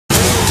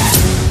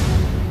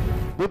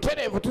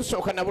butereevu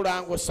tusooka na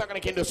bulango sagala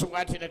kendo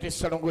sungati na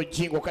tesalongo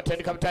jingo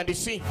katandika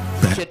butandisi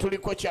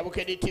kyetuliko kya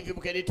Bukedde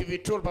TV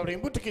tool pabuli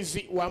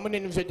mbutikizi wamu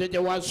n'ennizo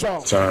jjajja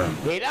waazo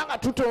era nga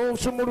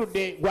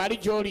tutosumuludde gwali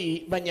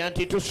gy'oli manya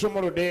nti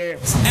tusumuludde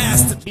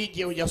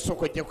DJ uja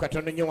soko ojja ku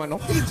katono nnyo wano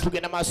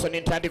tugenda maaso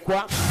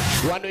n'entandikwa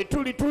wano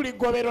tuli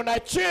gobero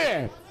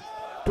nakye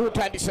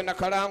tutandise na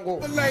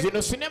kalango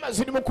zino sinema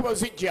ziri mu kuba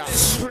zijja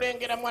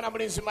tulengera mwana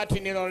mulinzi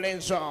Martin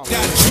Lorenzo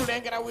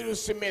tulengera Will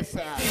Smith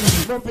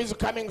movies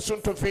coming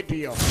soon to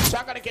video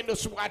sagala kendo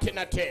subwate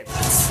na te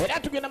era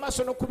tugenda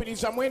maaso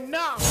n'okubiriza mwenna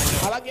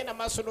abagenda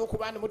maaso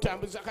n'okuba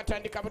mutambuza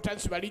katandika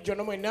butansi balijo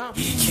no mwenna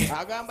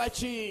agamba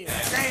ki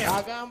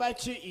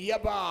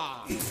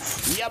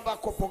yaba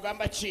kopo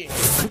gamba ki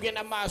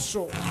tugenda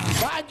maaso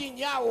bangi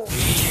nyawo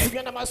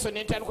tugenda maaso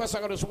n'entandikwa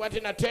sagala subwate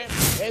na te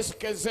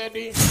SKZ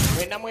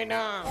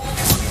mwena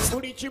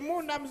buli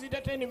kimu Namuzi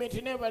Entertainment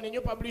neba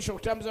nenyo publish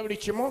okutambuza buli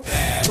kimu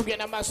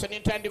tugenda maaso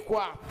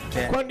n'entandikwa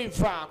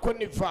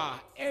Koniva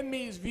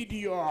Emmys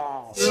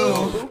video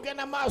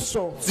tugenda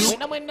maaso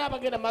mwenna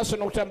abagenda maaso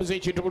n'okutambuza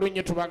ekintu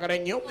bulungi tubagala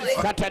nnyo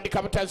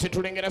katandika butansi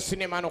tulengera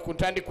sinema ano ku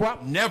ntandikwa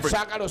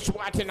sagala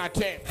osubwate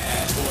nate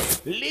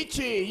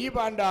lichi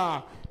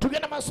yibanda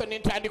tugenda maaso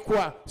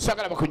n'entandikwa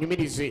sagala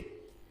bakunyumirize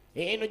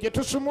eno gye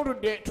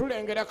tusumuludde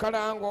tulengera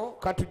kalango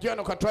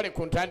katujjano katwale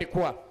ku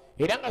ntandikwa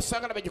era nga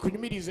sagala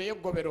bagikunyumiriza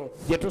eggobero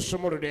gye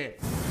tusumuludde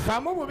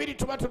kamu bubiri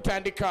tuba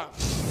tutandika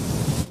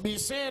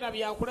biseera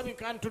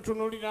byakulabika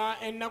ntutunulira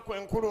ennaku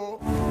enkulu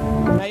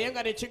naye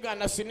nga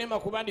tekigaana sinema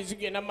kuba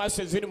zigenda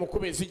maaso ziri mu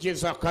kuba ezijja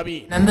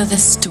ezakabi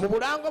mu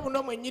bulango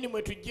buno mwennyini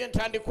mwe tujja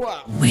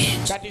entandikwa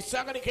kati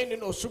sagala kendi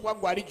n'osubwa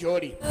gwali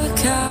gy'oli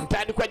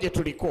ntandikwa gye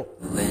tuliko.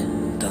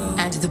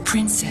 And the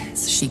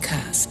princess she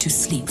cursed to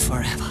sleep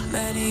forever.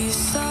 Many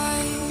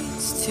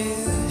sights to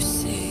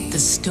see. The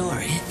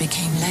story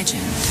became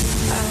legend.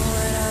 And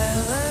when I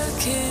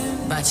look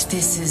in, but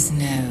this is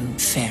no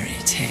fairy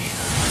tale.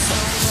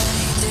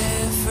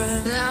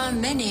 There are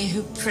many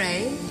who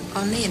prey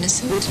on the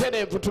innocent.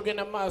 Butereevu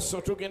tugenda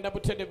maaso tugenda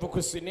butereevu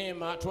ku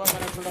sinema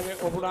twagala tulabe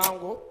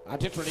obulango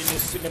ate tulina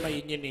sinema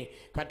yennyini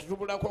kati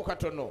tubulako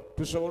katono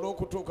tusobole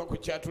okutuuka ku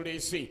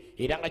kyatuleesi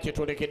era nga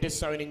kyetwolekedde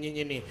essaawa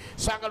ennyinnyini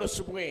saagala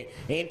osubwe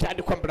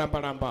entandikwa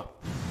mbalambalamba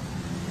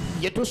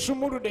gye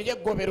tusumuludde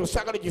yeggobero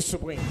saagala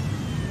gisubwe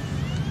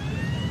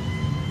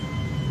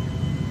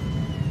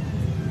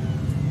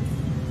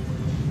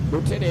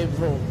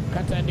butereevu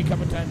katandika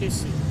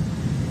butandisi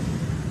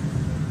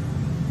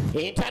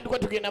entandikwa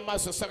tugenda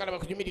maaso sagala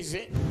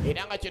bakunyumirize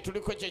era nga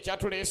kyetuliko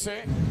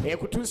kyekyatuleese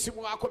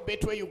ekutuusibwako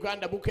Betway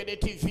Uganda Bukedde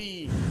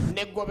TV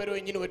neggobero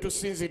yennyini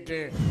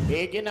wetusinzidde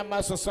egenda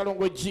maaso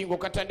salongo jingo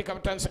katandika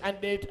butansi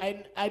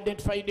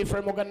identified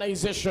from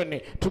organization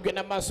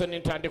tugenda maaso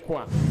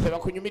n'entandikwa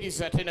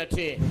tebakunyumiriza ate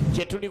nate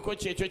kyetuliko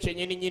kyekyo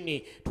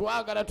kyennyininyini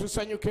twagala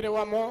tusanyukire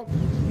wamu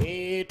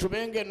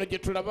tubenga eno gye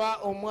tulaba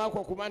omwaka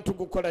okuba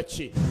ntugukola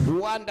ki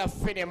Wanda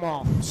Film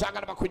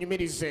sagala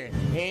bakunyumirize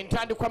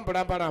entandikwa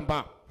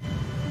mbulambalamba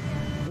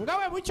nga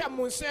bwe bukya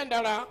mu nsi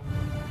endala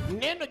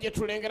neno gye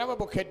tulengera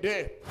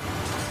Bukedde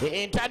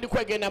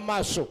entandikwa egenda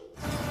maaso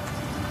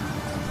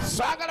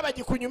saagala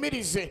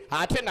bagikunyumirize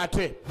ate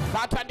nate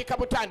batandika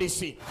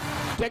butandisi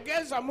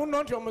tegeeza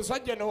muno nti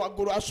omusajja no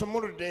waggulu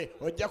asumuludde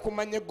ojja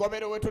kumanya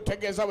eggobero we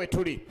tutegeeza we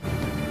tuli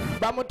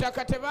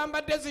bamutaka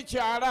tebambadde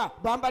zikyala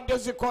bambadde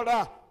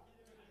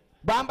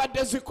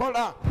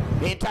zikola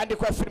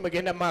entandikwa firimu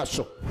egenda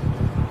maaso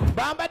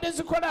bambadde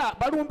zikola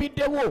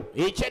balumbiddewo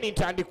ekyeni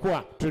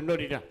ntandikwa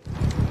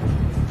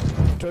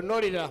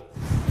tonolira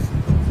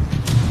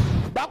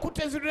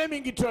bakutezi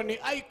Remington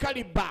I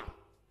caliber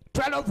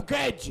 12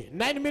 gauge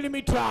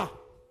 9mm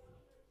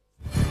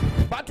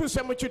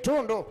batuse mu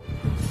kitundu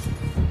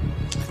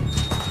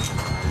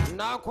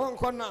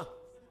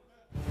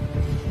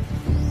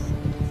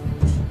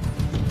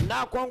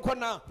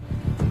nakonkona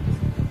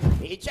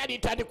ekyali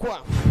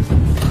ntandikwa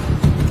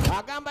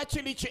agamba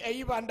kiliki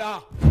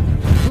eyibanda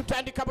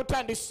tutandika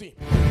butandisi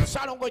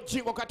salongo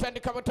jingo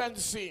katandika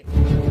butandisi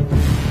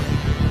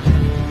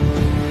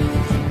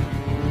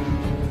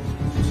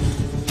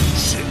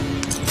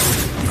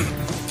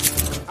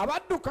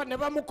abadduka ne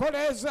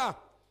bamukoleeza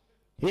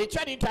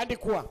ekyali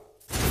ntandikwa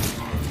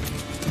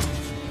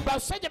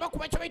basajja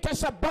bakuba kye bayita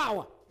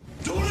sabbaawa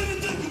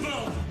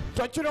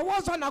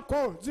tokirowooza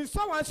nako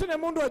zisa wansi ne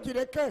mundu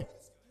ogireke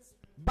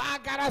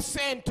baagala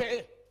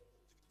sente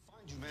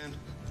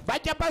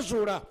bajja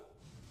bazuula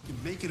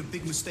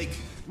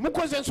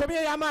mukoze ensobi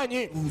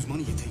ey'amaanyi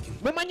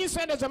mumanyi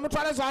sente ze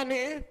mutwala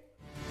zaani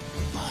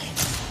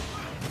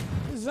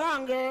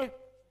zange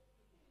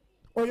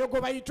oyo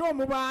gwe bayita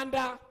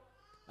omubanda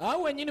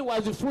awo wennyini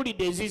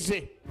wazifuulidde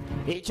ezize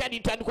ekyali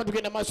tandikwa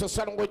tugenda maaso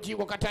Salongo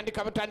Jingo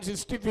katandika batandisi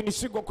Steven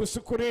Sigo ku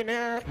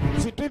sikurine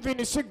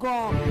Steven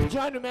Sigo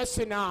John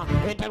Messina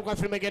entandikwa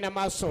filime genda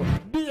maaso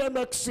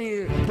DMX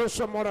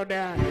tusomorode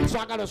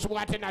sagalo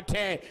subwate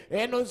nate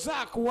eno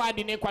Zack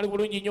Wadi ne kwali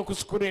bulungi nnyo ku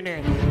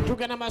sikurine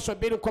tugenda maaso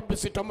Bill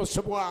Compsito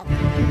musubwa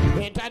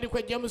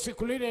entandikwa James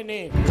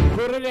Kulirene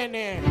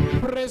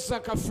Presa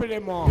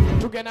Kafilemo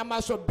tugenda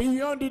maaso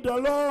Beyond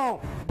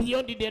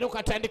the Law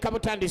katandika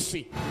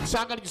batandisi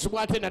sagalo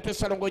subwate nate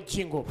Salongo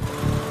Jingo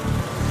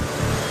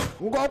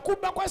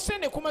ng'okuba kwa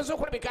sene kumaze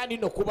okulabika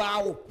nino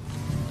kubaawo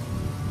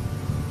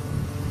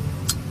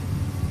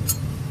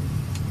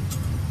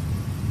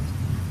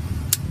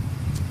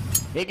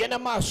egenda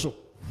maaso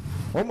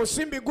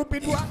omusimbi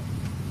gubbidwa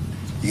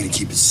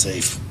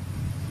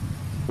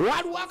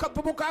waliwo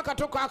akavubuka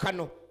akato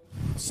kaakano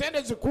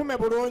sente zikuume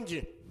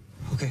bulungi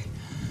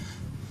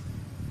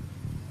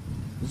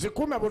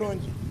zikuume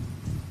bulungi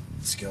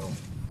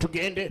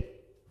tugende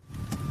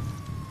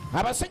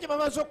abasajja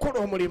bamaze okukola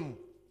omulimu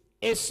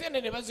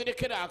esene ne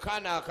bazirekera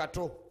akaana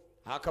akato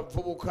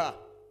akavubuka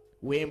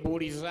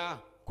wembuuliza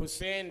ku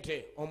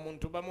sente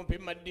omuntu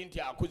bamupima ddi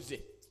nti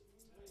akuze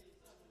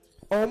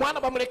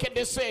omwana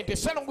bamulekedde sente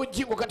Salongo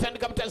Jingo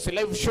katandika butandisi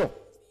live show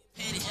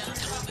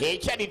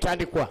ekyali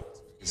tandikwa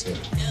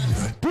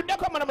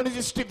tuddako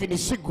amanamunizi Steven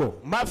Sigo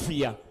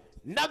Mafia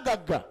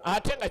Nagaga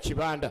ate nga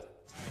Kibanda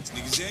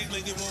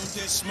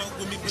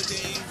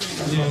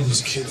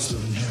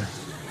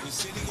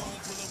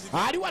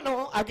ali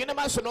wano agenda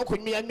maaso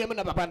n'okunyumyamu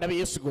n'abapanda be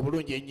Yesigo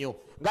bulungi ennyo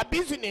nga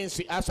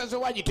bizinensi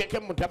asazewo agiteeke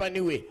mu mutabani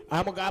we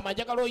amugamba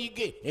njagala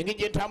oyige engeri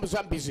gye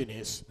ntambuza mu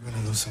bizinensi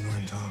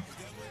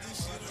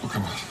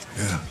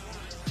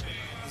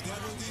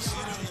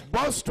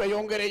bosi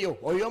tweyongereyo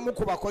oyo omu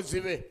ku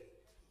bakozi be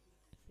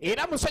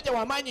era musajja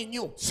w'amaanyi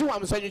nnyo si wa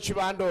musanyu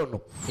Kibanda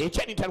ono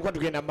ekyali talikuwa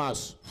tugenda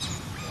maaso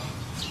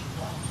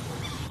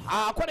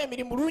akola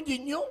emirimu bulungi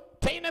nnyo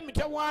talina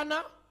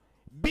mitawaana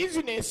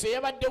bizinensi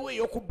eyabaddewo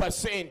ey'okubba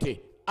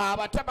sente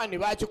abatabani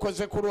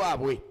bakikoze ku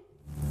lwabwe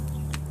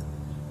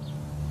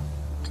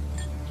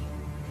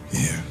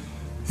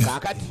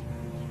kaakati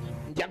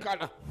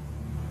njagala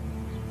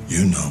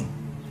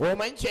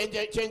omanyi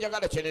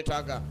kyenjagala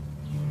kyenetaaga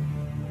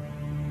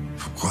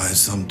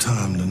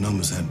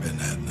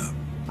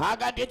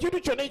agambye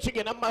ekintu kyonna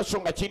ekigenda mu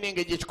maaso nga kirina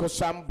engeri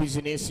gyekikosaamu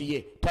bizinensi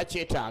ye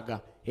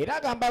takyetaaga era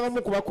agamba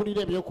abamu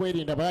kubakulira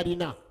ebyokwerinda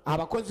balina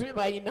abakozi be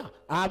balina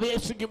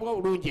abeesigibwa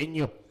bulungi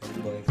ennyo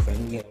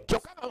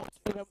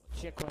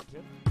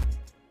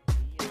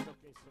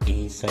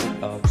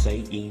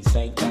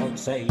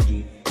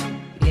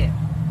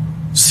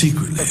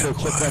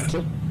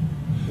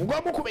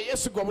ng'omu ku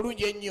beyeesigwa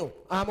bulungi ennyo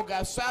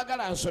amuga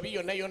saagala nsobi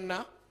yonna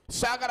yonna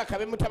saagala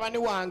kabe mutabani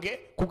wange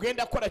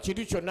kugenda kukola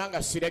kintu kyonna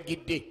nga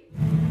siragidde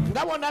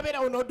nga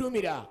bw'onaabeerawo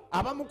n'oduumira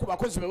abamu ku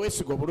bakozi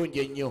beweesiga obulungi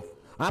ennyo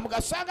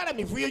amuga saagala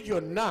mivuyo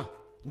gyonna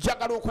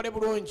njagala okole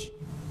bulungi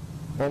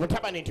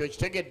omutabani nti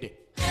okitegedde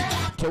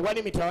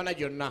tewali mitawana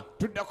gyonna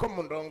tuddako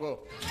mu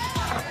ndongo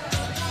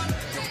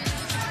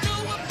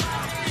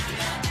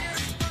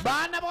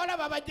baana bawala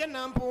babajja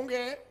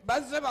nampunge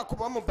bazze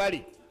bakuba mu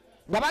bali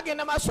nga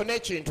bagenda maaso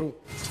n'ekintu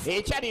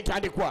ekyali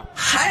ntandikwa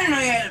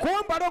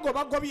kumbalogo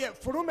bagobye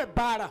fulume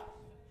ebbaala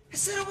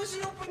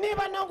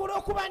niba nogula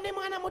okuba ne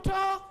mwana muto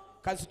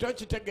kasita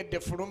okitegedde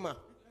fuluma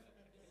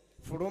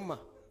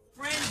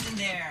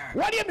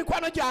wali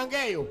emikwano gyange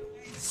eyo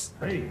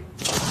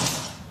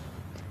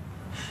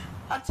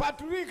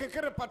paturika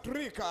kere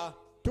paturika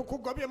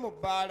tukugobye mu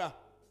bbaala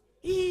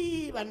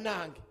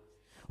bannange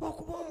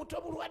okuba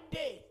omuto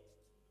bulwadde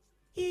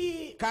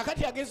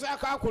kaakati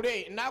agezaako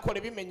akule n'akola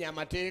ebimenya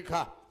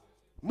amateeka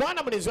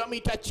mwana mulezi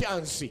bamuyita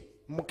Chansi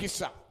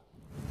Mukisa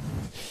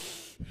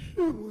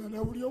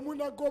mwana buli omu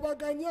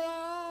nagobaganya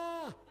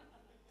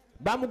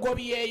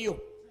bamugobyeeyo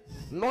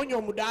noonya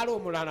omudaala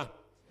omulala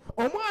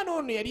omwana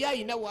ono yali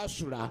ayina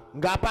wasula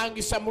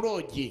ng'apangisa mu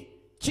loogi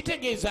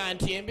kitegeeza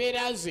nti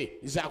embeera ze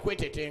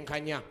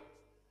zakwetetenkanya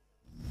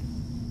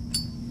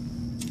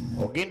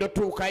ogenda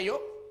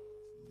otuukayo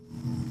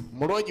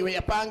mu loogi we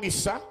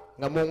yapangisa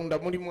nga munda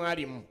muli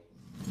mwalimu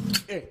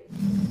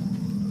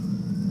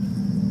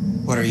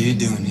What are you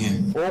doing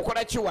here?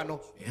 Okola ki wano?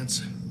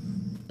 Answer.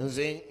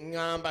 Nze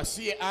ngamba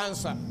siye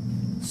answer.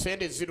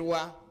 Sente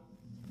zirwa.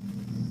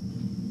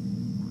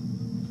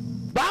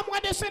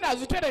 Bamwadde sente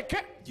azitereke.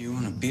 Do you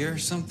want a beer or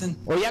something?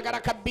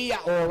 Oyagala ka beer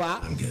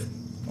oba? I'm good.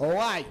 Oh,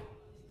 why?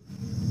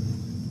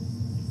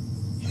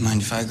 You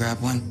mind if I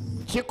grab one?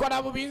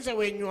 Kikola bubinze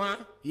wenywa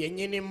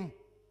yennyinimu.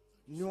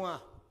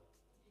 Nywa.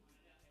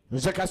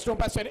 Nze kasito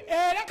mpasere.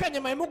 Era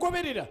kanyama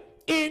emugoberera.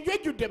 Enju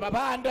ejjudde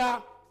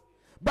babanda.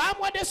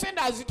 Bamwadde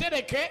sente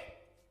azitereke.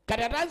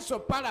 Katatanso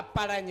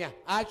palapalanya.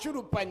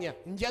 Achulupanya.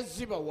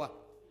 Njazibawa.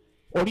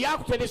 Oli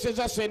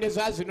akutereseza sente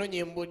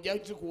zazinonye mbujja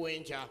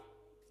zikuwenja.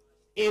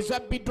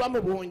 Ezabbiddwa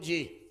mu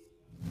bungi.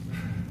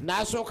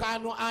 N'asooka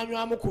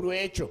anywamu ku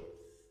lwekyo.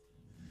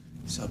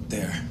 It's up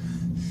there.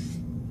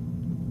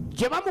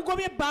 Gye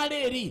bamugobye ebbaala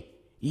eri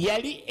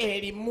yali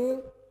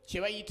erimu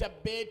kye bayita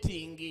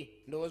betting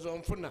ndowooza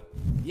onfuna.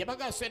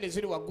 yabaga sente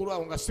ziri waggulu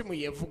awo nga simu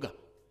yevuga.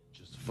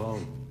 Just a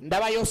phone.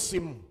 Ndabayo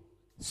simu.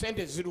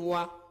 Sente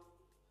ziruwa.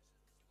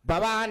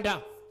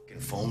 Babanda.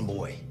 Phone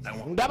boy.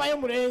 Ndabayo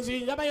mulenzi,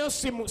 ndabayo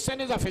simu,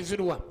 sente zaffe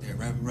ziruwa.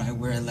 Right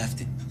where I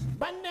left it.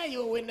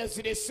 Bannayo we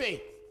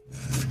nazirese.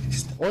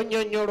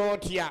 Onyonyolo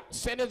otya,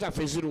 sente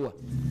zaffe ziruwa.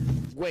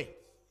 Gwe,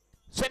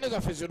 sente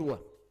zaffe ziruwa.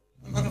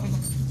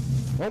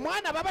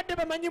 Omwana babadde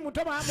bamanyi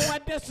muto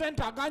bamuwadde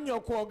sente aganya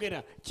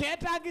okwogera.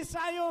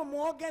 Kyetaagisaayo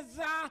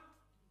omwogeza.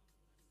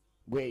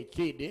 Gwe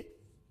kid.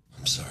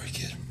 I'm sorry,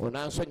 kid.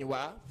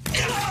 Onansonyiwa.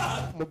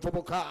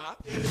 Muvubuka.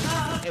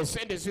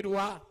 Esente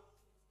ziruwa.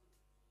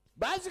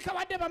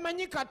 Bazikabadde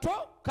bamanyi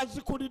kato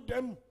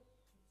kazikuliddemu.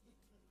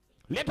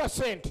 Leta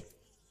sente.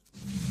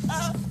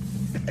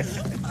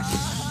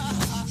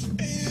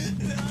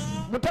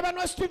 Mutabani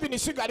wa Steven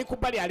Siga ali ku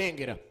bbali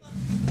alengera.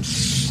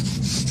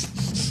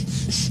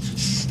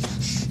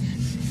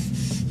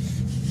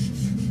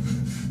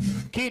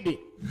 Kidi.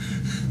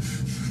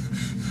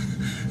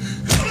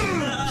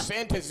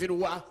 Sente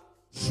ziruwa.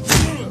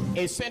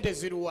 Esente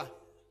ziruwa.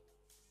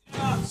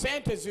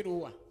 Sente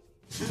ziruwa.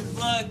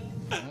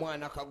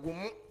 Mwana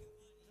kagumu.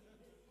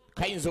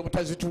 Kayinza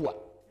obutazituwa.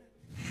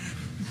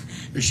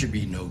 There should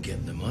be no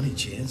getting the money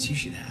chance. You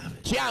should have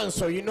it.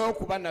 Chance olina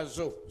okuba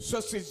nazo.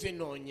 So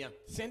sizinoonya.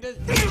 Sente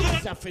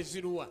zaffe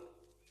ziruwa.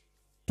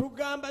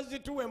 Tugamba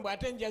zituwe mbw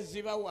ate nja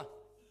zibawa.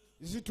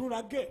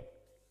 Zitulage.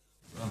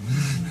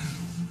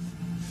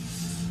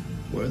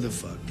 Where the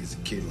fuck is a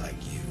kid like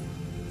you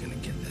gonna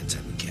get that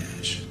type of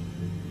cash?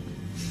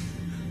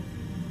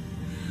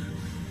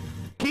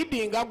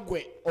 Kidi nga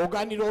gwe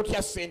oganira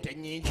otya sente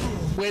nyingi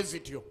bwe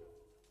zityo.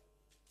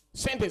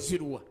 Sente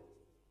ziruwa.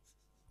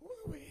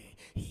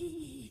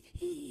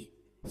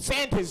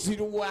 Sente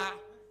ziruwa.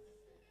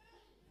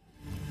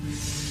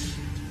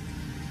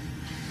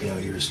 You know,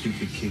 you're a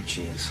stupid kid,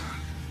 Chance.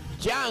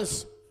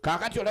 Chance,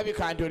 kakati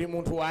olabika nti oli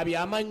muntu wa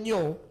byama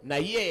nnyo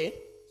naye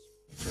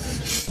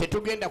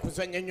tetugenda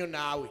kuzanya nnyo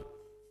naawe.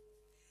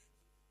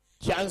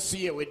 Chance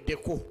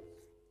yeweddeko.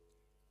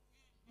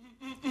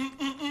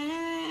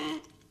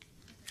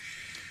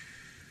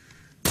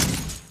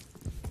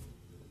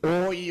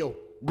 Oyo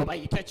gwe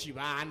bayita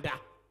Kibanda.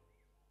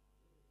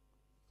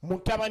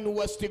 Mutabani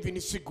wa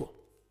Steven Sigo.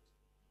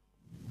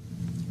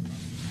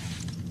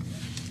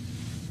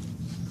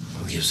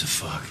 Who gives a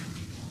fuck?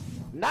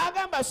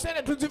 N'agamba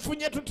sente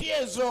tuzifunye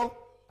tutya ezo.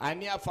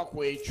 Ani afa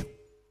ku ekyo.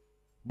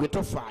 Gwe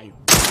tofaayo.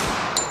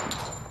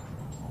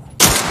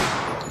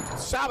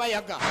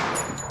 Saabayaga.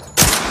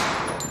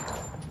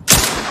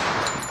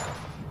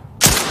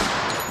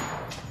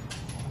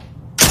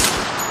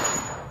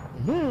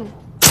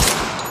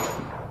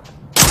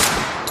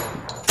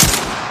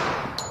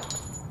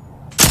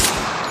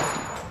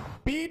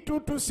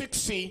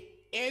 P226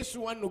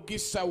 S1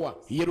 Gisawa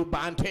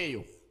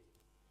Yerubanteyo.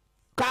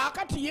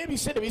 Kakati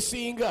yebisere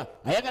bisinga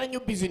ayagala nnyo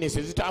business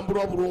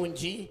ezitambula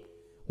obulungi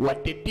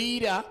wadde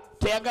ddiira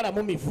teyagala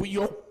mu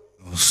mivuyo.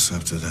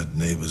 After that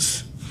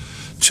neighbor's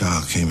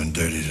child came and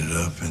dirtied it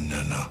up and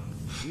then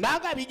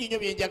Naga bijinyo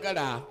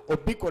byenjagala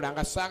obikola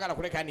nga saagala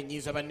kuleka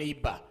ninyiza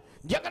baneiba.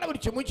 Njagala buli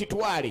kimu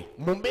kitwale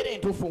mu mbeera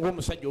entuufu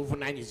ng'omusajja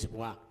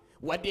ovunaanyizibwa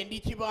wadde ndi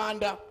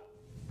Kibanda.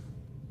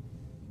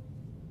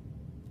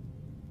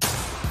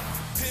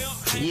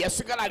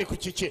 Yasigala ali ku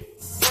kiki.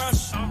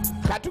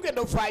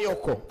 Katugenda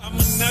ofayoko.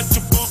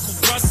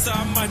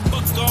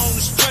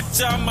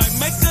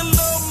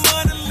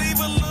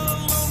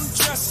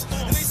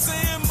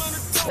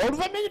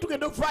 Oluvannyuma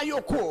tugenda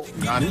ofayoko.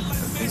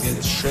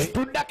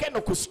 Tuddako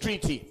eno ku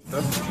street.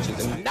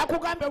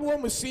 Nakugamba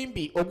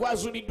lw'omusimbi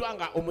ogwazuuliddwa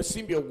nga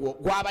omusimbi ogwo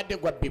gwabadde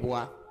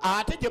gwabbibwa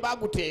ate gye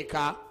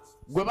baaguteeka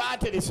gwe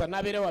baateresa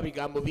n'abeera wa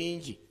bigambo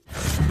bingi.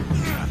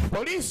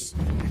 Police.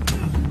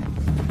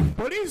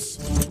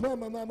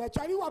 Mama,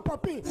 chali wa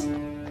papi.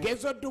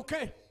 Gezo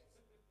duke.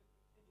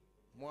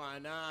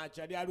 Mwana,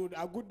 chali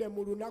agudde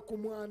mu lunaku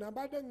mwana.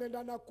 Mbadde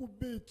ngenda na ku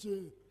beach.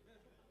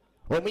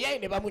 Omuyayi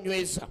ne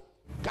bamunyweza.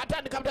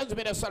 Katandika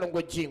butanzimira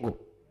Salongo Jingo.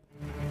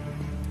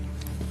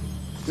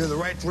 You have the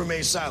right to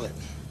remain silent.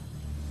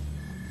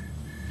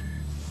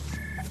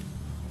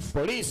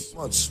 Police.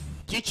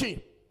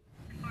 Kiki.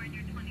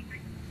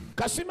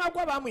 Kasima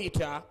gwa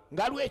bamuyita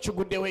ngaliwo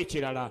ekiguddewo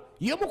ekirala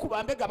y'omu ku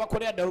bambega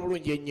bakolera ddala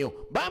obulungi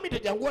ennyo bamuyita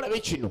jangu olabe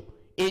kino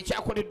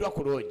ekyakoleddwa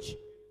ku loogi.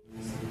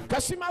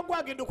 Kasima gwa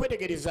agenda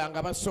okwetegereza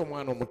nga basse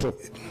omwana omuto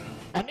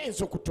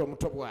anenza okutta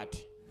omuto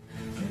bw'ati.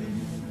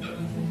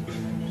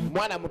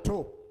 Mwana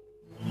muto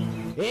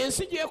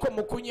ensi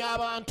gy'ekomukunya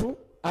abantu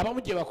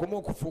abamu gye bakoma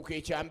okufuuka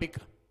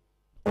ekyambika.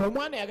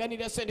 Omwana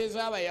yaganira sente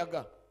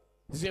z'abayaga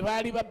ze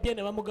baali babbye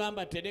ne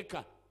bamugamba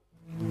tereka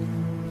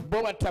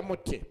bo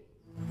batamutte.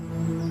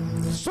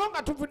 So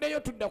nga tuvuddeyo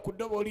tudda ku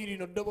ddobooli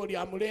lino ddobo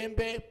lya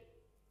mulembe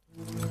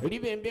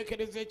liba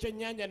embeekereza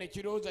ekyennyanja ne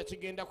kirowooza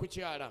kigenda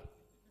kukyala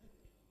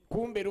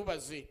kumbe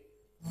lubaze.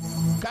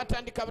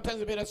 Katandika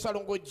butanzimira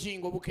Salongo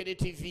Jingo Bukere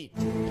TV.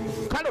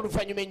 Kale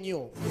oluvannyuma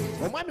ennyo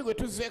omwami gwe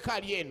tuzzeeko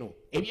ali eno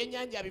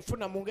ebyennyanja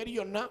abifuna mu ngeri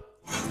yonna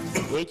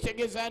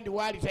ekitegeeza ndi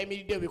waali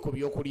tayimiriddeyo biko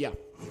by'okulya.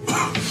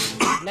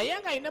 naye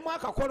nga ayinamu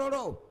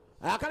akakololo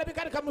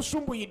akalabika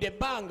kamusumbuyidde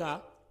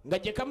ebbanga nga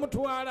gye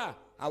kamutwala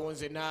awo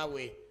nze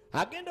naawe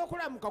agenda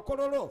okulaba mu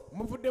kakololo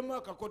muvuddemu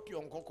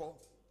akakotyo nkoko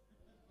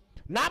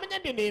n'amanya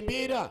nti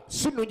nembeera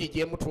si nnungi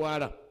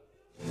gyemutwala.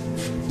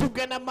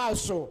 Tugenda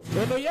maaso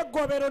eno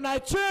yeggobero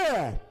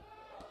nakye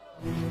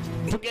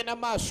tugenda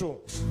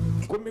maaso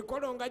ku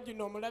mikolo nga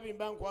gino omulabi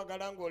mba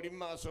nkwagala ng'oli mu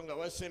maaso nga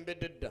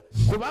wasembedde dda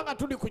kubanga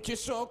tuli ku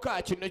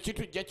kisooka kino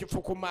kitujja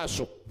kifu ku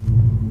maaso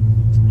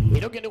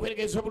era ogenda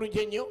okwetegereza obulungi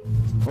ennyo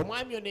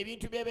omwami ono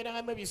ebintu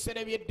byebeerangamu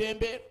ebiseera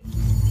by'eddembe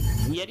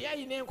yali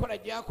alina enkola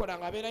gy'akola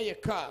ng'abeera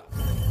yekka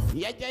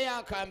yajjayo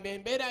akambe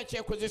embeera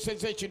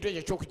akyekozeseza ekintu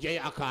ekyo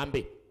ky'okugjayo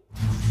akambe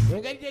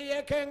engeri gye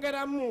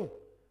yeekengeramu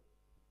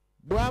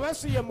bw'aba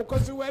si ye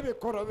mukozi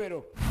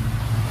w'ebikolobero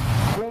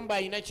kumba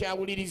alina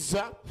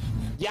kyawuliriza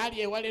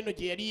gyali ewala eno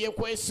gye yali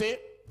yeekwese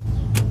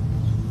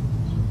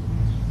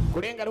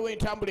kulenga liwo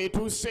entambula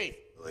etuuse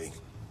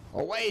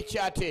owa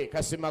ekyate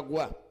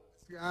kasimagwa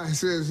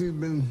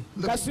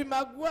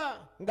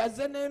kasimagwa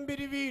ngazze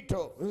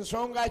n'embiribiito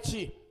nsonga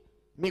ki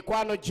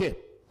mikwano gye.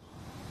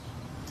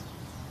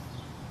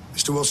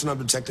 Mr. Wilson, I'm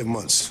Detective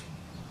Muntz.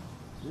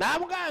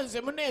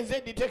 Nabuganze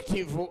munenze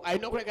detective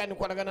alina okulega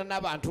nikwatagana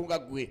n'abantu nga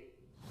ggwe.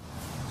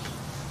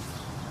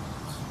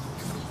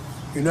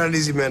 You're not an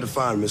easy man to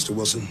find, Mr.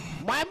 Wilson.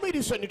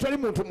 Mwamirisoni toli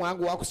muntu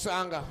mwangu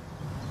wakusanga.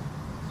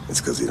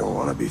 It's because you don't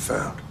want to be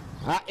found.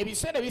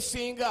 Ebiseera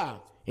bisinga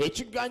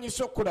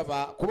ekiganyisa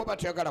okulaba kuba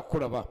batayagala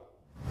kukulaba.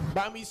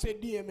 Bamuyise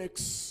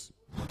DMX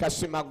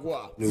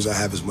Kasimagwa. News I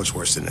have is much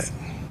worse than that.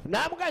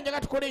 Nabuganja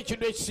gatukole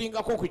ekintu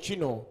ekisingako ku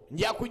kino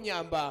nja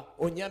kunyamba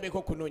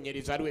onyambeko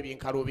kunoonyereza aliwo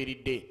ebyenkalo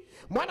obiridde.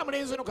 Mwana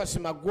mulenzi ono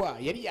Kasimagwa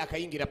yali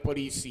yakayingira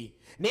poliisi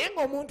naye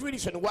ng'omuntu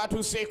Wilson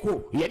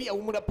gwatuuseeko yali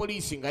yawumula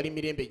poliisi ng'ali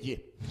mirembe gye.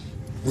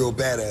 Real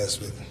badass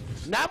with it.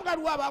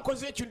 Nabugaliwo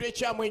abakoze ekintu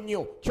ekyamu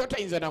ennyo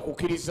kyotayinza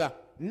nakukkiriza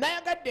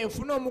nayagadde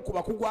nfuna omu ku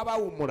bakugu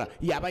abawummula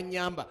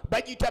yabanyamba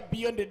bagiyita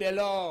beyond the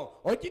law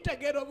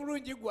ogitegeera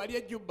obulungi gwali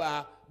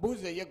ejjuba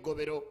buuza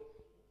eyeggobero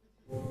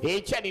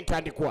ekyali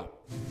ntandikwa.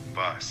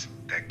 Boss,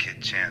 that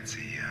kid Chance,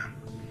 he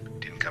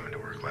didn't come into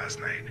work last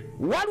night.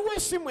 Waliwo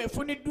essimu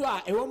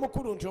efuniddwa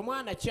ew'omukulu nti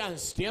omwana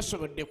Chance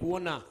teyasobodde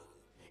kuwona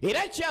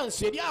era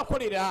Chance yali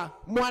akolera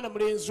mwana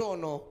mulenzi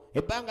ono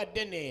ebbanga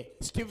ddene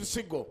Steve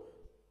Sigo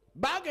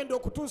bagenda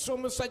okutuusa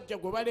omusajja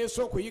gwe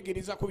baleese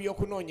okuyigiriza ku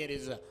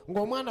by'okunoonyereza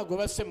ng'omwana gwe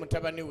basse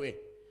mutabani we.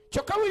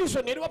 Kyokka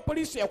Wilson eri wa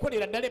poliisi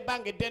yakolera ddala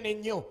ebbanga eddene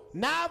ennyo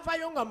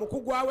n'avayo nga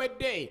mukugu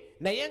awedde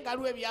naye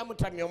ng'aliwo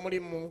ebyamutamya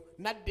omulimu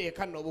n'adda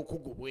eka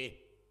n'obukugu bwe.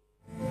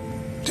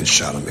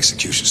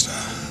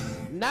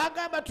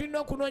 N'agamba tulina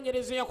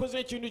okunoonyereza yakoze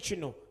ekintu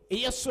kino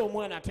eyasse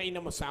omwana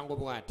atalina musango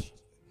bw'ati.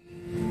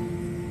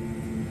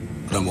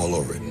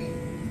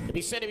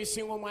 Ebiseera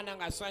ebisinga omwana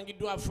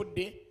ng'asangiddwa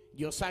afudde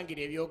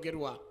gy'osangira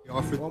ebyogerwa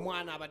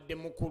omwana abadde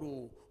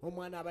mukulu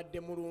omwana abadde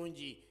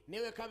mulungi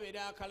newe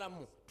kabeera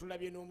akalamu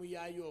tulabye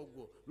n'omuyaayo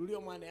ogwo luli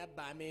omwana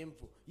yabba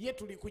amenvu ye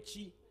tuli ku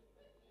ki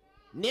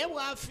naye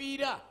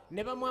bw'afiira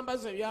ne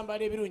bamwambaza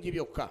ebyambalo ebirungi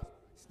byokka.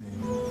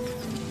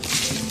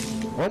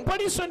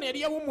 Omupoliisi ono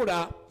yali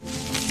yawumula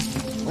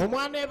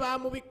omwana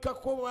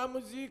baamubikkako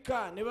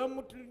baamuziika ne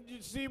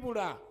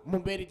bamusiibula mu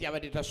mbeera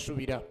gy'abadde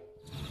tasuubira.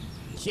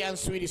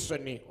 Chance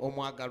Wilson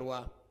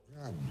omwagalwa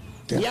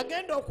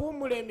yagenda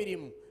okuwummula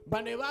emirimu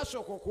bano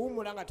baasooka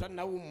okuwummula nga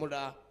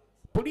tannawummula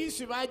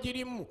poliisi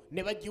baagirimu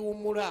ne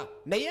bagiwummula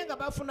naye nga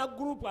bafuna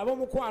gurupu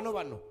ab'omukwano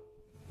bano.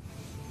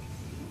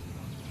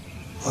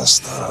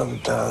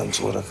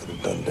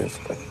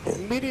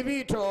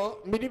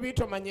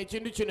 Mbiribiito manya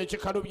ekintu kino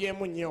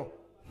kikalubyemu nnyo.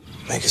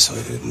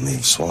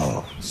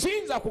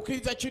 Siyinza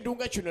kukkiriza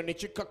kidunga kino ne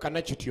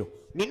kikkakkana kityo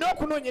nina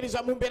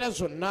okunoonyereza mu mbeera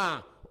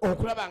zonna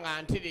okulaba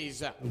nga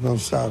ntereeza.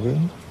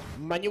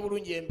 Mmanyi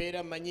bulungi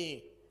embeera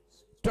mmanyi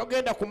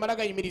togenda kumala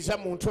gayimiriza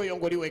muntu oyo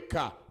ng'oli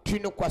wekka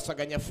tulina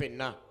okukwasaganya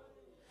ffenna.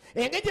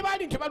 Engeri gye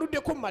baali nti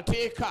baluddeko mu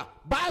mateeka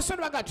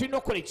baasalaga nga tulina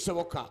okukola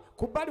ekisoboka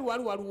ku bbali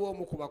waliwo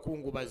omu ku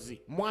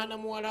bakungubazi mwana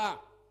muwala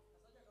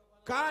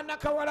kaana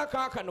kawala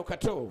kaakano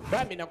kato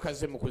bambi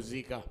nakukaze mu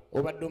kuziika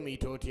obadde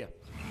omuyita otya?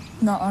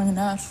 Not long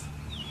enough.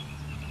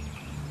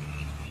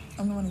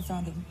 I'm the one who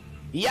found him.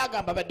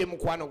 Yagamba abadde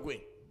mukwano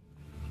gwe.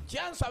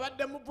 Chance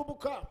abadde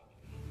muvubuka.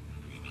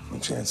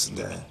 Chance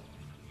dad.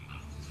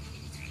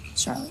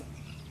 Charlotte.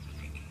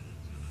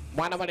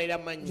 Mwana balera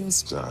manyi.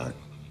 Start.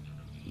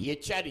 Ye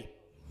Charlie.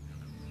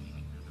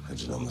 How'd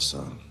you know my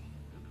son?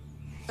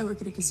 I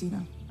work at a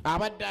casino.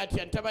 Abadde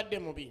atya ntabadde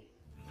mubi.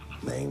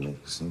 Name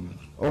casino.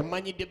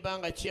 Omanyidde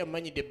ebbanga ki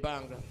amanyidde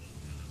ebbanga?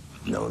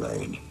 No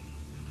name.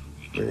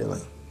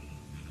 Really?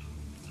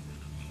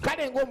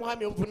 Kale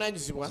ng'omwami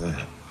obuvunaanyizibwa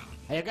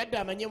ayagadde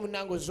amanye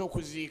munnange ozze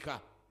okuziika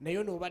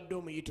naye n'obadde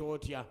omuyita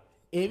otya?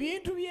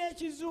 Ebintu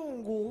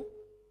by'ekizungu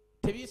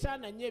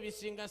tebisaana nnyo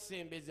ebisinga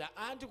sembeza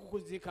anti ku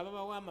kuziika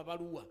babawa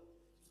amabaluwa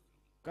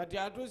kati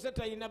atuuse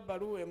talina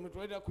bbaluwa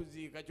emutwalira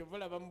kuziika kyova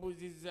olaba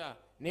bamubuuzizza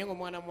naye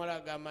ng'omwana muwala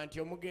agamba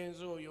nti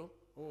omugenzi oyo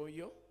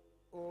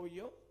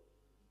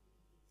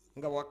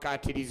nga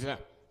wakkaatiriza.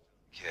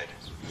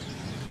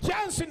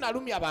 Chance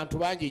nalumya abantu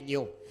bangi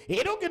nnyo.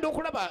 Era ogenda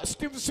okulaba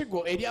Steve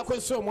Sigo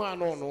eryakozesa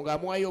omwana ono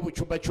ng'amuwayo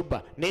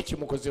obucubacuba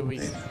n'ekimukoze bubi.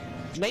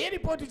 Naye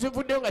lipooti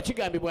zivuddeyo nga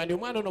kigambibwa nti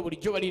omwana ono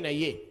bulijjo bali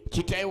naye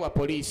kitaawe wa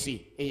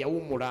poliisi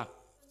eyawummula.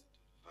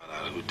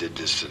 Who did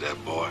this to that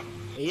boy?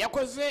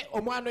 Eyakoze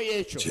omwana oyo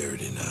ekyo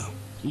Charity now.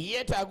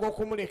 yeetaaga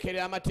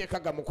okumulekerera amateeka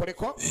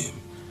gamukoleko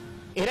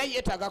era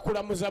yeetaaga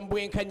kulamuza mu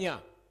bwenkanya.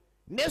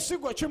 Ne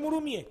Sigo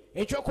kimulumye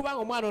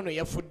ekyokubanga omwana ono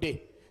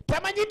yafudde.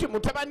 Tamanyi nti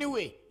mutabani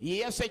we ye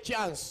yase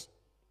Chance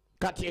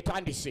kati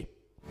etandise.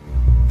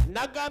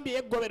 Nagambye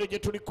eggobero gye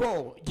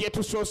tuliko gye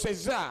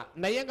tusoosezza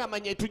naye nga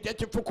manye tujja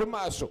kifu ku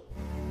maaso.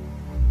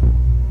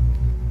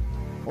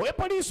 Owe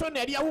poliisi ono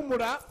yali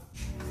awummula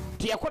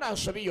tiyakola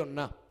nsobi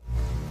yonna.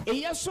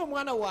 Eyassa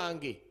omwana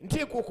wange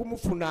nteekwa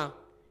okumufuna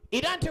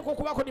era nteekwa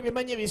okubako ne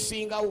bimanye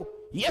bisingawo.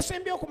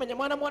 Yasembye okumanya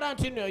mwana muwala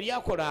nti nno yali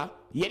akola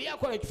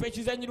ekifo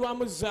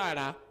ekizanyirwamu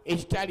zzaala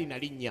ekitaali na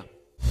linnya.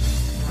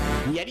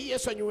 Yali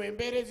yeesonyiwa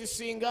embeera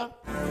ezisinga,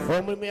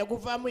 omulimu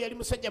yaguvaamu, yali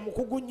musajja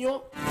mukugu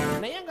nnyo,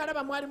 naye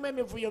ng'alaba mwalimu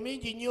emivuyo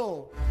mingi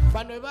nnyo.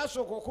 Bano bwe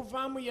baasooka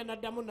okuvaamu ye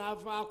n'addamu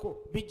n'avaako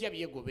bijja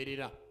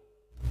byegoberera.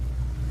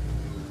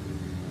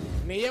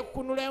 Ne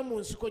yeekunulayo mu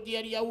nsiko gye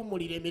yali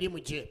yawummulira emirimu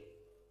gye.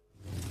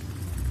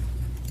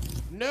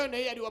 Nayo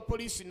naye yali wa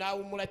poliisi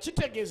n'awummula,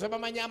 kitegeeza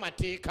bamanyi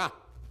amateeka.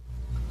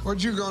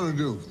 What you gonna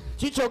do?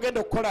 Kiki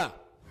ogenda okukola?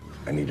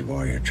 I need to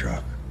borrow your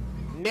truck.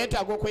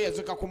 Neetaaga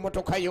okweyazika ku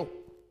mmotoka yo.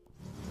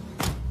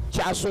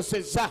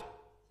 Kyasosezza.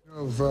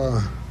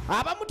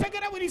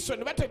 Abamutegera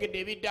Wilson bategedde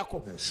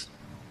ebiddako.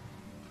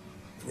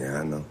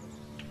 Yeah, I know.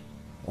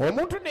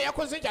 Omuntu ne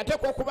yakoze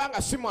kyateekwa okuba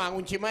nga si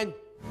mwangu nkimanyi.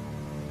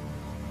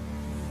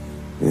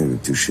 Maybe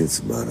two shits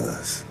about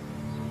us.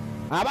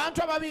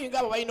 Abantu ababi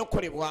ng'abo balina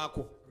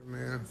okukolebwako.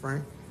 Man,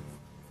 Frank.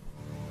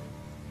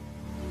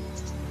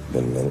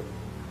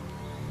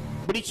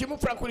 Buli kimu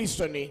Frank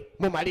Wilson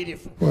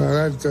mumalirivu.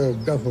 Well, that's a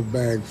duffel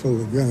bag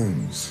full of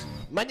guns.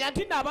 Manya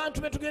nti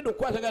n'abantu be tugenda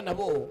okukwatagana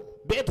nabo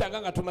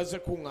beetaaga nga tumaze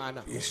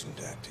kuŋŋaana.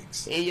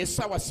 Eyo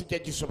essaawa sijja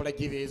gisobola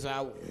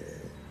gibeezaawo.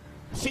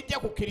 Sijja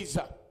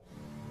kukkiriza.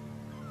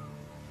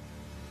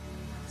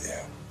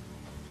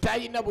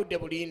 Talina budde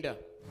bulinda.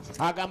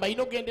 Agamba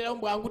ino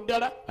genderamu bwangu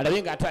ddala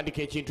alabe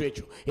ng'atandika ekintu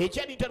ekyo.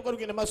 Ekyali ntalugwa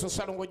lugenda maaso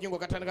Salongo Jingo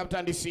katandika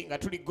butandisi nga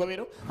tuli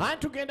ggobero.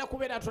 Anti tugenda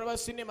kubeera tulaba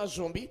sinema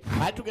zombi.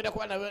 Anti tugenda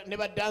kuba ne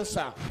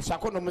badansa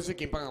sako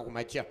n'omuziki mpaka ku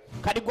makya.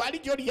 Kati gwali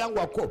gy'oli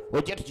yangwako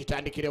ojja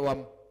tukitandikire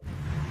wamu.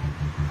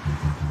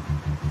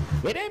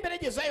 Era embeera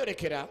gye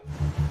zaayolekera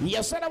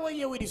yasalawo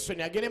ye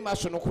Wilson agende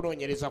maaso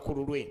n'okunoonyereza ku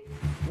lulwe.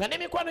 Nga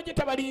n'emikwano gye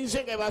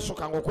tabalinze nga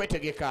baasookanga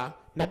okwetegeka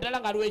naddala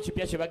nga aliwo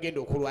ekipya kye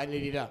bagenda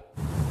okulwanirira.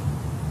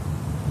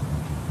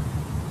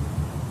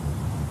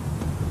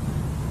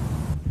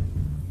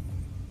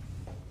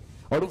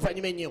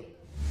 Oluvannyuma ennyo.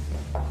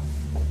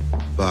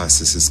 Boss,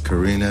 this is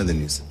Karina, the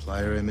new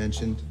supplier I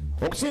mentioned.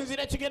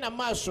 Okusinziira kigenda mu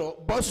maaso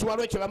bosi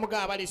waliwo kye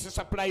bamugamba baliisa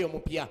supply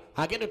omupya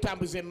agenda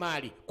otambuza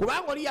emmaali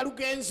kubanga oli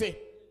yalugenze.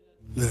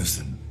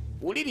 Listen.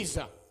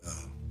 Wuliriza.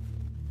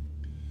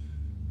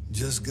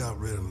 Just got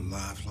rid of a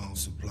lifelong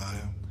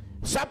supplier.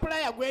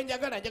 Supplier gwe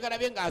njagala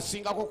be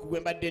ng'asingako ku gwe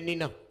mbadde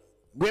nnina.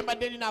 Gwe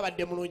mbadde nnina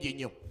abadde mulungi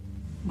nnyo.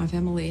 My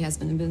family has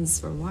been in business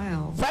for a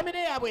while. Family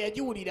yaabwe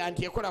yagiwulira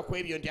nti ekola ku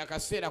ebyo nti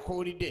akaseera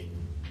kowulidde.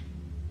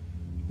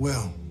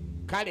 Well,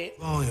 kale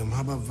volume.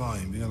 How about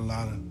volume? You got a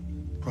lot of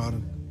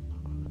product?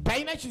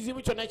 Talina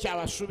kizibu kyonna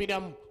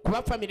kyabasuubiramu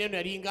kuba family eno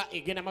yalinga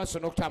egenda maaso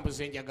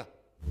n'okutambuza enjaga.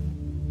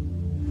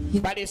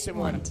 Baleese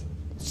mwana.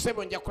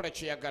 Ssebo nja kukola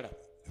kyeyagala.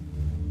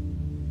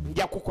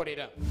 Nja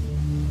kukolera.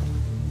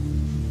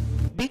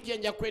 DJ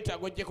nja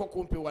kwetaaga ojjeko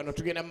kumpi wano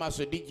tugenda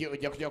maaso DJ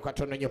ojja kujja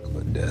katono nnyo.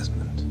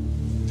 Desmond.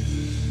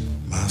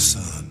 My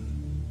son.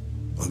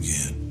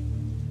 Again.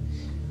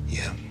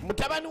 Yeah.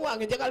 Mutabani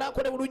wange njagala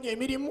akole bulungi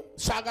emirimu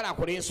saagala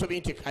akole ensobi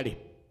nti kale.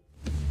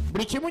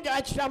 Buli kimu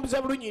njagala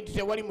kitambuza bulungi nti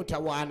tewali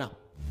mutawaana.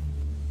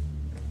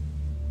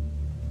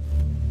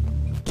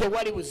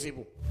 Tewali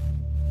buzibu.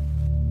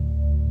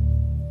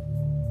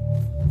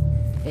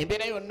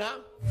 Embeera yonna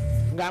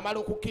ng'amala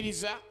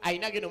okukkiriza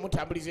ayina geno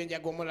mutambuliza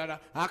enjaga omulala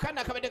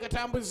akaana akabadde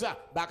katambuza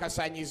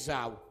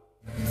baakasaanyizaawo.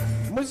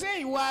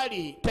 Muzeeyi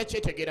waali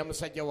takyetegeera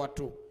musajja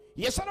wattu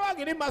yasalawo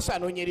agende maaso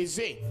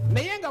anoonyereze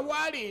naye nga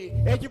waali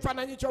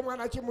ekifaananyi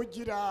ky'omwana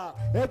kimujjira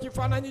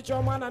ekifaananyi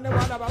ky'omwana ne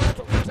wana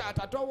babato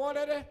taata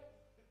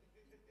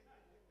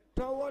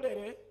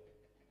towoolere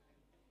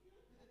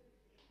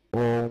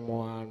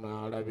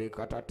omwana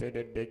alabika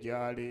tateredde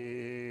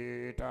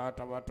gy'ali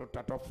taata bato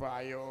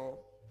tatofaayo.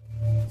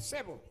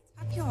 Sebo.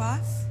 Up you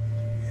off.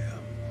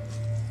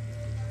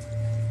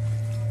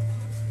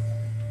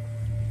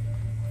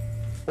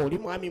 Oli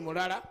mwami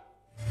mulala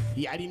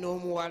yalina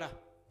omuwala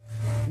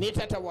ne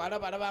taata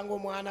bw'alabalabanga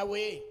omwana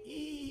we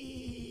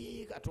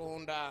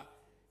Katonda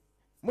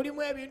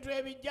mulimu ebintu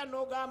ebijja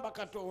n'ogamba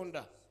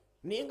Katonda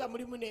naye nga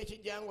mulimu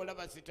n'ekijja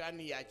ng'olaba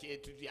sitaani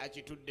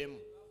yakituddemu.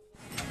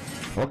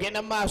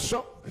 Ogenda mu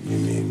maaso. You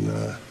mean,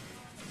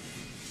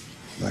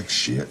 like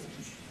shit?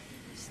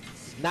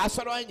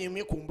 N'asalawo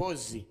anyemye ku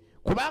mboozi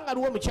kubanga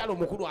aliwo omukyalo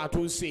omukulu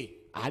atuuse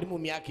ali mu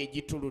myaka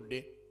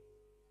egituludde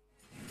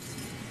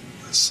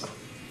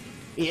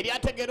yali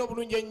ategeera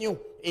obulungi ennyo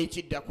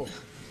ekiddako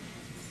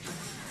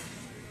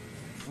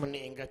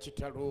munenga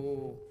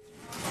kitalo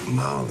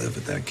Ma lived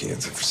with that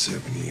cancer for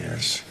 7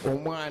 years.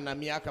 omwana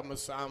myaka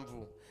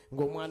 7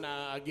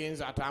 ng'omwana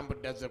agenza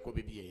atambudde azze ku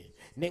bibye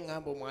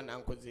neŋŋamba omwana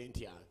nkoze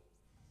ntya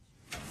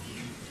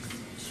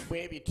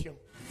bwe bityo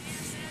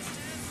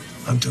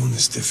I'm doing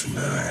this different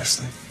now,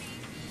 Ashley.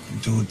 I'm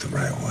doing it the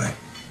right way.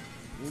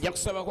 nja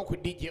kusabako ku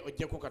DJ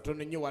ojjeko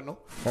katono nnyo wano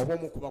oba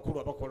omu ku bakulu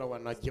abakola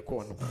wano ajjeko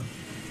wano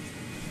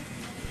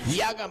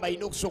yagamba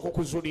alina okusooka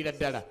okuzuulira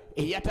ddala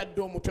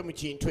eyatadde omutwe mu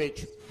kintu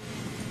ekyo.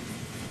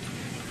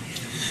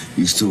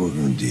 You still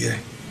working on DA?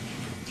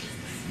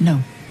 No,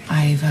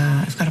 I've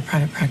got a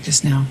private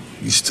practice now.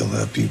 You still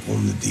have people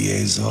in the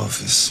DA's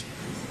office?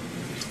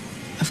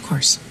 Of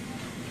course.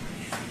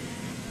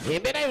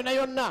 Embeera yonna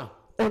yonna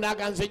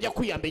onaaganza ejja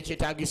kuyamba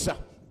ekyetaagisa.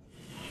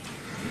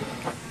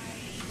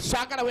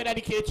 Saagala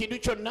weeraliikira ekintu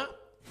kyonna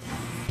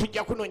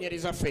tujja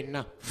kunoonyereza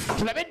ffenna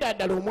tulabe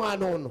ddala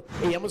omwana ono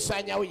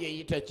eyamusaanyawo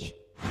yeeyita ki.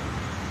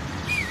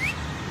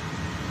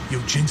 Yo,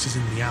 Jinx is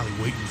in the alley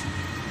waiting for me.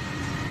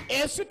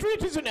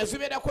 Esituliti zino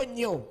zibeerako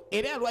nnyo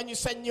era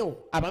alwanyisa nnyo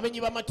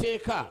abamenyi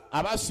b'amateeka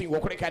abasinga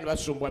okuleka ne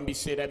basumbwa mu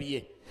biseera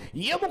bye.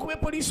 Ye mu ku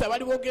bepoliisi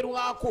abali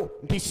boogerwako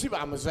nti si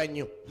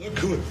bamuzannyo.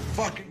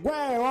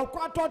 Gwe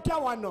okwata otya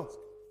wano?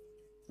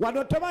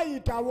 Wano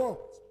tebayitawo.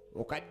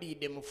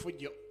 Okaddiidde mu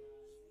fujjo.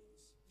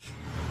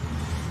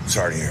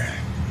 Sorry to hear.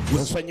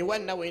 Nsonyiwa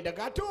nnawe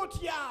endaga ate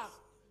otya?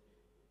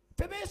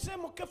 Febeese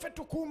mukke ffe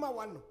tukuuma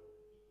wano.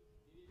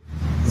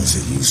 Was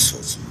it you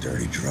sold some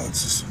dirty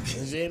drugs or some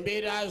kid? Nze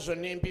embeera zo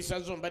n'empisa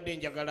zo mbadde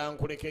njagala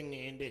nkuleke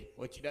ŋŋende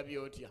okirabye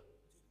otya?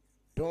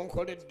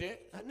 Tonkoledde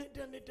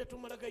nedda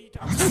tumala gayita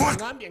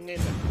ngambye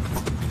ŋŋenda.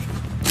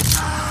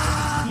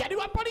 Yali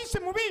wa poliisi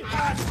mubi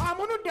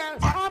amunudde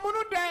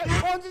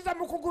onziza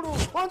mu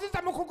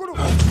kugulu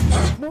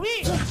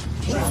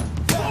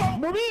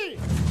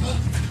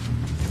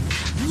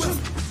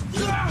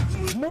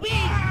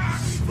mubi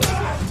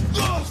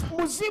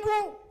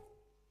muzibu.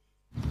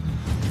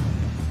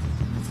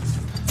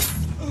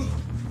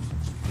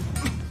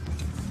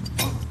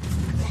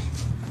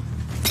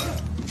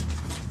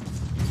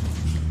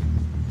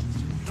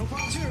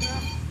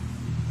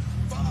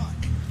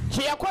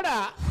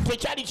 Kyeyakola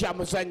tekyali kya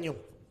muzannyo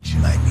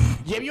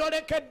gye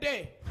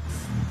byolekedde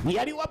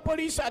yali wa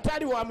poliisi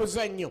ataali wa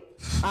muzannyo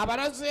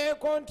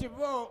abalazeeko nti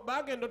bo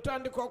bagenda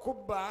otandika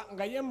okubba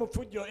nga ye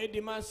mufujjo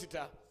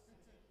edimansita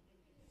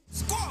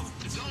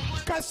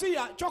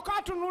kasiya kyokka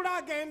atunula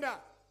agenda.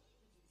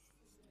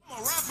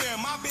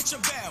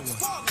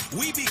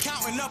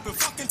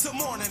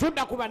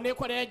 Tudda kuba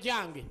neekolera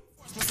gyange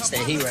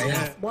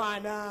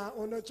Mwana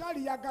ono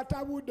kyali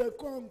yagatabudde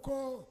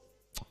konko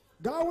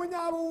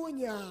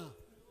gawunya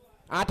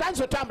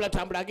atanze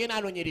otambula agenda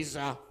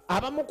anoonyereza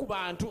abamu ku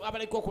bantu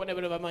abaleka okubona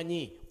bwe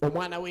bamanyi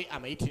omwana we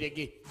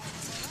amayitirege.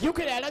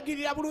 Jukira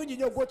yalagirira bulungi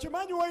nnyo gwe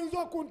kimanyi woyinza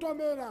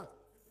okuntomera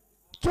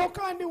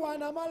kyokka ndi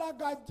wanamala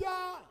gajja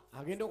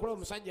agenda okuloba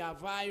omusajja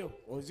avaayo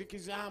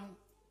ozikizaamu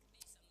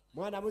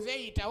mwana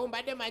muzeeyitawo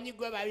mbadde manyi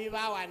gwe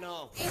babiba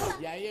wano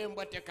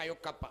yayembwa tekayo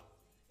kapa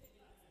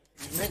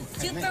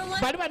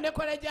bali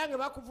banekola gyange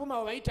bakuvuma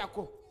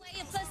webayitako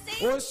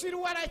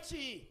osiruwala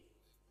ki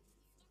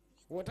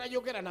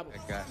wotajogera nabo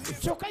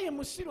kyokka ye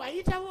musiru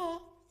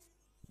ayitawo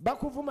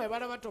bakuvuma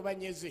ebalaba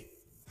tobanyeze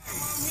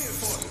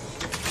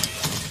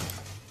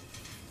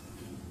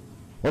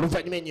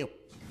oluvannyuma ennyo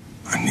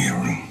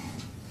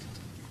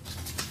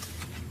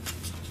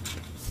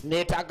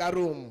neetaaga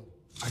ruumu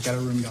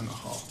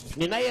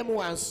ninayemu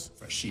wansi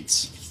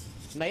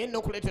naye nina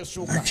okuleeta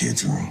essuuka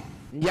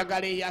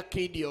njagala eya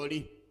kidi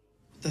oli.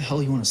 What the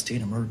hell you want to stay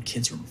in a murdered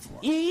kid's room for?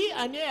 Ii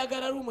ani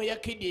ayagala ruumu eya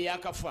kidi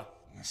eyakafa?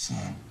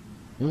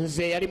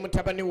 Nze yali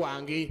mutabani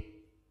wange.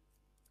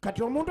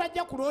 Kati omuntu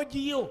ajja ku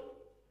loogiyo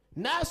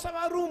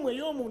n'asaba ruumu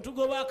ey'omuntu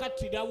gwe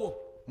baakattirawo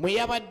mwe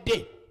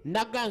yabadde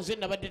nagga nze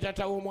nabadde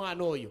taata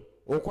w'omwana oyo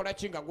okola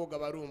ki nga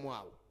gwogaba ruumu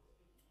awo?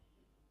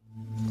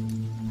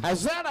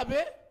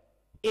 Azaalabe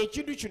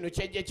ekintu kino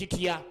kyajja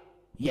kitya?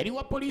 Yali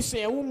wa poliisi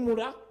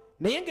eyawummula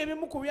naye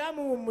ng'ebimu ku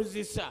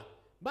byamuwummuzisa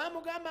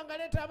bamugamba nga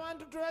leeta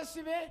abantu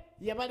tubasibe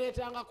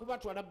yabaleetanga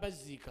kubatwala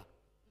baziika.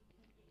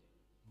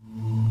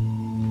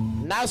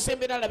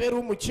 N'asembera alabe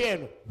ruumu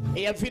kyeno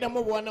eyaviiramu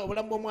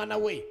obulamu bw'omwana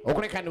we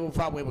okuleka ne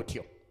bufa bwe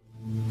butyo.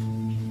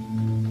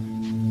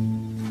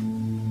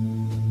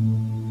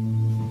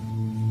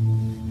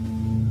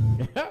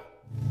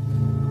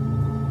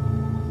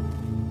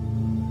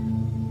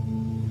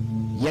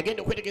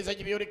 Yagenda okwetegeeza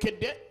gye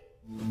byolekedde.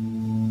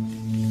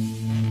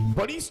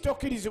 Poliisi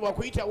tokkirizibwa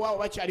kuyitawo awo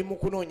bakyali mu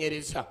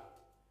kunoonyereza.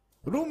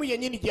 Ruumu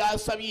yennyini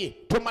gy'asabye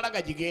tomala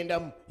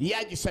gagigendamu ye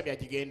agisabye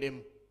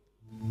agigendemu.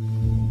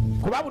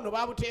 Kuba buno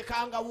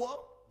babuteekangawo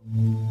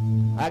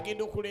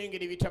agenda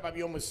okulengera ebitaba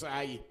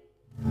by'omusaayi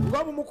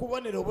ng'obumu ku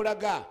bubonero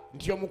obulaga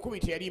nti omukubi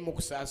teyaliimu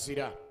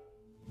kusaasira.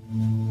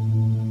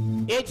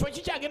 Ekifo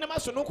kikyagenda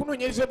maaso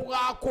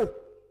n'okunoonyerezebwako.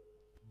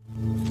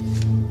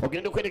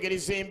 Ogenda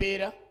okwetegereza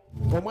embeera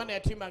omwana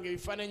yatimbanga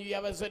ebifaananyi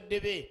by'abazadde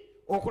be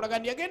okulaga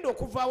nti yagenda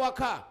okuva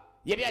awaka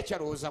yali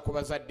akyalowooza ku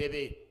bazadde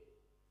be.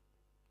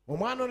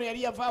 Omwana ono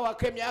yali yava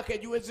awaka emyaka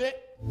egiweze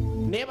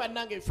naye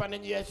bannanga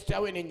ebifaananyi bya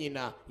kitaawe ne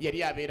nnyina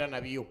yali abeera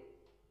nabyo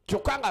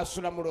kyokka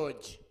ng'asula mu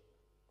loogi.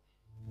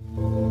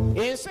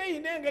 Ensi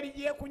eyina engeri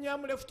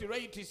gyekunyamu left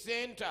right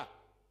center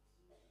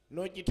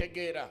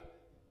n'ogitegeera.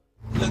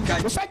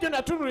 Musajja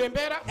natunula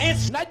embeera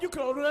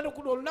n'ajjukira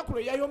olunaku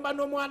lwe yayomba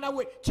n'omwana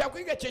we.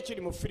 Kyakuyiga kye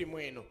kiri mu firimu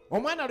eno.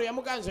 Omwana lwe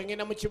yamuganza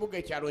ngenda mu kibuga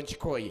ekyalo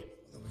nkikooye.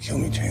 Kill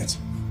me, Chance.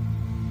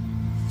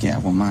 Yeah,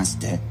 well, Mom's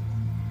dead.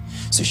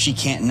 So she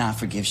can't not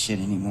forgive shit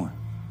anymore.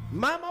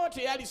 Maama wo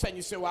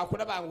teyalisanyuse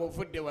waakulaba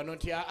ng'ovudde wano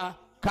nti aa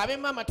kabe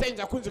maama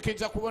tayinza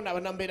kunzikiriza kubona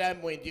abanambeera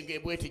mwenji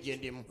ng'ebweti gye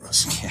ndimu.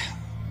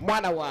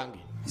 Mwana wange.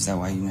 Is that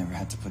why you never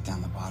had to put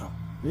down the bottle?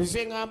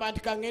 Nze ngamba nti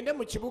kangende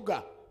mu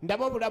kibuga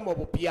ndaba obulamu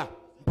obupya.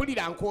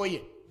 Mpulira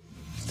nkooye.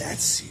 That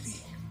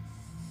city.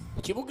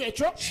 Ekibuga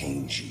ekyo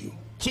Change you.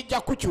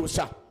 kijja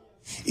kukyusa.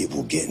 It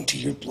will get into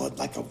your blood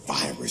like a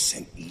virus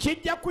and eat.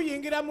 Kijja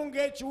kuyingiramu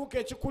ng'ekiwuka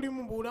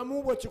ekikulimu mu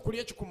bulamu bwo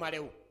kikulye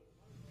kikumalewo.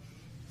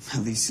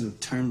 At least it'll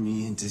turn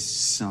me into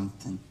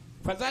something.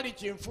 Fazali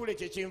kinfuule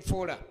kye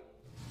kinfuula.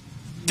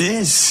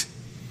 This.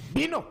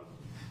 Bino.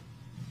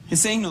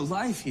 This ain't no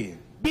life here.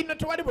 Bino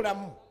tewali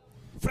bulamu.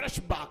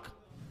 Flashback.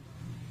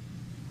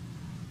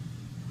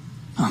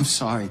 I'm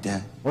sorry,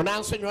 Dad.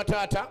 Onansonyiwa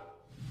taata.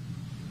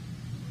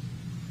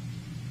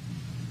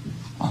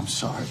 I'm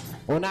sorry.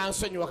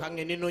 Onansonyiwa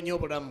kangende nonya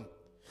obulamu.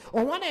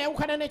 Omwana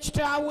yawukana ne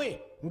kitaawe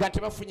nga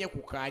tebafunye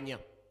kukaanya.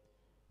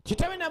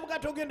 Kitaawe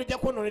n'amugamba ogenda ojja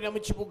kwonoonera mu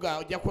kibuga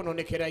ojja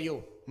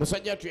kwonoonekerayo.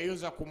 Musajja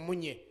tuyeyoza ku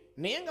mmunye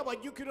naye nga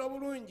bw'ajjukira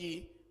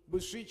obulungi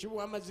buswiki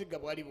bw'amaziga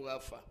bwali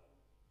bwafa.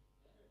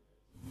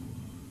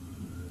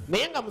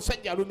 Naye nga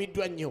musajja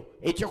alumiddwa nnyo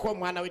ekyoko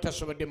omwana we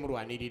tasobodde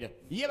mulwanirira.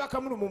 Ye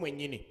bakamulumu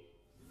mwennyini.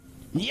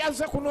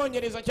 Yazze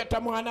kunoonyereza kyatta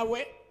mwana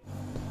we.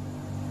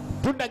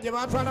 Tudda gye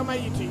baatwala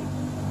mayiti.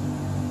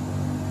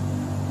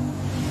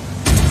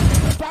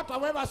 Taata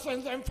we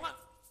basenze nfa.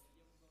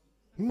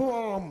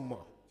 Mama.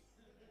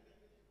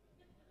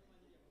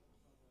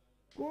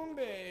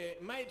 Kumbe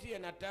maiti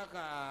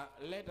yanataka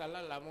leta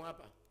lalamu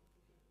hapa.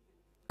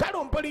 Kale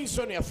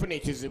omupoliisi ono yafuna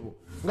ekizibu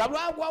nga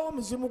lwagwawo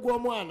omuzimu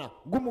gw'omwana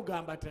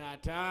gumugamba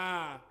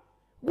taata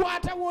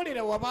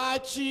gwatawoolera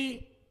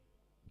wabaaki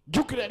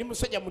jjukira ali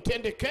musajja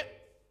mutendeke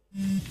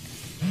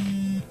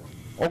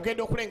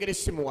ogenda okulengera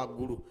essimu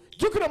waggulu.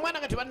 Jjukira omwana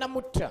nga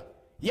tebannamutta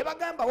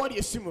yabagamba wali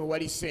essimu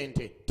ewali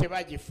ssente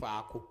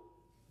tebagifaako.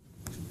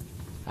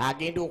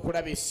 Agenda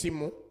okulaba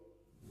essimu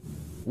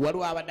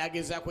waliwo abadde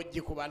agezaako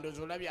gikuba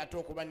ndowooza olabye ate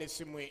okuba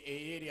n'essimu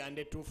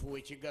eyeeryanda ettuufu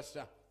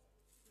wekigasa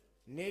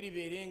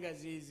n'eribeere nga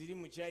ze ziri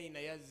mu China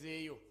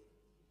yazzeeyo.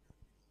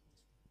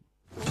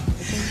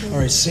 All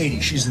right,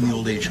 Sadie, she's in the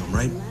old age home,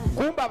 right?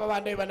 Kumba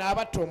ababanda bano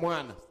abatta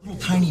omwana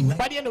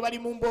bali eno bali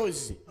mu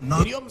mboozi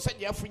eri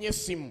omusajja yafunye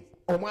essimu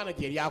omwana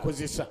gye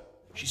lyakozesa.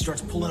 She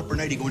starts pulling up her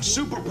nightie going,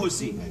 super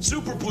pussy,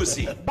 super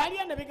pussy. Bali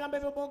eno ebigambo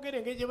ebyoboogera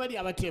engeri gye bali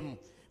abatemu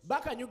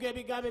bakanyuga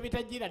ebigambo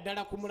ebitagira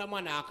ddala ku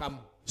mulamwa n'akamu.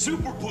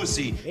 Super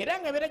pussy. Era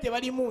nga beera gye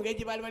balimu ngeri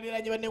gye baali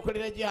baliranye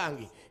banneekolera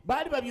gyange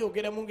baali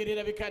babyogera mu ngeri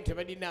erabika nti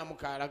balinamu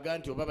kaalaga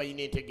nti oba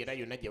balina entegeera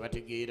yonna gye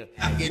bategeera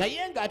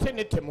naye ng'ate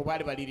n'ettemu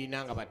baali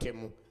balirina nga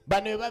batemu.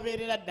 Bano we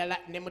babeerera ddala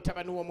ne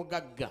mutabani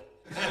w'omugagga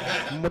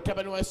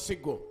mutabani wa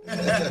Sigo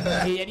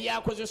eyali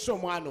akozesa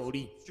omwana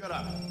oli.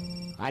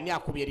 Ani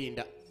akubye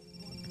linda?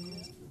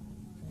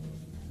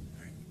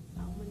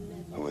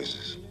 Who is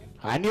this?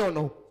 Ani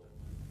ono?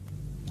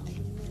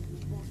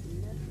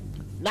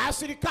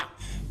 Nasirika.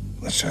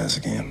 Let's try this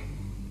again.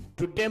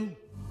 To them.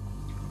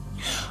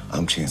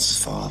 I'm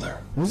Chance's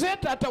father. Nze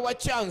taata wa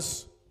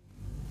Chance.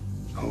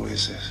 Who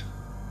is this?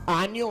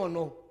 Ani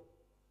ono?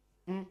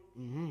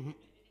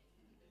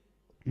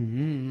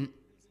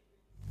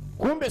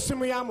 Kumbe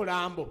simu ya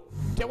mulambo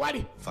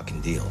tewali.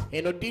 Fucking deal.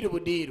 Eno diru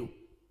budiru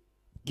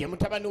ge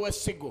mutabani wa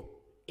Sigo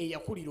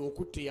eyakulira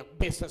okutta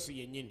yakubba essasi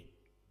yennyini.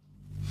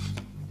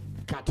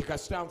 Kati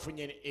kasita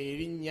nfunye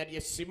erinnya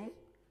ly'essimu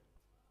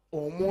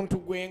omuntu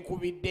gwe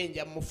nkubidde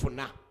nja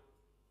mufuna.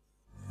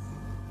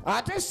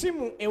 Ate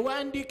essimu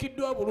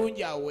ewandiikiddwa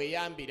obulungi awo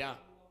weeyambira.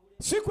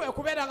 Si kwe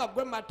kubeera nga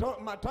gwe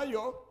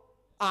matayo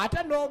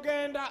ate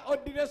n'ogenda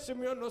oddira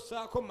essimu yo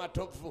n'ossaako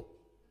matovu.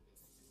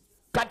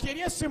 Kati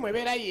eri essimu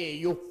ebeera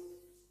yeeyo.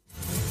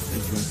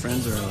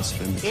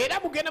 Era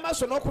mugenda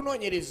maaso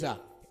n'okunoonyereza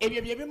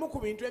ebyo bye bimu ku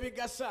bintu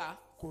ebigasa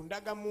ku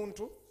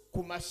ndagamuntu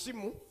ku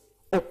masimu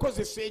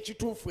okukozesa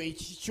ekituufu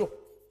ekikyo.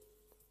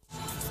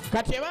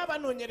 Kati eba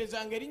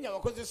banoonyerezanga erinnya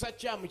bakozesa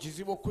kyamu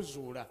kizibu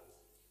okuzuula.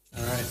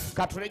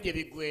 Katule gye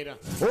biggweera.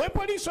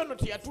 Owepoliisi ono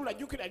teyatula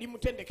jjukira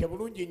limutendeke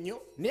bulungi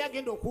nnyo naye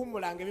agenda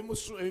okuwumulanga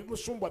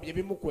ebimusumbwa bye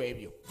bimu ku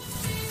ebyo.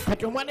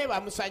 Kati omwana we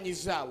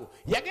bamusanyizaawo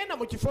yagenda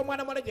mu kifo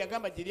omwana muwala gye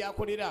yagamba gye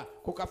lyakolera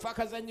ku kafo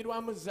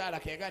akazanyirwamu zaala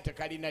ke yagamba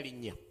tekalina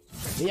linnya.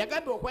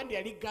 Eyagambye okwandi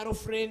yali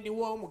girlfriend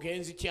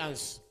w'omugenzi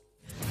Chance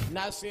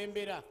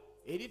n'asembera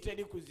eri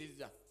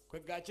terikuziza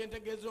kwega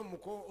kyentegeeza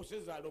omuko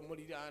osezaala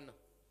omuliraana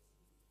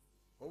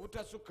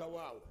obutasukka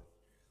waawo.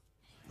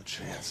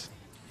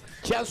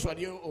 Chance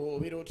wali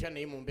obeera otya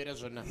naye mu mbeera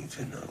zonna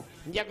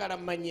njagala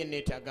mmanye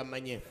neetaaga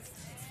mmanye.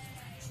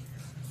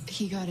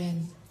 He got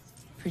in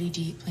pretty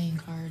deep playing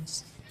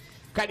cards.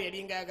 Kale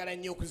yalinga ayagala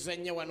nnyo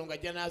okuzannya wano nga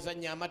jja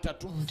n'azannya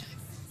amatatu.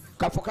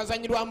 Kafo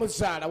kazanyirwamu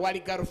Zaala wali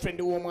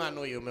girlfriend w'omwana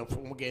oyo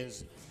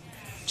omugenzi.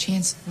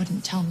 Chance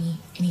wouldn't tell me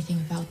anything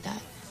about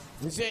that.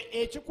 Nze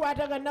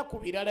ekikwatagana ku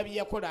birala bye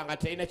yakolanga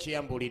talina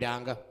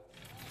kyeyambuuliranga.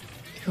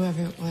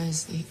 Whoever it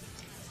was,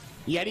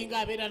 yalinga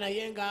abeera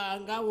naye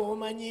nga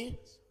w'omanyi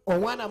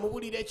omwana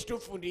amubulira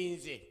ekituufu ndi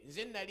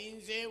nze nali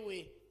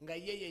nzeewe nga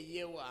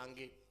ye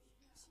wange.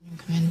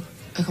 come in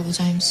a couple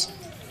times.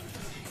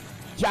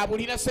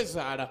 Kyabulira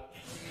Sezaala.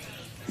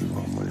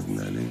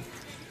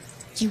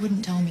 He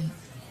wouldn't tell me.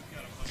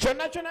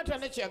 Kyonna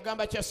talina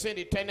kyeyagamba kya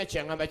ssente talina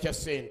kyeyagamba kya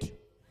ssente.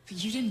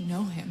 But you didn't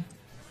know him.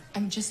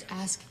 I'm just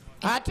asking.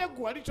 Ate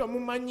gwe wali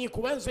tomumanyi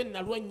kuba nze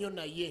nalwa nnyo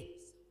naye.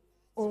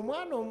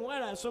 Omwana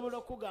omuwala asobola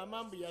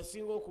okugamba mbu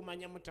yasinga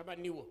okumanya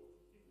mutabani wo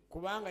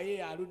kubanga ye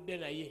yaludde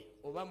naye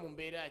oba mu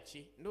mbeera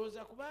ki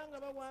ndowooza kubanga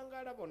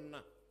bawangaala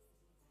bonna.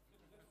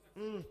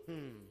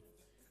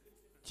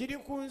 Kiri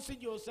ku nsi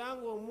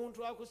gy'osanga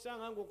omuntu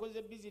akusanga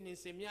ng'okoze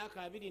bizinesi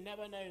emyaka 2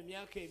 n'aba nayo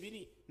emyaka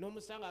 2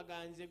 n'omusanga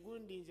ganze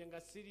gundi nze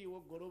nga siriiwo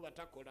goloba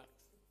takola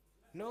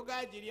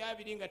n'ogaagiri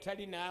 2 nga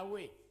tali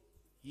naawe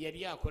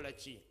yali akola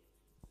ki?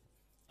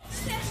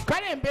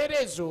 Kale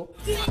embeera ezo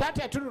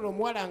taata yatunula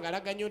omuwala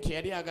ng'alaga nnyo nti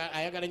yali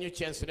ayagala nnyo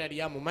Chance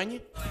yali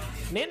amumanyi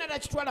naye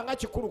nakitwala nga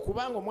kikulu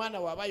kubanga omwana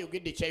waaba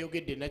ayogedde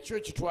kyayogedde nakyo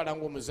kitwala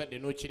ng'omuzadde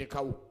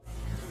n'okirekawo.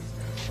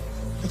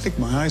 I think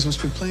my eyes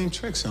must be playing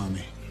tricks on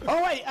me.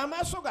 Owai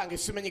amaaso gange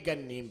simanyi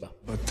gannimba.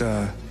 But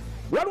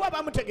waliwo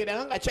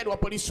abamutegeeranga nga kyali wa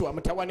poliisi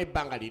wamutawana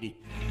ebbanga liri.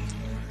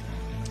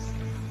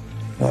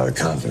 A lot of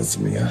confidence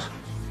in me, huh?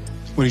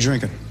 What are you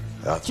drinking?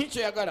 Ki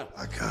kyeyagala?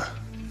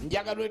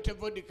 Njagala olete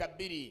vodka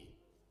 2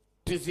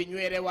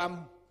 tuzinywere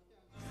wamu.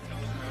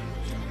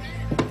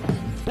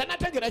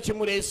 Tanategeera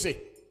kimuleese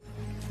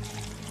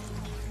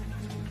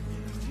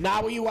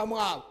n'abuyiwamu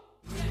awo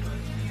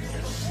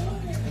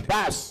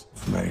baasi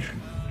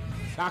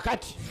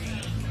kakati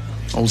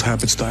Old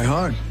habits die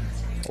hard.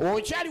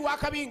 okyali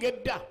wakabinga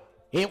edda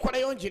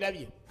enkolayo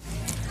ngirabye.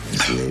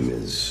 His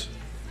name is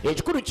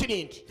ekikulu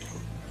kiri nti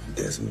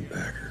Desmond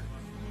Baker.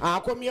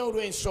 akomyewo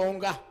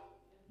olw'ensonga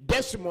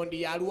Desmond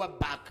yaluwa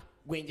Baaka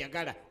gwe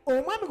njagala.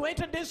 Omwami gwe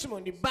bayita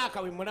Desmond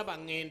Baaka we mulaba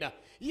ngenda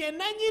ye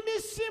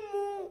nannyini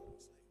simu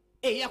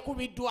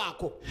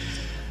eyakubiddwako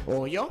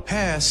oyo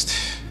Past.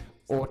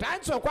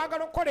 otandise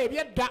okwagala okukola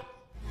ebyedda.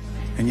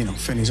 And you know,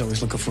 Finney's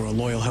always looking for a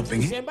loyal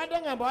helping hand. Nze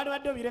mbadde ngamba wali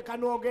wadde obireka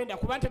n'ogenda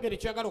kuba ntegere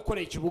kyagala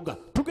okukola ekibuga.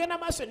 Tugenda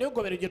maaso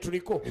n'egobero gye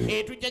tuliko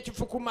tujja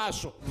kifu ku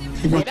maaso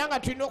era nga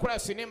tulina okola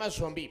sinema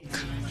zombi.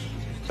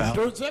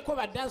 Tuzeeko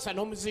baddansa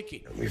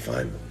n'omuziki.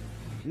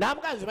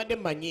 Namuganzi badde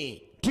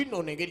mmanyi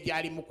tino n'engeri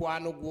gy'ali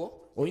mukwano gwo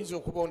oyinza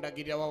okuba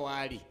ondagirira wa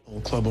waali.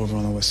 Old club over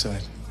on the west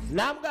side.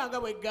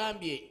 Namuganga bwe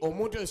gambye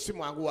omuntu oyo si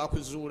mwangu wa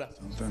kuzuula.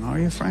 Then are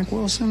you Frank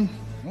Wilson?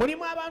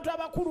 Mulimu abantu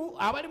abakulu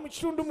abali mu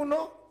kitundu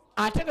muno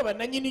ate nga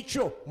bannannyini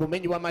kyo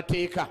mumenyi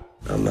w'amateeka.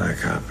 I'm not a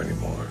cop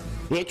anymore.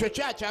 Ekyo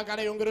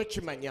kyakyagala yongera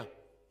okimanya.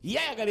 Ye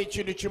ayagala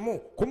ekintu kimu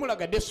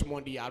kumulaga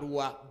Desmond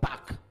yaluwa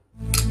Baaka.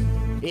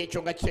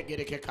 Ekyo nga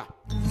kitegerekeka.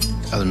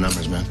 Other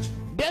numbers, man.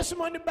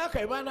 Desmond Baaka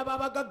ye baana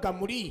b'abagagga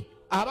muli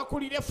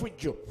abakulira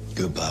effujjo.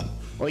 Good, Bob.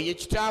 Oye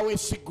kitaawe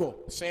Sigo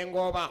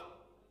Sengooba.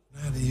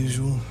 Not the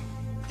usual.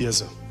 Yes,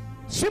 sir.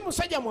 Si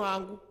musajja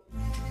mwangu.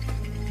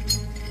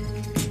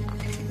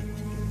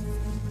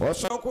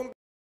 Osobola okumpa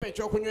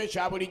ekyokunywa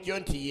ekya bulijjo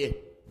nti ye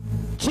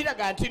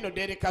kiraga nti no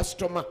dere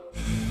customer.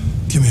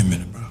 Give me a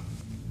minute, bro.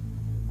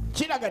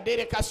 Kiraga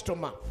dere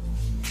customer.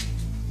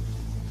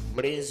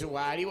 Mulenzi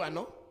waali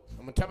wano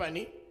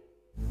omutabani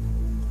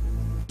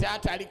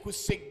taata ali ku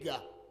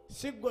Sigga.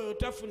 Sigga oyo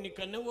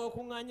tafunika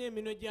newokuŋŋanya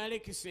emino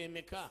gy'alekisa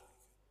emeka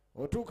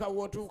otuuka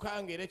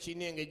wootuuka ng'era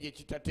kirina engeri gye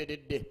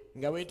kitateredde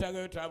nga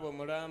weetaagayo taaba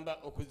omulamba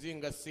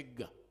okuzinga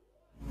Sigga.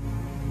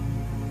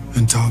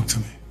 And talk to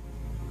me.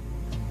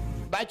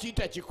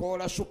 Bakiyita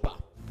kikoola super.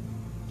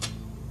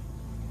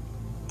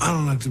 I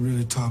don't like to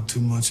really talk too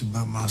much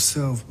about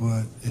myself,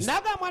 but it's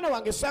Naga mwana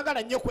wange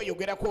saagala nnyo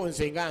kweyogerako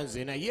nze nga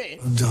nze naye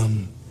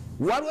done.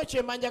 waliwo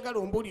kyemba njagala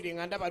ombuulire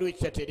nga ndaba lwe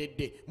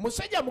kitateredde.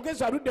 Musajja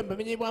mugezi aludde mu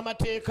bumenyi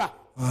bw'amateeka.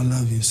 I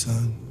love you,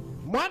 son.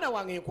 Mwana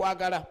wange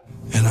nkwagala.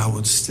 And I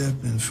would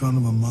step in front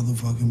of a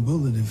motherfucking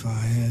bullet if I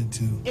had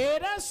to.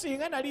 Era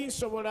singa nali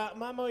nsobola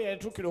maama we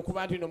yatuukira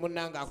okuba nti no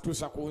munnange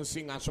akutuusa ku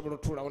nsi nga nsobola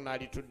otuulawo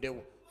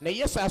n'alituddewo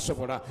naye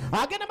saasobola.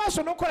 Agenda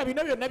maaso n'okukola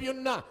bino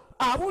byonna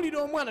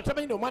abuulira omwana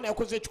tamanyi omwana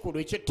yakoze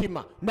ekikolwa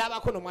ekyettima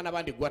n'abaako n'omwana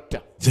bandi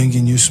gwatta.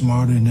 Thinking you're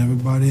smarter than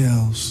everybody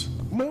else.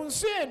 Mu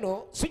nsi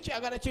eno si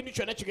kyagala kintu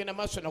kyonna kigenda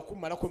maaso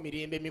nakumalako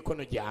mirembe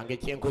emikono gyange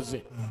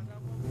kyenkoze.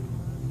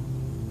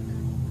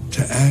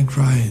 To act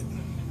right.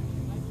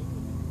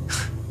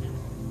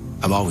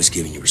 I've always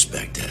given you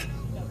respect, Dad.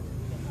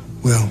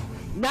 Well,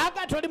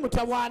 Naaga toli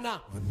mutawaana.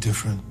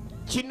 different.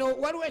 Kino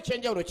waliwo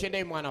ekyenjawulo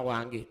kyendayo mwana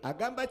wange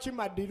agamba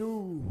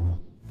kimadiru.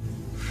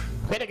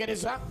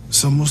 Kwetegereza?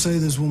 So I'm gonna say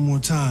this one more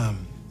time.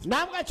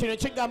 Nabwa kino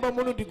kigamba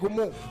omulundi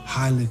gumu.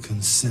 Highly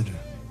consider.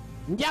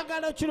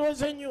 Njagala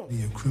kirowooze nnyo.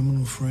 Your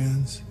criminal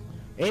friends.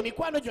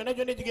 Emikwano gyonna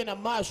gyonna egigenda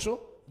mu maaso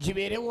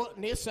gibeerewo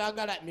naye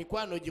saagala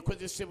mikwano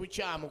gikozese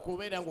bukyamu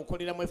kubeera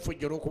ng'okoleramu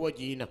effujjo olw'okuba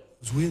ogiyina.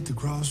 We're at the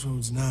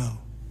crossroads now.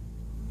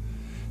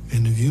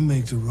 And if you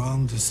make the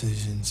wrong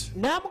decisions.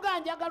 Namuga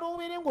njagala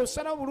obeere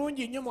ng'osalawo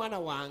bulungi nnyo mwana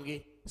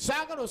wange.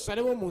 Saagala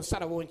osalewo mu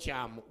nsalawo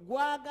nkyamu.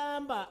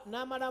 Gwagamba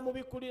n'amala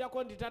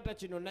mubikulirako nti taata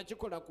kino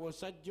nakikola ku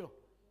osajjo.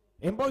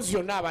 Emboozi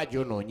yonna aba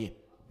agyonoonye.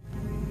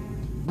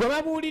 Gwe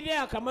babuulirire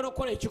akamala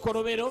okukola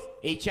ekikolobero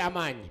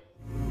eky'amaanyi.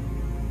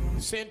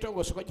 Sente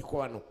ng'osooka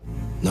gikwano.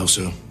 No,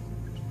 sir.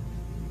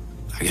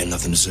 I got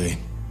nothing to say.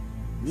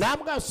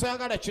 Namuga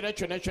saagala kino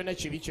kyonna kyonna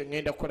kibi kye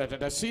ngenda kukola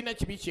taata. Siina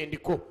kibi kye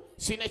ndiko.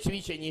 Siina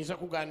kibi kye nnyinza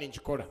kugaana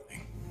nkikola.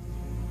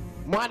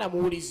 Mwana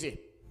muwulize.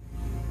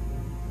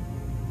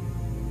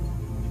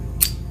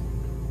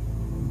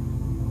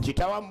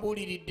 Kitawa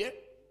mbuuliridde.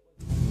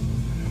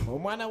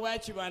 Omwana wa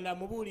Kibanda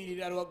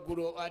amubuulirira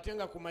lwaggulu ate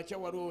nga ku makya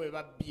waliwo we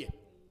babbye.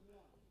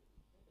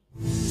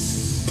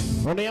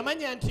 Ono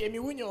yamanya nti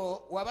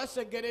emiwunyo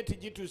wabasegereti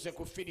gituuse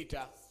ku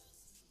filita.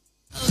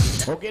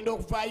 Ogenda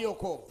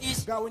okuvaayoko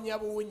gawunya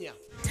buwunya.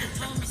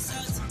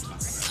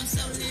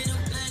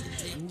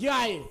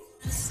 Njaye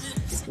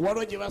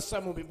waliwo gye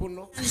bassa mu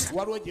bibuno,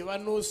 waliwo gye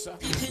banuusa,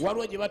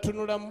 waliwo gye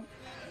batunulamu.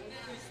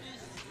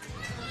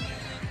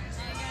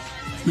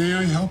 May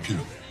I help you?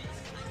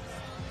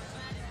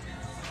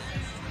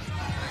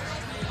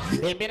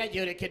 Embeera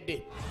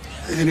gyolekedde.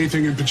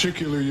 Anything in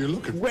particular you're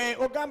looking for? Gwe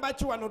ogamba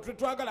ki wano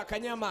twagala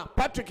kanyama.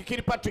 Patrick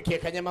kiri Patrick ye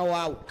kanyama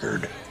waawo.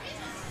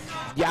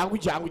 Jangu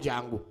jangu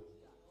jangu.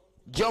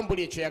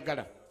 Jombuli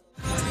ekyoyagala.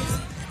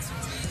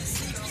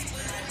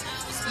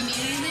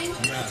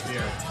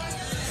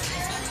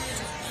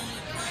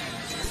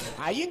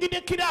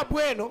 Ayingidde kiraabu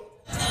eno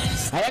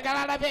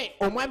ayagala alabe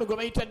omwami gwe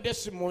bayita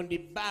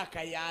Desmond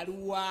Baaka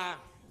yaluwa.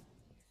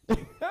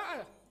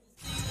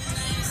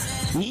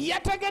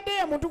 Yategedde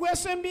ye muntu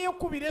gwesembyeyo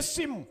okubira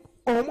essimu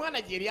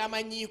omwana gye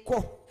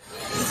lyamanyiiko.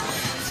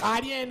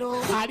 Ali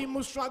eno ali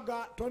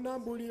muswaga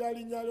tonambulira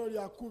linnya lyo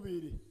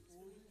lyakubiri.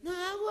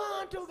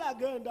 N'abantu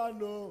gagenda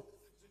no.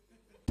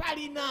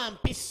 Talina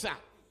mpisa.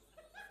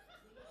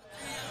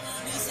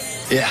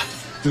 Yeah.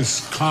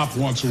 This cop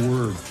wants a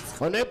word.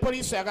 Ono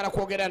poliisi ayagala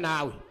kwogera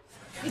naawe.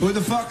 Who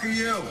the fuck are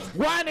you?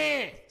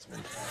 Gwane.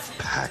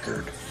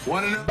 Packard.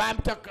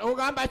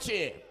 Ogamba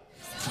ki?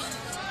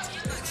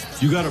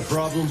 You got a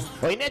problem?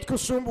 Oyina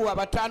ekikusumbuwa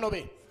bataano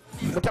be.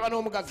 Mutabani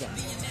w'omugagga.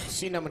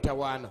 Sina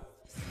mutawaana.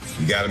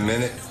 You got a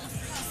minute?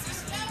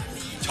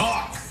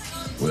 Talk.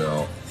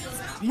 Well,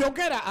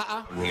 Yogera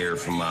I'm here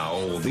from my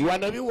old.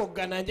 Wano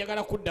biwoggana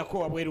njagala kuddako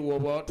wabweru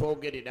woba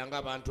twogerera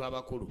ng'abantu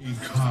abakulu.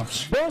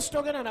 Boosi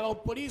togenda na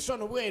bapoliisi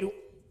ono bweru.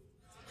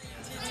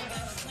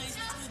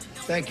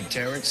 Thank you,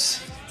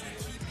 Terrence.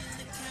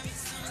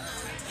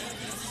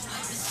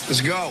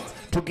 Let's go.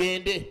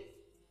 Tugende.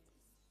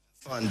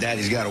 Fun,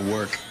 Daddy's got to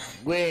work.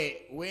 Gwe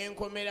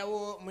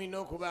wenkomerawo mulina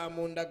okuba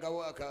munda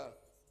gawaka.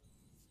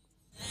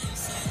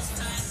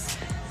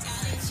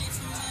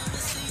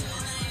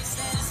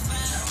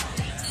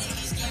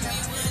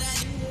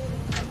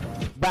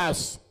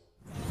 Bas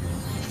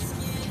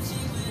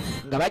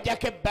nga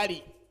bajjako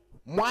ebbali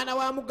mwana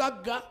wa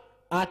mugagga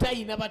ate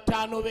ayina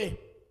bataano be.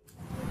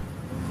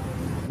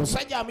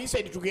 Musajja amuyisa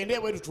eti tugende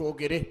bweru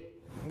twogere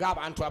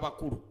ng'abantu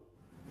abakulu.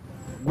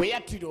 Gwe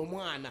yattira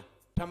omwana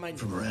tamanyi.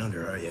 From around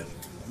here, are you?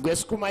 Gwe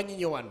sikumanyi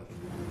nnyo wano.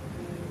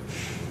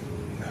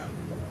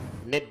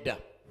 Nedda.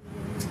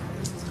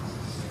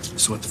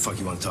 So what the fuck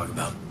you want to talk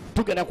about?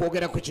 Tugenda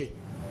kwogera ku ki?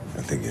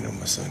 I think you know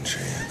my son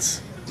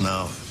Chance.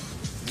 No.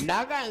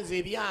 Naganze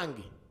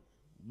ebyange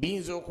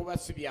biyinza okuba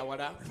si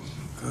byawala.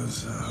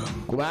 Because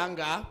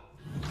kubanga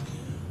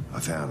I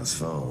found his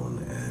phone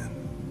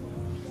and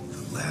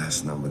the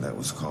last number that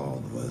was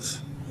called was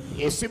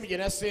esimu gye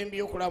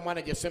nasembyeyo okulaba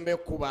mwana gye sembeyo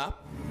kuba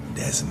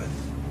Desmond.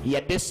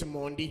 ya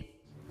Desmond.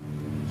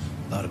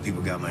 A lot of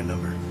people got my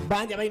number.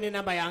 Banja balina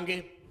enamba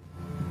yange.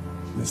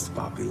 Mr.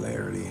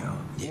 Popularity, huh?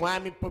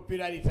 Mwami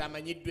Popularity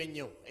amanyiddwa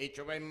ennyo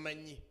ekyo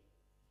bamumanyi.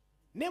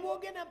 Ne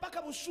bwogenda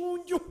mpaka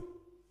Busunju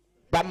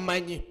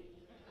bamumanyi.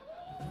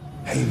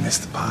 Hey,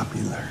 Mr.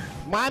 Popular.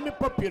 Mwami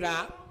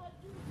Popular.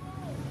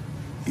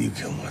 You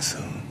killed my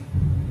son.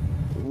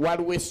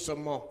 Waliwo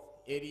essomo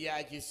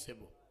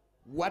eryakisebo.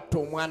 Watta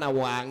omwana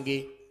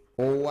wange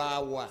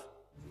owaawa.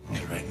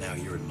 And right now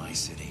you're in my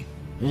city.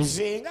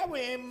 Nze nga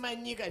bwe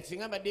mmanyi kati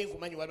singa mbadde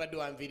nkumanyi walibadde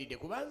wanviiridde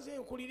kuba nze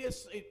nkulira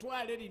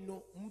ettwale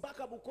lino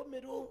mpaka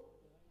Bukomero.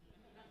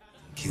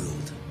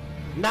 Killed.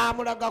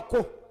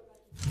 N'amulagako.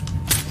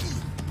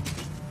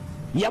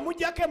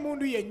 Yamugyako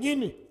emundu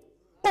yennyini.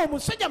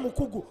 Omusajja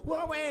mukugu.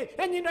 Wowe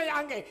ennyindo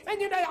yange,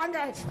 ennyindo yange,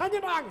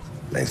 ennyindo yange.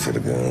 Thanks for the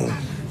gun.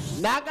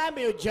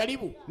 N'agamba eyo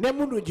jalibu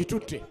n'emundu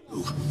gitutte.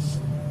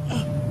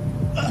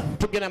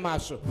 Tugenda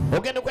maaso.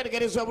 Ogenda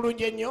okwetegereza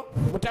obulungi ennyo.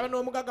 Mutabani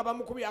w'omugagga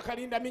bamukubye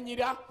akalinda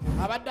minyira.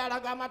 Abadde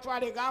alaga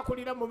amatwale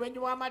gaakulira mu bumenyi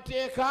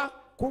bw'amateeka.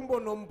 Kumbe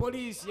ono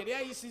omupoliisi yali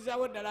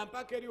ayisizaawo ddala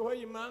mpaka eriho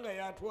yimanga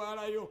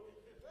yatwalayo.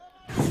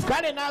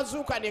 kale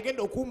n'azuuka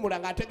negenda okuwummula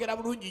ng'ategera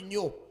bulungi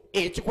nnyo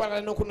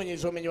ekikwalana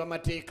n'okunoonyeza obumenyi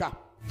bw'amateeka.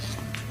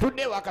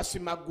 Tuddeewo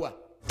akasimaggwa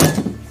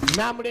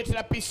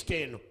n'amuleetera pisita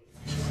eno.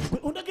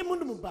 Ondage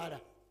mundu mu bbaala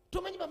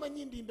tomanyi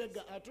bamanyi ndi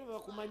mbega ate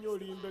bakumanya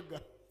oli mbega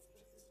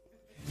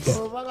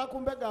obaga ku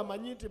mbega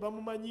amanyi nti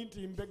bamumanyi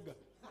nti mbega.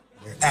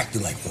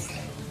 Acting like one.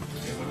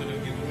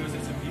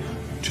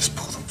 Just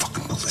pull the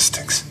fucking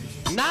ballistics.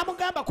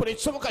 N'amugamba kola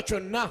ekisoboka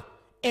kyonna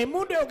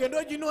emmundu eyo ogenda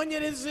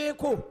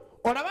oginoonyerezeeko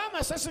olaba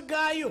amasasi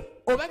gaayo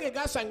oba ge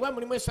gaasangibwa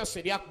mulimu essasi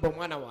eryakuba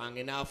omwana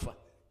wange n'afa.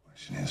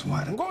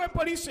 Ng'owe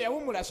poliisi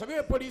eyawummula asabye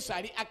we poliisi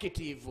ali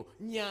active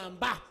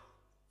nyamba.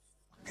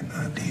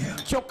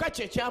 Kyokka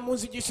kye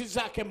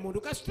kyamunzigisizaako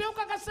emmundu kasite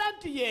okakasa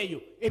nti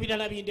yeeyo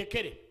ebirala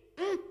bindekere.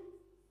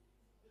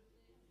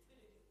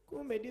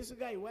 Kumbe this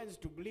guy wants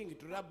to bring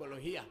trouble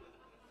here.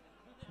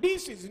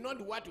 This is not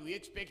what we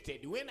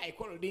expected when I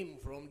called him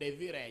from the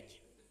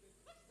village.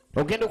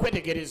 Ogenda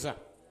okwetegereza.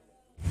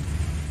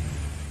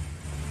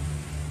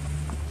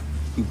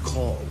 You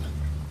called.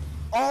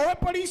 Owe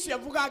poliisi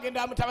yavuga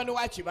agenda mutabani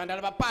wa kibanda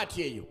alaba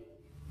paati eyo.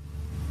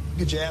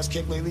 Get your ass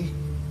kicked lately?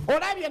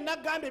 Olabye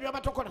nagamba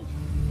ebyabatokola.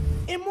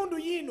 Emmundu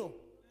yiino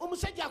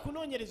omusajja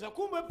akunoonyereza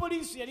kumbe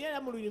poliisi yali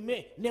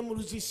yamululime ne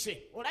muluzise.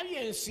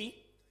 Olabye ensi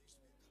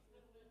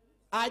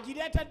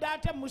agireeta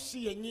data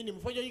musi yennyini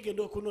mufo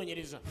gyoyigenda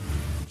okunoonyereza.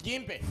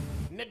 Jimpe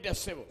nedda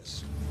ssebo.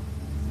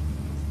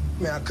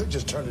 Man, I could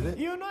just turn it in.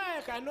 You know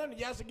I cannot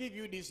just give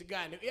you this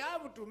gun. You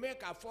have to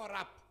make a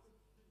 4-up.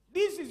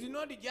 This is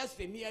not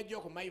just a mere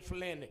joke, my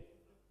friend.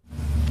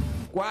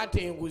 Kwata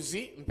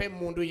enguzi mpe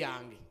mundu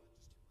yange.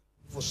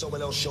 Before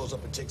someone else shows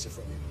up and takes it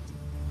from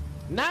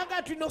you.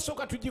 Naga tulina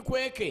okusooka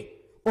tugikweke.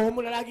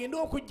 Omulala agenda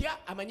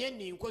okujja amanye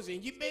ninkoze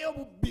njibbeyo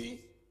bubbi.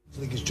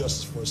 Flick is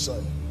justice for his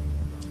son.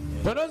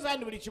 Tolooza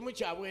ndi buli kimu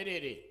kya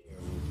bwerere.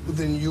 But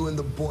then you and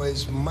the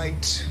boys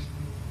might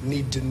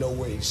need to know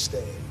where he's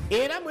staying.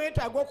 Era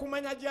mwetaaga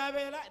okumanya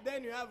gy'abeera,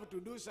 then you have to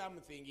do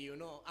something, you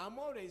know. I'm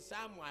always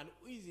someone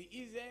who is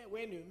easy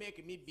when you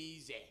make me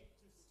busy.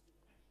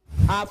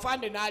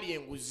 Afande n'alya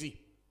enguzi.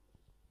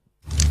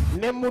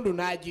 N'emmundu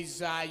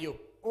n'agizaayo.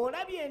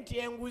 Olabye nti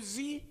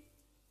enguzi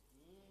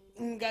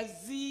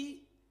ngazi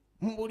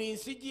mu buli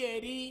nsi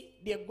gyeri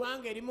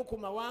ly'eggwanga erimu ku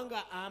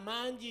mawanga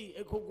amangi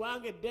ku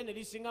ggwanga eddene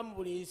lisinga mu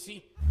buli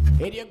nsi.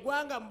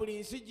 Ery'eggwanga mu buli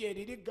nsi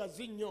gyeri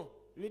liggazi nnyo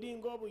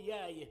liringa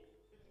obuyaaye.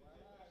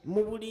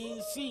 Mu buli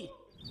nsi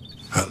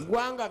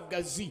ggwanga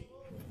ggazi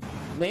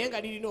naye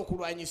nga lirina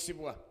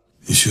okulwanyisibwa.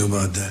 You sure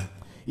about that?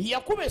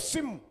 Yakuba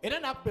essimu era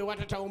n'akuba ewa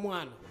tata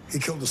w'omwana. He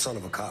killed the son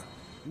of a cop.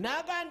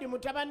 N'agandi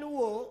mutabani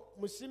wo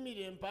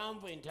musimire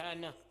empanvu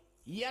entaana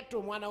yatta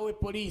omwana we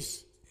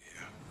poliisi.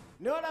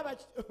 N'olaba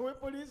we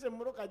poliisi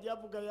emmotoka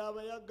gy'avuga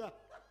y'abayaga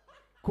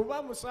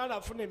kuba musaala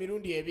afuna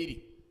emirundi 2.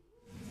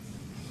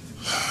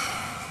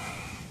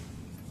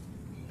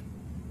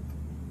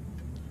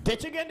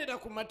 Tekigendera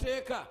ku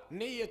mateeka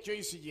neye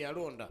choice gye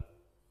yalonda.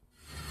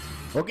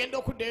 Ogenda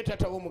okuddayo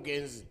tata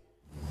w'omugenzi.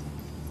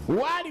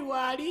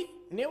 Waali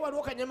naye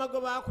waliwo kanyama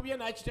gwe baakubye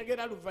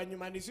n'akitegeera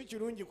luvannyuma ndi si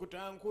kirungi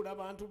kutankula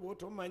abantu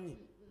b'otomanyi.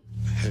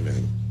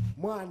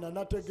 Mwana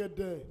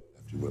nategedde.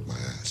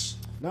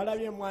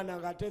 Nalabye mwana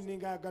ng'ate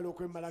ninga ayagala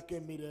okwemalako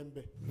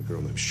emirembe.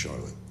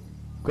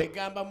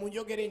 Kwegamba mu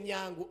njogera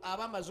ennyangu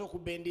aba amaze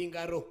okubenda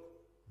engalo.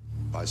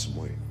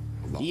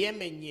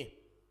 Yemenye.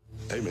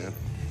 Hey man.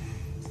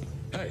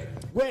 Hey.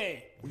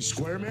 Gwe. We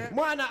square man?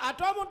 Mwana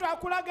ate omuntu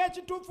akulaga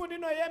ekituufu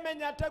nino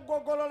yemenya ate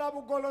gogolola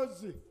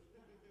bugolozi.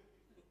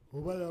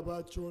 Oba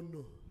yaba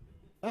kyono.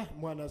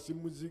 Mwana si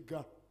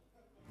muziga.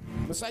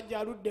 Musajja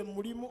aludde mu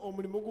mulimu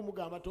omulimu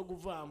gumugamba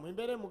toguvaamu.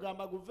 Embeera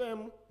emugamba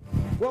guveemu.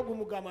 Gwe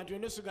gumugamba nti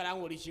osigala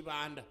ng'oli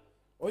kibanda.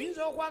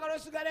 Oyinza okwagala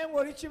osigale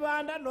ng'oli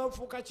kibanda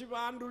n'ofuuka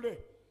kibandule.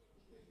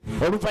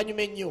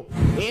 Oluvannyuma ennyo.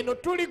 Eno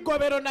tuli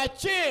ggobero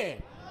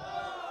nakye.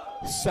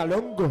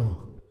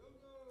 Salongo.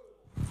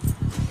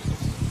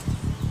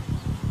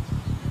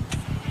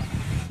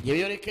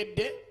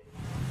 Yebyolekedde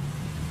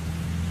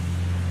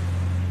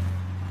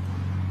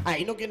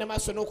ayina ogenda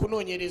maaso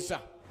n'okunoonyereza.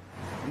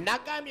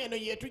 Nagambye eno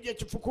yetujja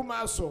ekifuku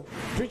maaso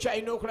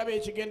tukyalina okulaba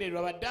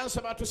ekigendererwa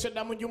baddansa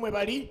batusedda mu nju mwe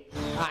bali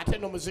ate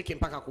n'omuziki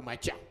mpaka ku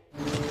makya.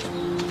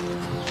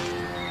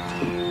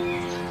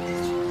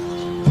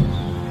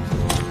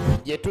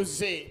 Gye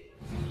tuzze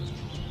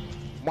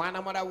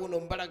mwana mwala wuno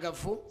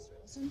omubalagavu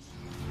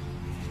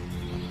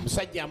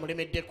musajja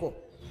amulemeddeko.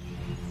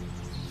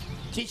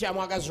 Ki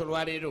kyamwagaza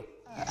olwaleero?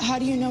 How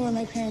do you know where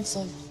my parents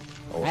live?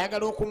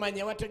 Ayagala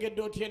okumanya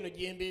wategedde otya eno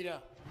gye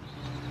mbeera.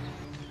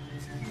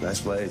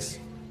 Nice place.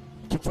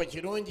 Kifo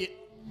kirungi.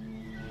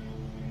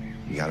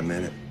 You got a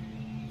minute?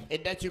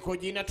 Eddakiika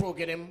ogirina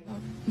twogeremu.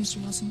 Mr.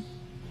 Wilson.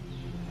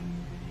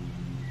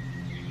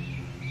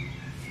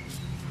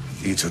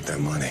 You took that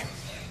money.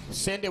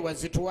 Sente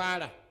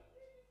wazitwala.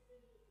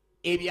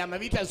 Ebyama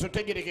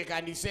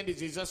bitazotegerekeka ndi sente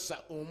zizassa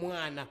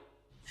omwana.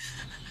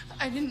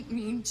 I didn't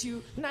mean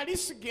to. Nali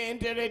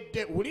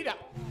sigenderedde wulira.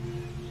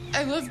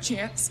 I love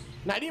Chance.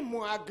 Nali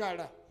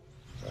mwagala.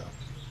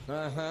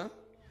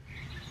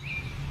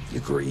 You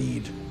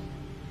agreed.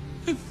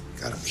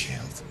 Got him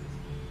killed.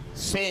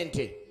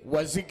 sente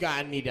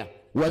wazigaanira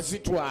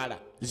wazitwala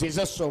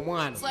zezassa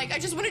omwana. It's like, I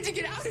just wanted to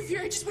get out of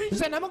here. I just wanted to...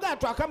 Nze namugaa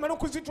twakamala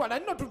okuzitwala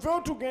nino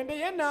tuveewo tugende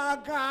ye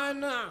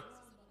n'agaana.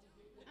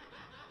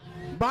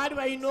 Baali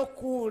balina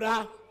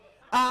okukuula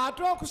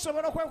ate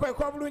okusobola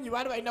okwekweka obulungi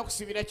baali balina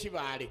kusibira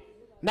kibaale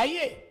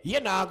naye ye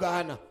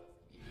n'agaana.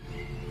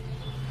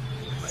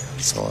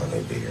 So I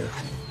may be here.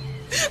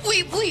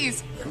 Wait,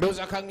 please.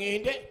 Ndowooza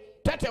kaŋŋende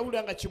taata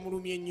yawulira nga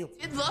kimulumye nnyo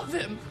I love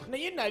him.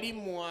 naye nali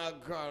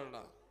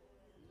mwagala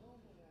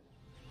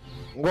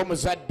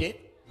ng'omuzadde.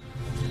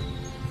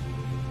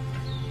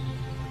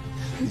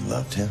 You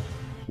loved him.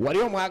 Wali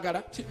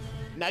omwagala?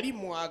 Nali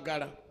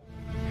mwagala.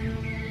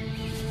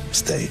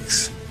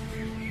 Mistakes.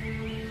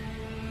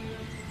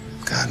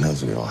 God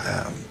knows we all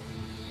have.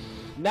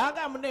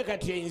 N'agamba munne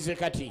kati nze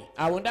kati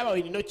awo ndaba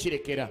wenina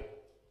okkirekera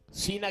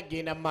siina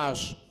kgenda mu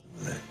maaso.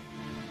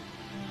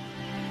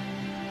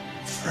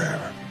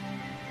 Forever.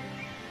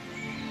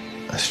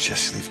 I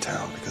suggest you leave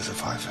town because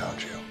if I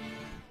found you.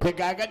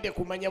 Kwegaagadde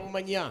kumanya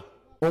bumanya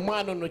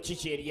omwana ono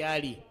kiki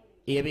eryali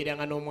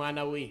eyabeeranga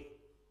n'omwana we.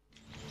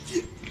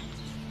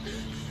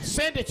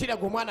 Sente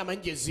kiraga omwana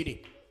amanyi gye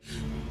ziri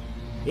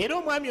era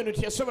omwami ono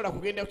teyasobola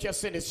kugenda ku kya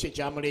sente si kye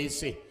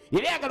kyamuleese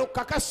era yagala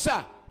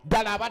okukakasa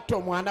ddala abatta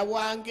omwana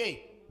wange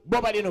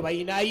bo bali eno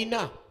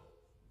bayinaayina.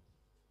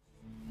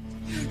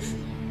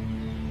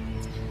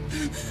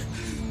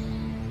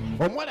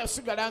 Omuwala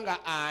asigala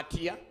nga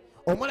atya,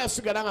 omuwala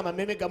asigala nga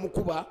amameme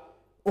gamukuba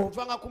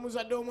ovanga ku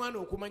muzadde omwana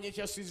okumanya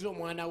ekyasiza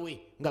omwana we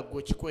nga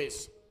gwe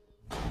okikwesa.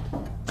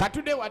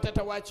 Katudde wa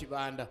tata wa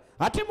kibanda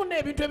ate muno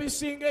ebintu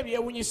ebisinga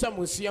ebyewunyisa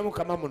mu nsi ya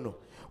Mukama muno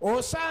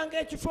osanga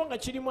ekifo nga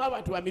kirimu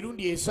abantu ba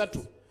mirundi 3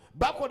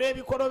 bakola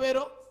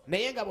ebikolobero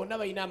naye nga bonna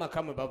balina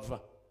amaka mwe bava.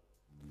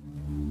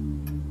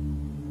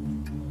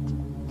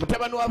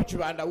 Mutabani wa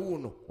kibanda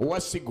wuuno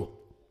owa Sigo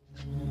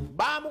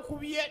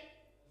bamukubye.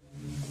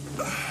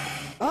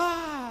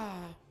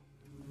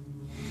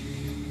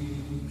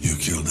 You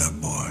killed that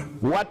boy.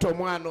 What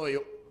omwana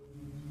oyo?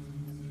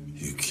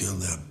 You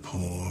killed that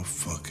poor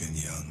fucking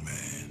young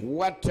man.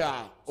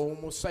 Wata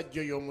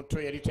omusajja oyo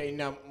omuto yali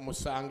talina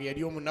musango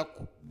yali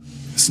omunaku.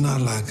 It's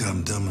not like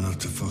I'm dumb enough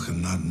to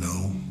fucking not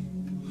know.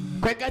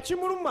 Kwega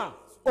kimuluma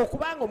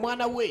okubanga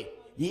omwana we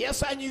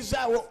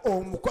yasaanyizaawo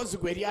omukozi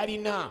gwe yali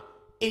alina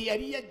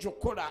eyali yajja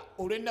okukola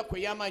olw'ennaku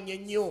ey'amaanyi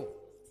ennyo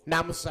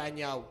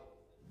n'amusaanyaawo.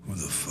 Who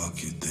the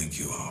fuck you think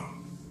you are?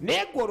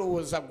 Naye gwe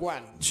olowooza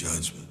gwani?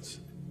 Judgments.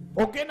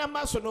 Ogenda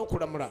maaso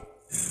n'okulamula.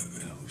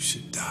 Everyone who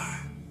should die.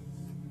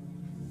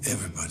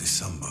 Everybody,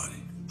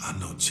 somebody. I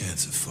know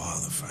Chance's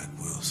father, Frank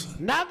Wilson.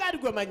 N'agaali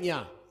gwe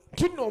manya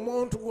nti nno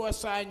omuntu gwe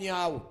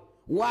wasaanyaawo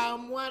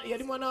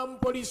yali mwana wa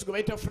mupoliisi gwe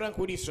bayita Frank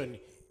Wilson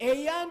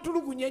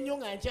eyantulugunya ennyo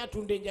nga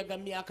nkyatunda enjaga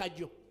myaka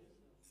gyo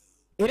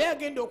era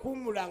yagenda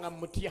okuwumulanga mu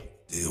mutya.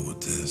 Deal with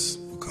this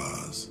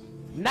because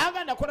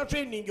n'aganda kola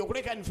training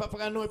okuleka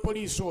nifafagana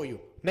n'opoliisi oyo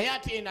naye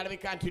ate ye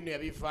nalabika nti nno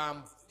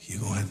yabivaamu. you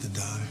gonna have to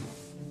die.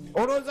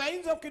 Olowooza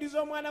ayinza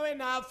okkiriza omwana we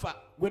n'afa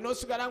gwe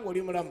n'osigala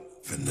ng'oli mulamu.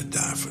 Finna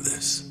die for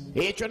this.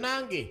 Ekyo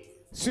nange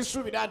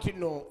sisuubira nti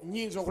nno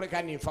nnyinza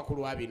okuleka ninfa ku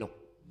lwa bino.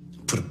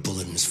 Put a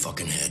bullet in his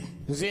fucking head.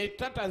 Nze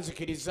tata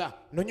nzikiriza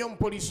nonye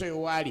omupoliisi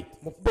oyo waali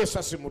mukuba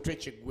essasi mu mutwe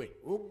kiggwe.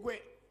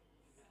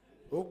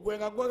 Ogwe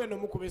nga gwegenda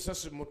omukuba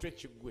essasi mu mutwe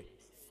kiggwe.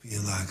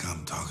 Feel like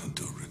I'm talking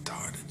to a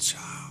retarded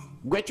child.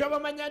 Gwe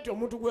kyobamanya nti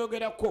omuntu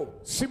gweyogerako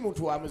si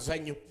muntu wa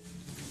muzannyo.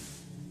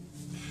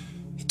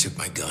 He took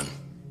my gun.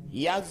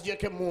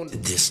 Yanzijeko emmundu.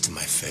 Did this to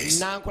my face.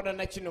 Nankola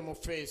na kino mu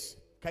face.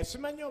 Kati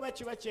simanyi oba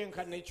kiba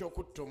kyenkana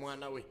ekyokutta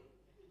omwana we.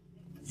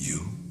 You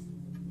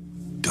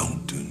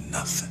don't do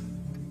nothing.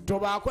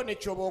 Tobaako ne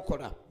kyoba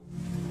okola.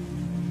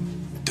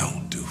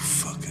 Don't do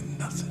fucking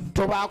nothing.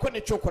 Tobaako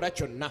ne kyokola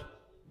kyonna.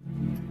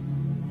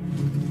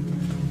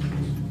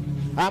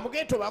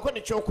 Amugee tobaako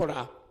ne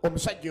kyokola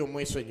omusajja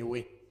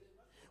omwesonyiwe.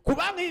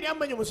 Kubanga eri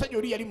amanyi omusajja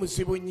oli yali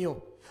muzibu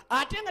nnyo.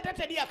 Ate nga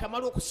tatali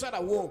akamala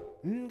okusalawo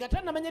nga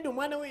tanamanya nti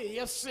omwana we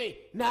yeyasse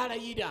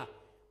n'alayira.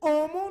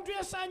 Omuntu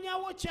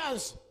yasaanyaawo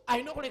chance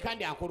alina okuleka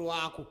ndi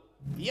akolwako.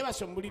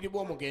 Yebase mu buliri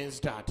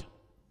bw'omugenzi taata.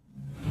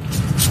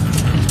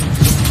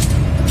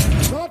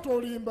 Taata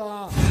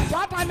olimba.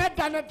 Taata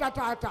nedda nedda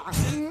taata.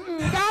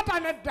 Taata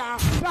nedda.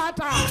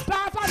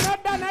 Taata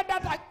nedda nedda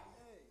taata.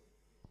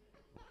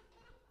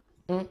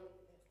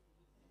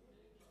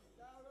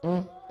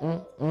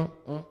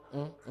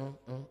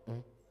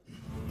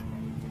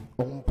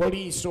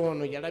 Omupoliisi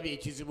ono yalabye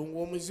ekizibu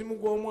ng'omuzimu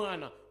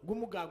gw'omwana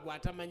gumugaagwa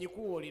atamanyi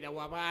kuwoolera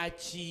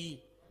wabaaki.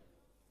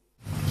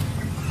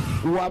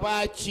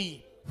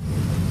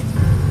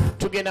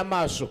 Tugenda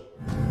maaso.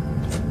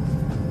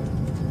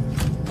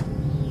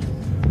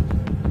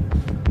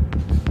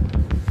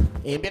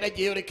 Embeera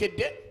gye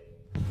yolekedde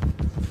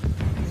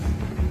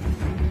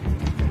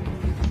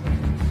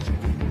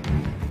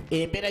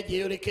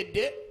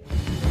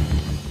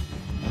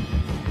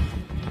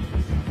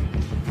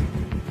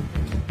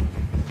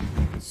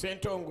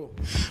Sentongo.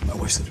 My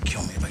wife's gonna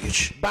kill me if I get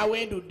shit.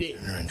 Bawendudde.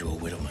 I'm into a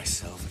widow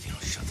myself. If you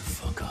don't shut the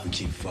fuck up. We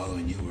keep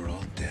following you, we're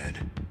all dead.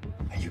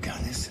 Hey, you got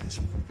this?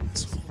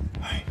 All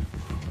right.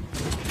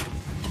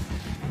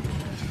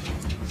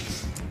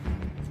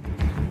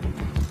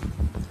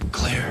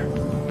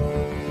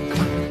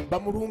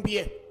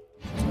 bamulumbye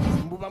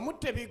mbu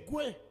bamutte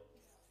biggwe.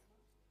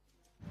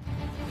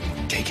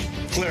 Take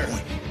it. Clear.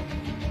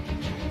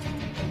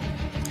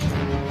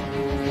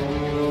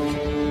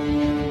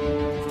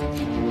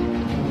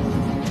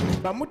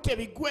 Bamutte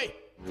biggwe.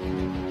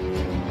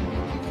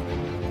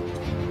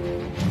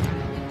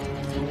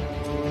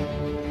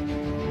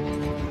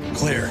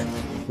 Clear.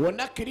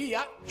 Wonna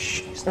kiriya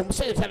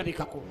omusajja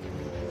talabikako.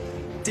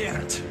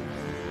 Damn it.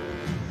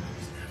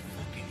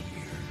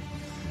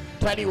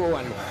 Taliwo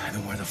wano.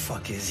 Then where the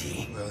fuck is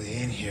he? Well, he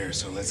ain't here,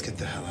 so let's get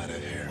the hell out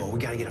of here. Well, we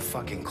gotta get a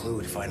fucking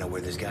clue to find out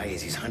where this guy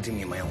is. He's hunting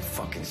me in my own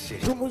fucking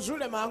city.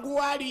 Tumuzule mangu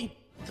wali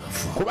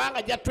kubanga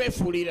ajja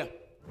twefuulira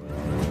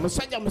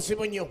musajja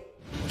muzibu nnyo.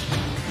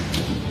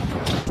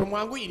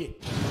 Tumwanguyire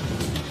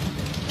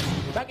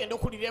bagenda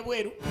okulira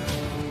ebweru.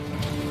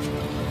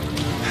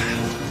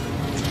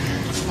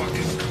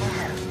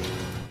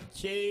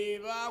 Kye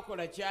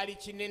baakola kyali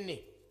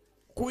kinene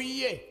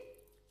kuye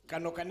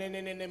kano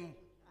kanenenenemu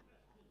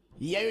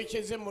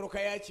yayokyeza emmoloka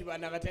ya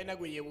kibanda nga talina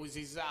gwe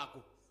yeebuuzizaako.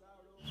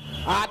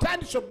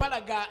 Atandise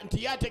obbalaga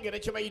nti yategeera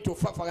kye bayita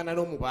ofaafagana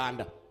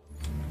n'omubanda.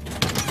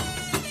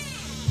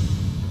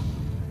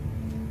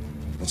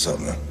 What's up,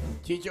 man?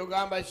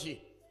 Kikyogamba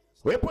ki?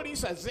 We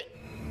poliisi azze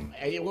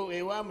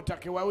ewa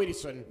mutaka wa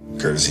Wilson.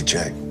 Courtesy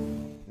check.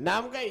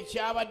 Namuga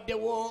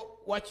ekyabaddewo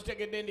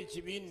wakitegedde ndi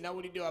kibi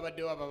nawulidde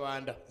wabaddewo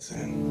ababanda.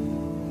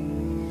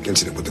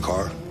 Incident with the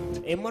car?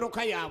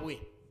 Emmoloka yaabwe.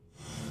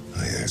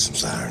 Oh, yeah, some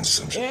sirens,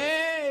 some shit.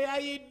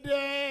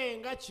 Yayidde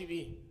nga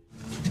kibi.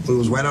 It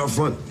was right out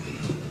front.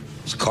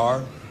 It's a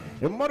car?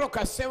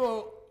 Emmoloka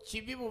ssebo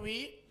kibi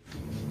bubi.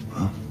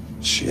 Huh?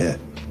 Shit.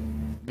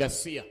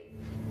 Garcia.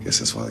 Guess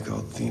that's why they call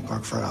it the theme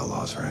park for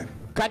outlaws, right?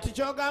 Kati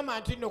kyogamba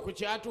nti nno ku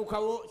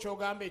kyatuukawo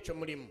kyogamba ekyo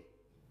mulimu.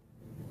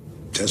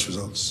 Test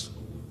results.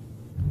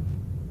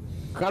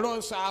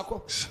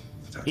 Kalonsaako.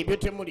 Ibyo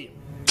temuli.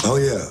 Oh,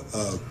 yeah.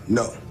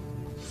 No.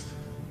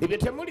 Ibyo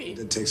temuli.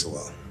 It takes a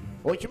while.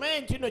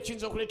 Okimanyi nti nno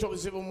kiyinza okuleeta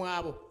obuzibu mu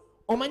abo.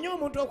 Omanyi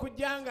omuntu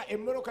okujjanga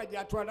emmoloka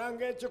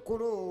gy'atwalanga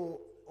ekikulu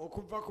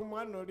okuva ku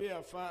mwana oli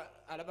yafa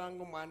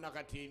alabanga omwana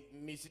kati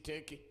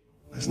mistake.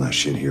 There's not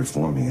shit here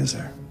for me, is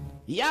there?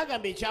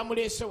 Yagamba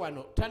ekyamuleese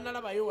wano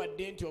tannalabayo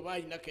wadde nti oba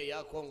alina ke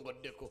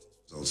yakongoddeko.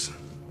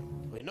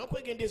 Olina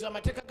okwegendeeza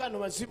amateeka gano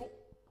mazibu.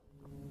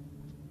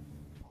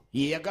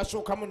 Ye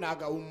yagasookamu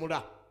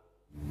n'agawummula.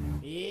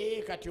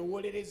 Kati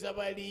owolereza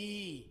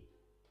bali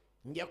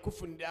nja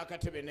kufunira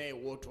akatebe naye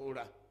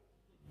wootuula.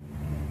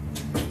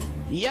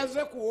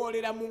 Yaze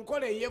kuwoolera mu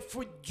nkola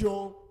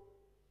ey'effujjo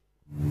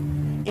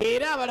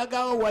era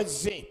abalagawo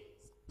wazze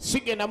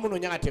sigenda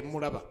munoonya nga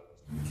temulaba.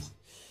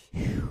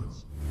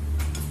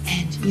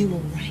 And you were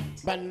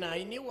right.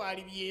 Bannayini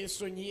waali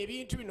byensonyiye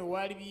ebintu bino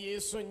waali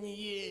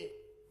byensonyiye.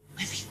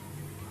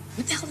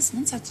 What the hell does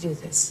Mince have to do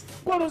with this?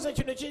 Gwolooza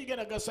kino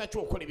kigenda gasa ki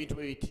okola ebintu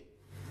bwe biti.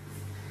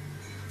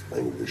 I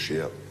can do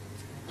shit.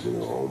 You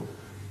know, home.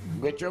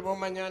 Gwe kyoba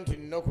omanya nti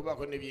nina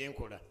okubaako ne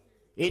byenkola.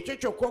 Ekyo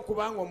kyokka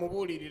okubanga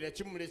omubuulirira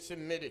kimulesa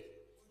emmere.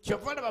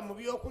 Kyova laba mu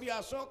byokulya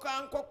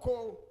asooka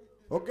nkoko.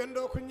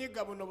 Ogenda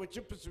okunyiga buno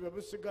buchipusi bwe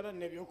busigala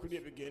n'ebyokulya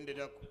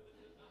ebigenderako.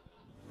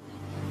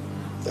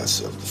 That's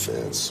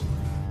self-defense.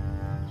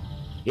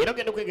 Era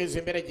ogenda okwegeeza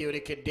embeera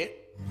gyeyolekedde.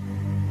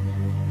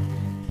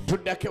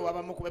 Tuddako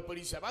ewabamu ku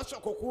bepoliisi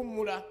abasooka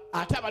okuwummula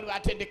ate abali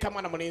batendeka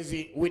mwana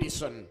mulenzi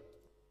Wilson.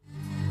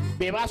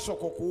 Be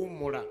basooka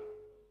okuwummula.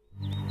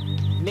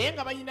 Naye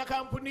nga balina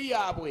kampuni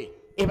yaabwe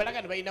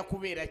ebalaga ne balina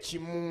kubeera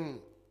kimu.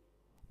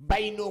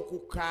 Balina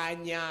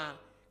okukaanya.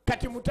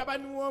 Kati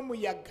mutabani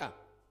w'omuyaga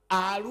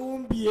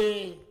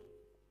alumbye.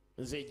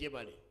 Nze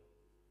ejebale.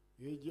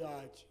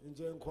 Ejaki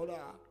nze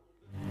nkola.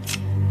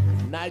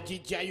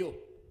 N'agijjayo.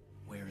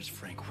 Where is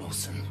Frank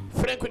Wilson?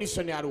 Frank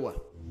Wilson aluwa.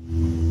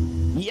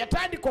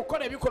 Yatandika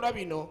okukola ebikolwa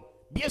bino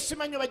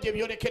byesimanyi oba gye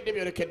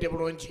byolekedde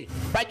bulungi.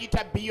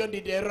 Bagita beyond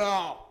the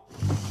law.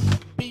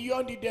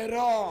 Beyond the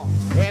law.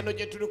 Eno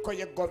gye tuliko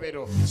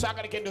yeggobero.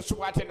 Saagala genda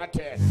osubwate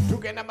nate.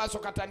 Tugenda maaso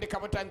katandika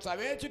butandisi.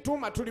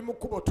 Ab'ekituuma tuli mu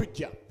kkubo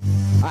tujja.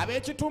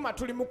 Ab'ekituuma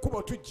tuli mu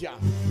kkubo tujja.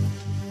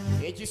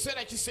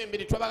 Ekiseera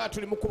kisembere twabaga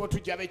tuli mu kkubo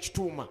tujja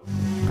ab'ekituuma.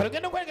 Kale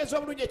ogenda okweregeza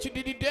obulungi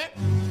ekiddiridde.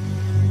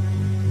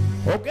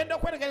 Ogenda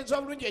okweregeza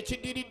obulungi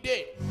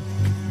ekiddiridde.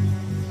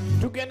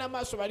 Tugenda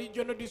maaso bali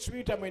Jono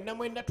distributor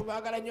mwena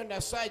tubaagala nnyo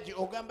Nasaji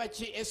ogamba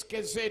ki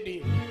SKZ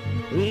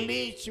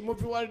Leach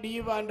Movie World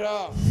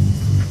Yibanda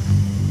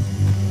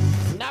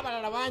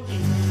n'abalala bangi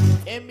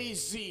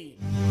MEZ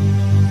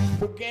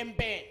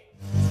Bugembe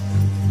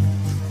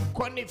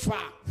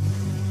Konifa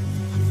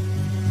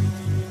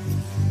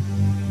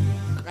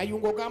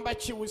Kayungo ogamba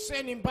ki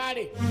Hussein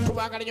Mbale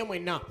tubaagala nnyo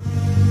mwenna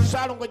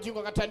Salongo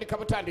Jingo katandika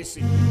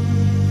butandisi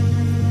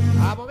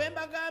abo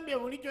bembagambye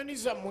bulijjo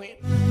nizammwe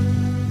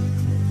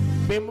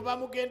bemuba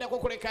mugendako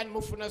kuleka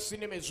mufuna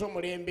sinema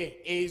ez'omulembe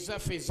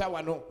ezaffe eza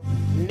wano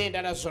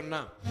n'endala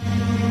zonna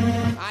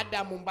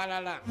Adamu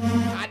Mbalala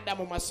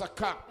Adamu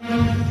Masaka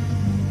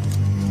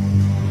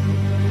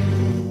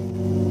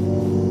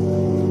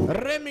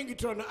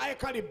Remington high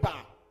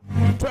caliber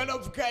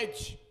 12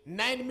 gauge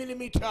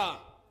 9mm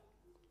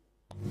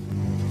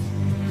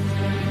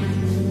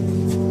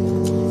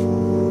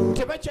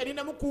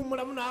tebakyalina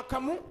mukuwumulamu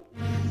n'akamu.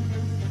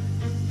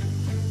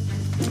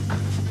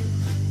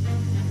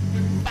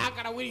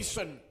 Baagala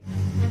Wilson.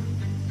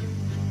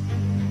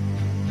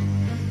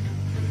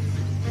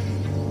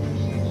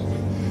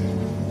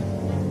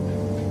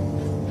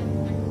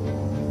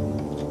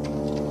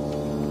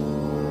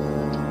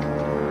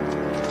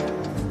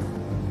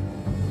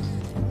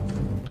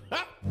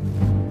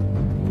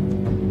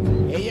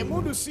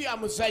 Eyemundu si ya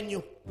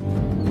muzanyo.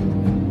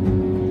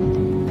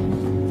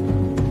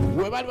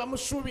 We bali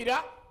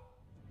bamusuubira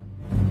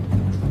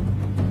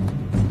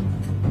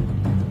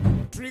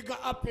trigger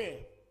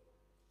ape.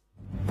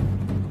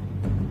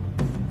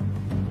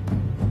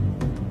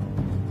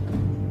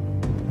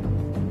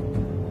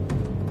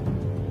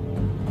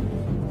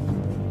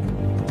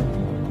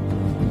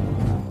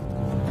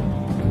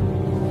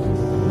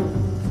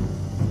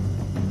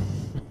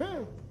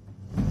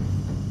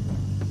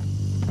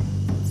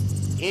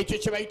 Ekyo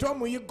kye bayita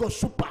omuyiggo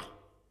super.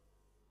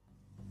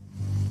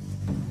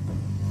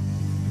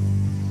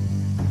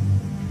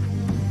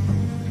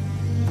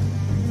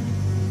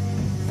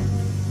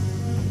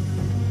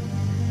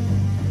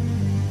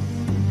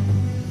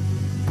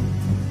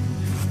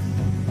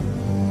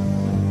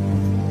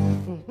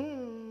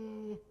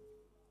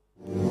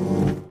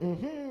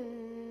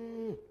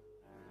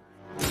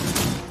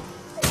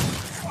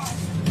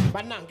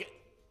 Bannange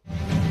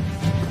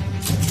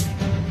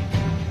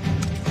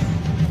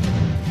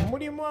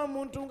mulimu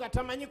omuntu nga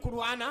tamanyi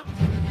kulwana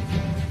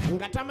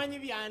nga tamanyi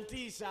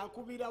byantiisa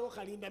akubirawo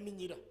kalinda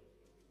minyira.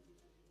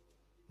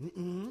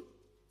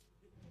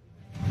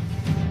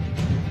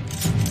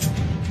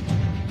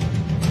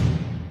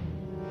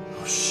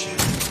 Oh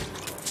shit.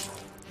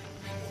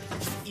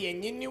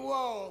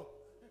 Yennyiniwo.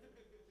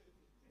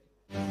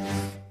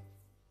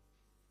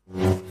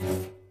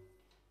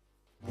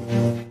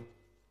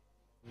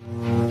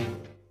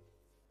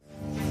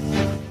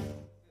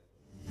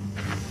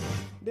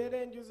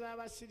 Derenju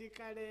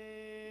z'abasirikale.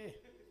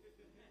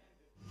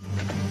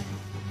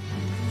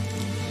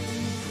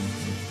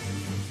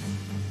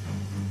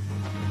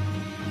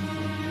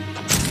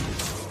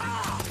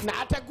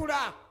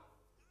 N'ategula.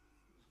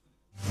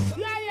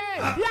 Yaye!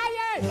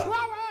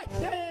 Wawe!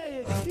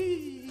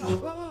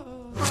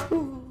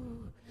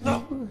 No.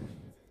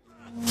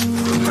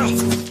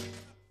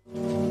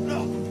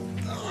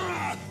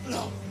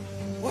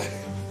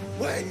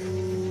 Wait.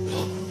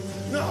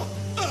 No.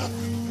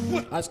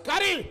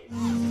 Askari!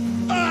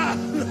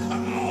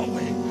 No,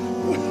 wait.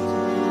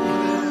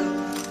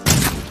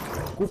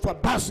 Kufa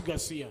basi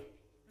Garcia.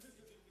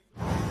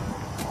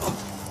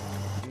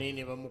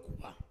 Nene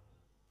bamukuba.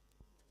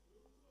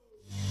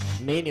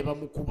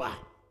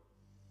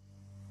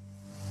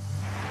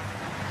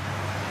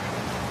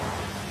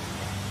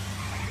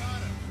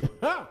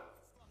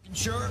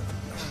 Sure.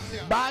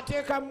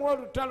 Bateekamu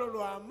olutalo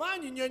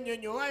lw'amaanyi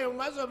nnyo wayo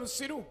maze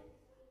omusiru.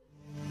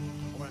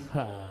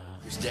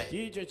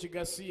 Kiikyo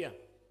kigasiya.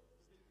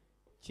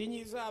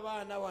 Kinyiza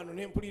abaana wano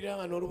n'empulira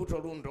nga n'olubuto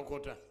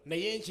lundokota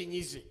naye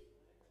nkinyize.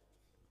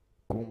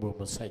 Kumbe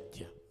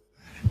omusajja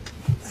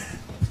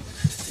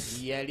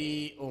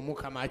yali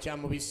omukama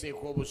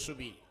akyamubiseeko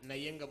obusubi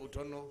naye nga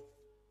butono.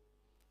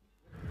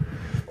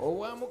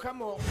 Owa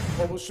mukama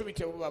obusubi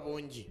tebuba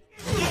bungi.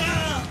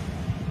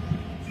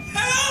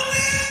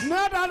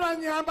 Nedala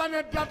nyamba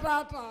nedda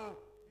taata.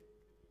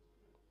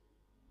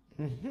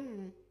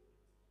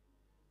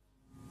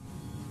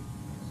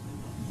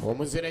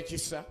 Omuzira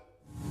kisa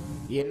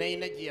yenna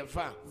yina gye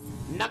yava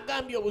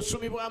nagambye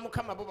obusubi bwa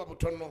mukama buba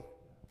butono.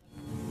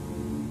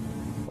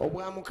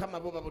 Obwa mukama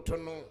buba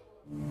butono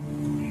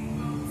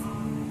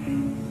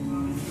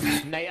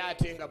naye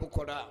ate nga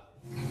bukola.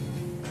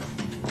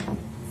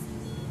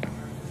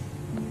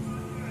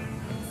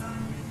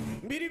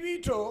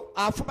 Mbiribito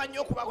afuba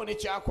nnyo okubaako ne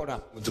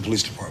kyakola. With the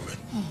police department.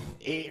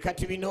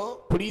 Kati bino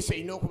poliisi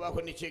erina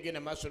okubaako ne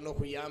kyegenda maaso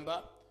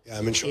n'okuyamba. Yeah,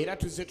 I'm in trouble. Era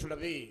tuzze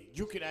tulabe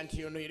jjukira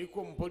nti ono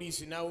eriko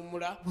omupoliisi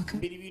n'awummula.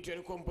 Mbiribito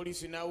eriko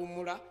omupoliisi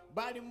n'awummula.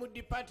 Baali mu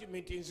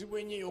department nzibu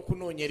enye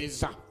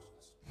ey'okunoonyereza.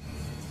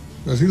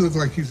 Does he look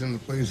like he's in the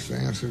place to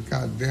answer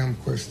goddamn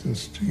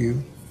questions to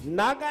you?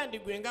 Nagandi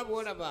gwe nga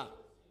bw'olaba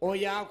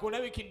oyo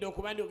akulabikidde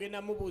okuba ndi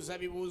ogenda mubuuza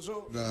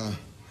bibuuzo. The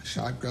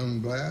shotgun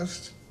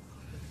blast?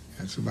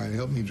 Had somebody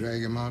help me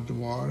drag him out the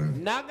water?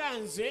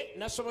 Naganze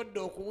nasobodde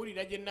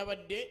okuwulira gye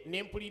nabadde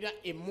ne mpulira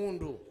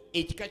emmundu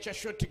ekika kya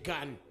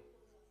shotgun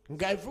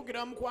nga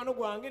evugira mukwano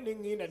gwange ne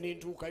ŋŋenda ne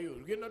ntuukayo.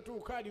 Lugenda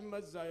tuuka ali mu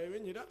mazzi ayo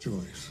ebenyera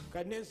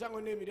kati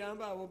n'ensango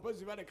n'emirambo abo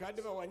mpozi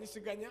balekadde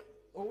bawanyisiganya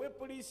owe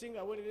poliisi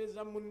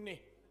ng'awolereza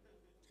munne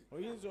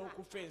oyinza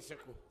okufa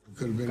enseko.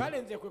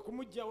 Kale nze kwe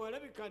kumujja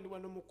walabika ndi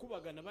wano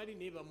mukubagana bali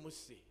naye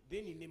bamusse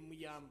then ne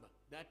muyamba.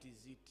 That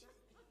is it.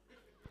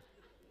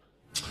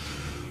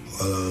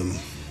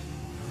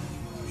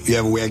 You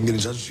have a way I can get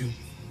in touch with you?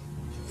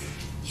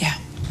 Yeah.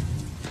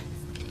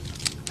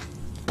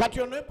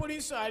 Kati ono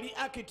poliisi ali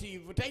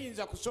active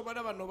tayinza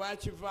kusobola bano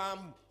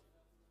bakivaamu.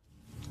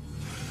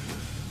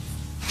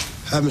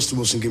 Have Mr.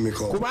 Wilson give me a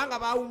call. Kubanga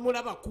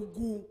baawummula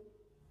bakugu.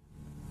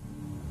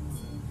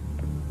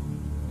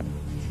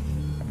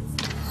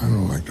 I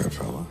don't like that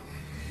fella.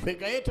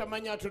 Kwegaye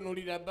tamanya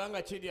atunulira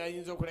bbanga kiri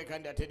ayinza okuleka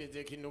ndi atereza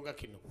ekinuga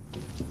kino.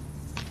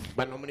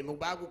 Bano omulimu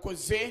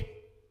bagukoze.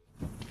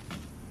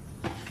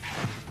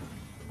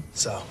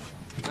 So,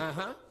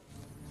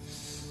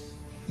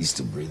 you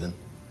still breathing?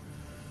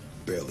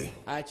 Barely.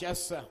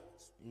 Achasa.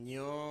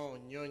 Nyo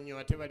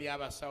ate bali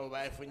abasawo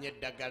bafunye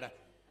eddagala.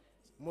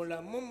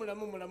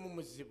 Mulamu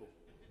muzibu.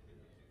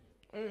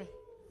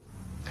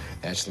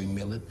 Ashley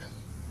Millett,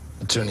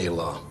 attorney at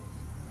law.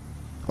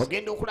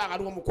 Ogenda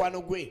okulagala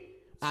omukwano gwe.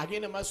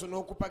 Agenda maaso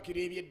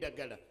n'okupakira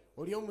ebyeddagala.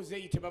 Oli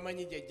omuzeeyi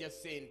tebamanyi jjajja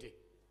ssente.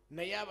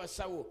 Naye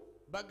abasawo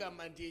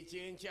bagamba nti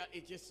ekyenkya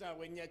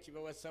eky'essaawa ennya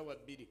kibawa ssaawa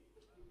 2.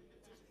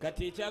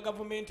 Kati ekya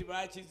gavumenti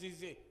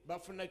baakizize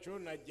bafuna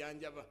kyona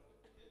jjanjaba.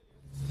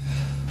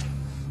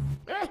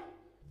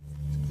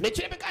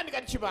 Nekirabika ndi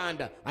kati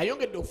kibanda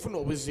ayongedde okufuna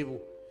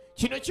obuzibu.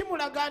 Kino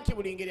kimulaga nti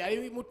buli ngeri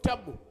ali mu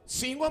ttabbu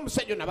singa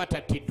omusajja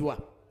nabatattiddwa.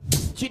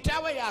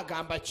 Kitaawe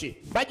yagamba ki?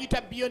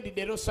 Bagita Beyond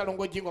the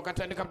Salongo Jingo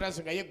katandika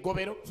butansi nga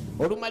yeggobero.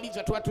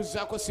 Olumaliza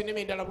twatuzaako sinema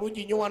endala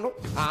bulungi nnyo wano.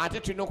 Ate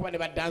tulina okuba ne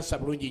badansa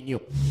bulungi nnyo.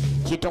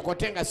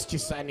 Kitokote nga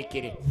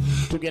sikisaanikire.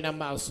 Tugenda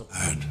maaso.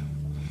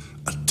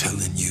 I'm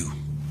telling you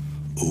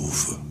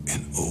over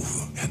and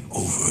over and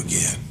over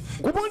again.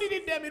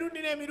 Kubuuliridde emirundi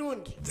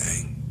n'emirundi.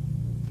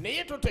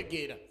 Naye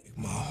totegeera.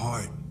 My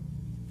heart,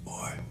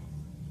 boy.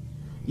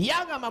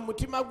 Yagamba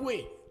mutima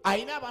gwe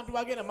ayina abantu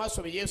bagenda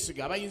maaso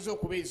beyeesiga abayinza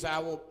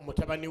okubeezaawo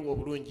mutabani we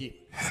obulungi.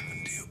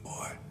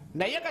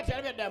 Naye kati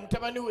alabya ddala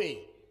mutabani we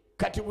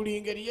kati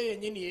buli ngeri ye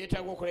yennyini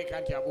yeetaaga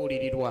okuleka nti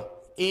abuulirirwa.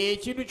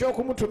 Ekintu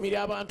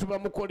ky'okumutumira abantu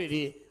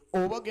bamukolere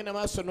oba ogenda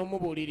maaso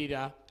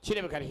n'omubuulirira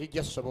kirabika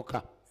tekijja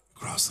kusoboka.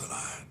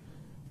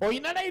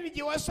 Oyina layini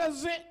gye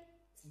wasaze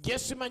gye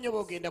simanyi oba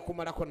ogenda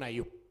kumalako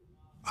nayo.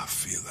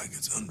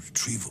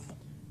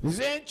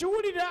 Nze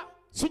nkiwulira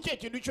si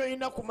kyekintu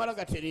ky'olina kumala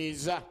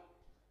gatereeza.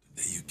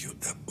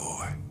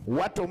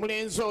 Watta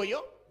omulenzi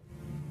oyo.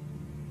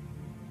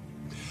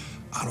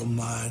 I don't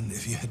mind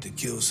if you had to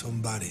kill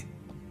somebody.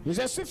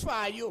 Nze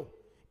sifaayo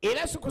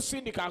era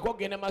sikusindikaako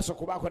ogenda maaso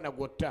kubaako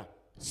nagotta.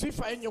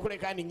 Sifaayo nnyo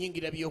kuleka ni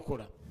nnyingira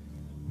byokola.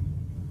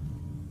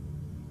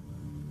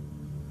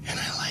 And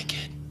I like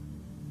it.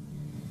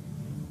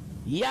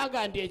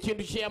 Yagambye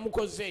ekintu kye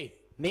yamukoze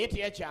naye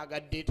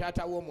teyakyagadde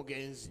taata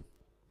w'omugenzi.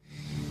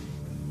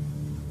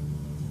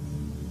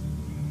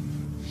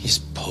 He's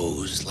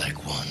posed like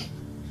one.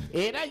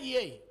 Era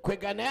ye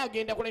kwega naye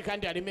agenda kuleka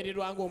nti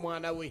alemererwa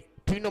ng'omwana we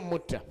tulina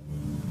omutta.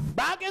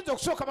 Bagenze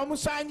okusooka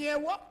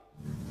bamusaanyeewo.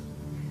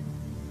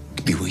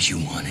 Be what you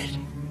wanted.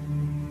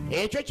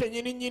 Ekyo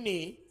kyennyini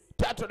nnyini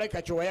taata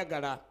olabika kye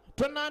wayagala.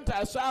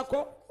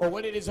 Tonnantaasaako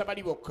oweerereza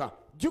bali bokka.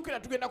 Jjukira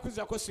tugenda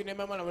kuzzako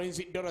sinema mwana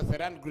mulenzi Dorothy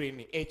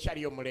Landgreen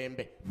ekyali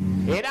omulembe.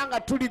 Era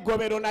nga tuli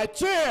gobero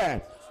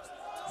nakye.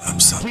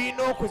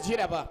 Tulina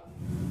okuziraba.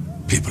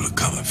 People are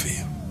coming for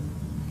you.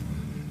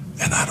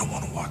 And I don't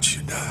want to watch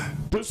you die.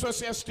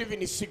 Tusoosya Steven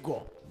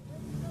Seagal.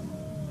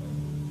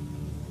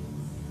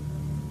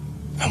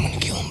 I'm gonna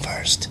kill him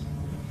first.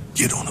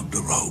 Get on up the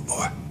road,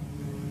 boy.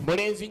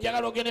 Mulenzi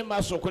njagala ogende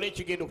maaso okole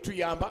ekigenda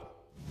okutuyamba.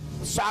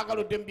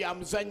 Saagaludde mu bya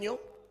muzannyo.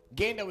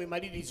 Genda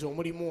weemalirize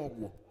omulimu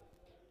ogwo.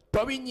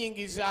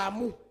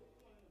 Tobinyingizaamu.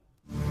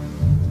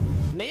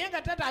 Naye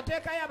nga taata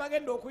ateekayo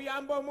abagenda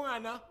okuyamba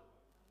omwana.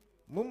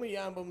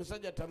 Mumuyamba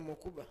omusajja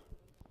tamukuba.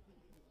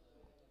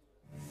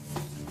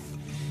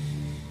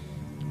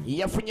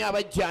 Yafunye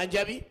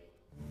abajjanjabi.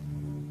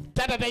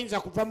 Taata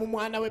tayinza kuva mu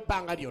mwana we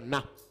ebbanga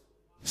lyonna.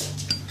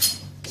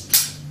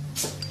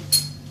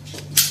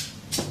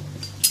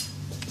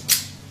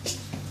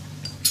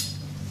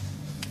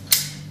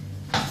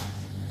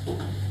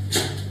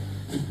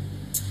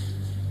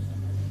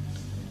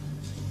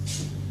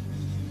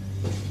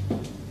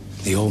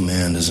 The old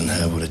man doesn't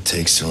have what it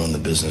takes to run the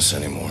business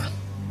anymore.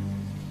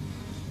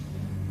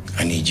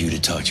 I need you to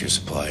talk to your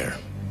supplier.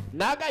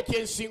 Naga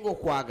kyensinga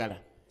okwagala.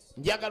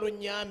 Njagala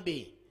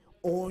onnyambe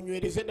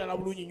onywereze ddala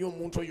bulungi nnyo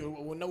omuntu oyo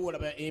wonna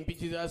woolaba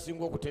empiki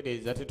zasinga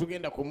okutereeza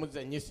tetugenda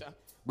kumuzannyisa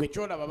gwe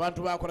kyolaba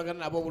abantu bakolagana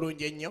nabo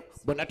obulungi ennyo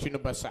bonna tulina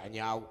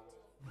basaanyaawo.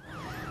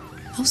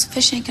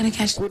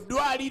 Ku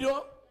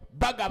ddwaliro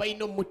baga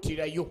balina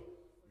omuttirayo.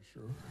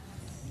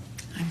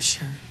 I'm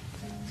sure.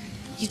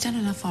 You've done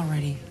enough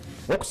already.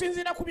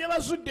 Okusinziira ku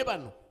byabazudde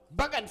bano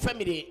baga ni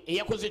famire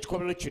eyakoze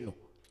ekikolero kino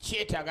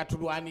kyetaaga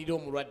tulwanire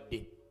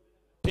omulwadde.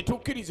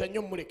 Tetukkiriza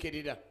nnyo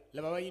mmulekerera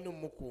laba balina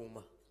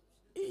omukuuma.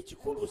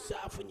 Ekikulu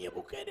saafunye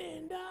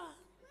bukerenda.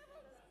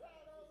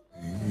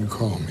 You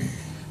call me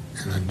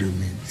and I do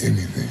mean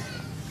anything.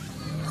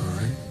 All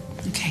right?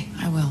 Okay,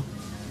 I will.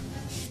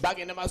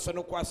 Bagenda maaso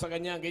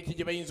n'okwasaganya ng'eki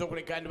gye bayinza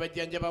okuleka ndi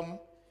bajjanjabamu.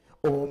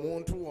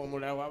 Omuntu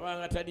omulala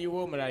wabanga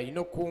taliiwo omulala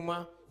alina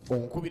okukuuma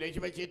onkubira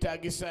ekiba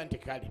kyetaagisa nti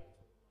kale.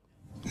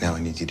 Now I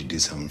need you to do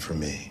something for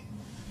me.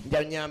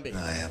 I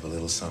have a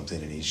little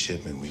something in each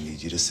shipment we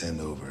need you to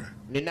send over.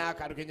 Boss,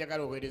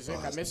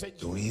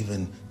 don't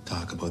even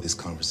talk about this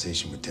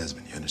conversation with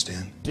Desmond, you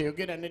understand?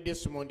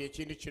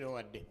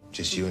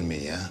 Just you and me,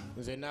 yeah?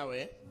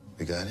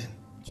 We got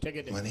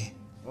it? Money?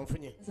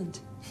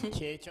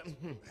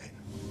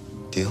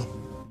 Deal?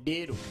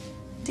 Deal.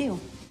 Deal.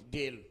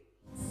 Deal.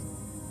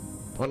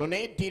 Ono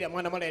naye ddiira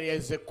mwana mwana yali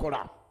yazze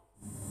kukola.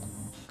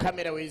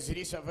 Kamera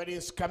weeziri,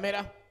 surveillance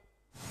kamera.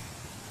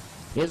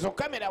 Ezo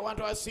kamera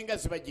abantu abasinga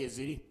ziba gye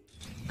ziri.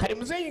 Kati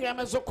muzeeyi nga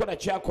yamaze okukola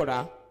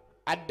kyakola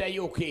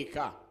addayo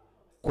okeeka.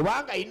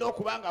 Kubanga alina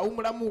okuba nga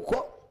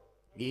awumulamuuko.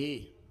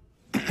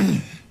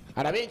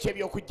 Alabe enki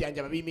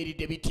ebyokujjanjaba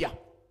biyimiridde bitya.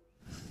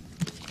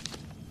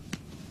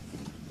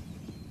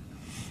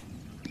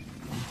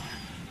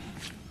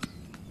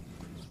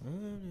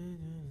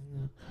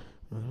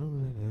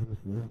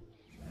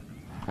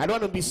 Ali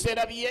wano mu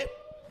biseera bye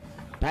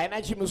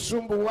talina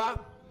kimusumbuwa.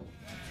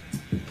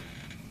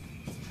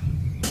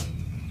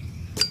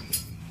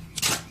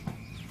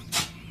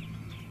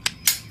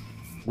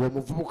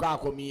 Ng'omuvubuka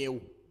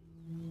akomyewo.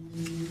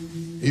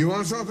 You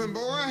want something,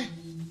 boy?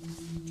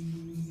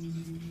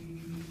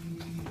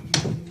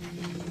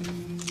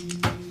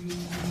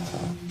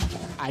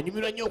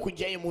 Anyumirwa nnyo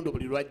okugyayo emundu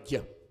buli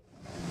lwajja.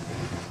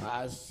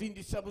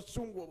 Asindisa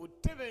busungu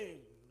obutebe.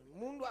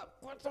 Mundu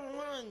akwata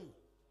maanyi.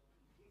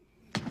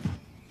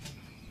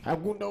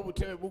 Agunda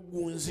obutebe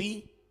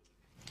bugunzi.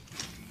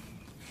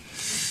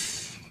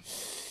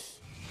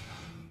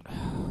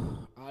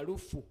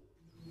 Alufu.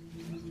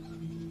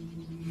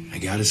 I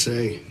gotta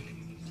say,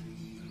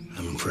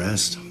 I'm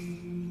impressed.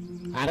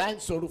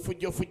 Aransi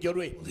olufujjofujjo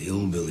lwe. The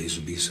hillbillies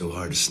would be so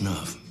hard to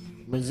snuff.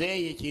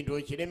 Muzeeyi ekintu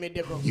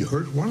okiremeddeko. You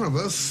hurt one of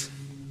us,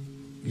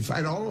 you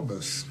fight all of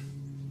us.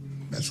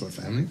 That's what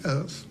family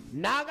does.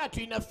 Naaga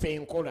tulina ffe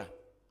enkola.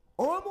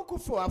 Omu ku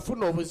ffe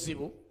afuna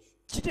obuzibu,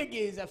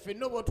 kitegeeza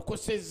ffenna oba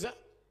otukosezza,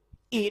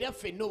 era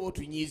ffenna oba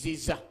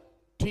otunyiizizza.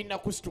 Tulina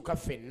kusituka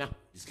ffenna.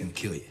 He's gonna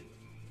kill you.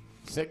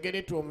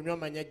 Segeretu omunywa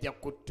amanyi ajja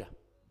kutta.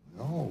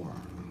 No,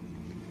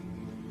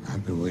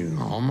 I've been waiting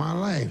all my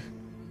life.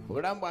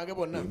 Obulamu bwange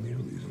bwonna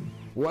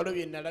waliwo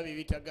bye nalaba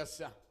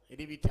ebitagasa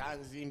eri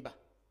bitanzimba.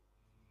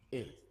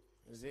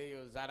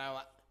 Nzeeyo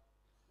zarawa.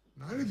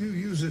 Not if you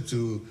use it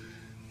to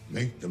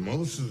make the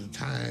most of the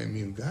time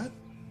you got.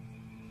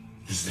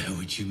 Is that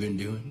what you've been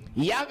doing?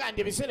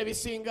 Yagambye ebiseera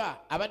bisinga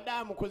abadde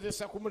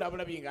amukozesa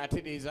kumulabulabi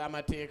ng'atereeza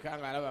amateeka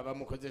ng'alaba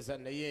bamukozesa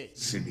naye.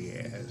 City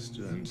has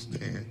to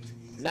understand.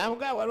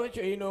 Namugaa waliwo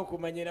ky'olina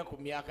okumanyira ku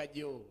myaka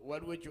gyo,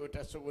 waliwo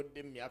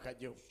ky'otasobodde mu myaka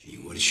gyo.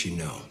 What does she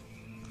know?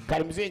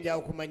 Kale muzeeyi nja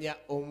okumanya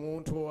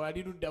omuntu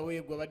ali luddawo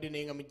egwe abadde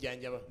naye nga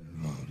mujjanjaba.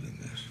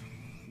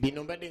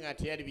 Bino mbadde nga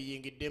teyali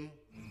biyingiddemu.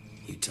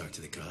 You talk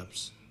to the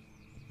cops?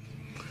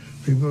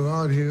 People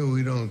out here,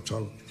 we don't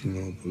talk to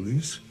no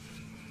police.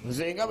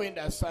 Nze nga bwe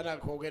ndasaana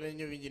kwogera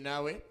nnyo bingi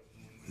naawe.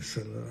 We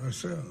settle it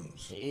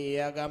ourselves.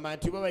 Agamba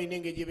nti bo balina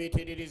engeri gye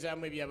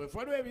beetereerezaamu ebyabwe. Ffe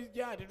waliwo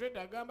ebijja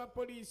tetwetagamba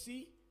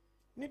poliisi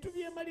ne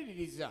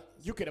tubyemaliririza.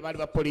 Jjukira baali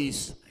ba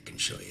poliisi. I can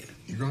show you.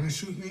 You gonna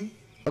shoot me?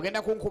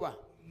 Ogenda kunkuba?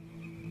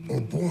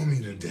 Or bore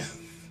me to death?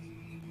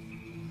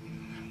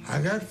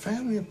 I got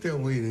family up there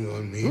waiting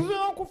on me. Nze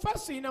okufa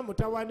siina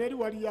mutawaana eri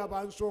waliyo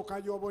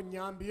abansooka gy'oba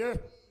onnyambye.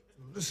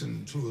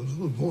 Listen to a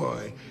little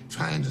boy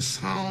trying to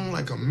sound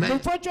like a man.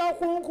 Kifo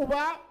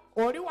ky'okunkuba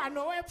oli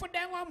wano weefudde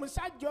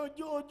ng'omusajja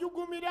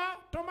ojugumira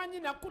tomanyi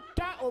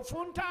nakutta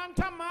ofunta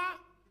ntama.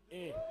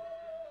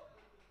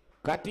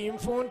 Kati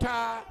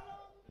nfunta.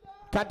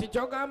 Kati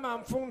ky'ogamba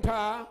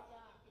nfunta.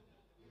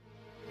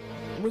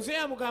 Muzeeyi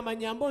amugamba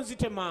nyambo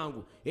nzite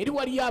mangu eri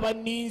waliyo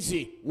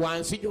abanninze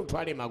wansi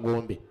gy'otwale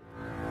magombe.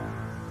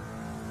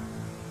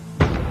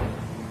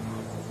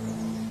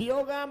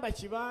 Byogamba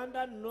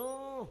kibanda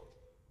no.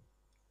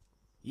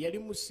 Yali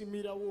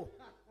musimirawo.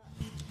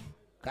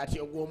 Kati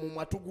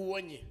ogw'omumwa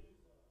tuguwonye.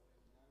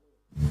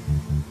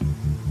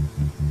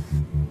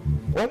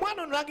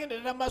 Omwana ono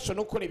agenderera maaso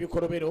n'okukola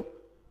ebikolobero.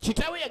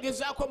 Kitaawe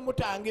yagezaako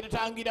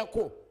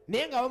mutangirako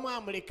naye nga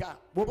bamwamuleka.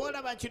 Bw'oba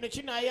olaba kino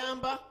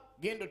kinaayamba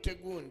genda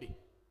otegundi.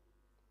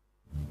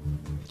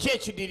 Ki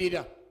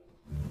ekidirira?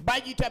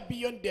 Bagita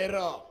beyond the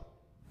law.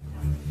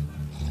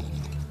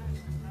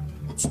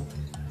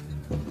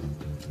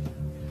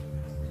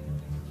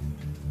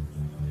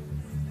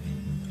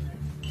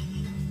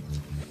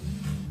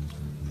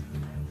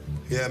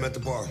 Yeah, I'm at the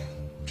bar.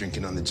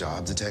 Drinking on the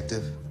job,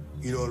 detective?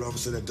 You know an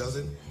officer that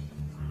doesn't?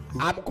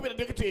 Amukubira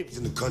detective. He's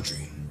in the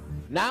country.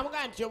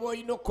 N'amugaa nti oba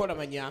olina okukola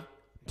manya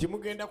nti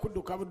mugenda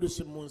kudduka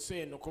buddusi mu nsi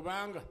eno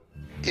kubanga.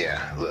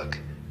 Yeah, look.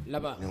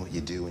 Laba. You know what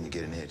you do when you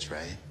get an itch,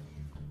 right?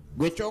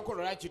 Gwe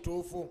ky'okolola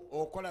kituufu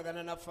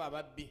okolagana naffe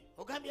ababbi.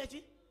 Ogambye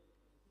ki?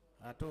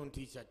 Ate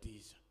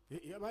ontiisatiisa.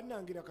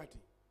 Yabannangira kati.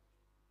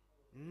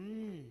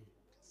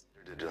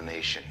 Considered a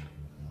donation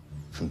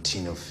from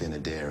Tino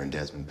Finadere and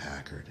Desmond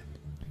Packard.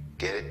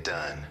 Get it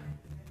done.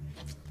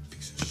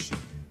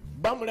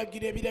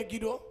 Bamulagira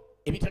ebiragiro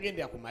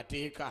ebitagendera ku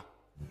mateeka.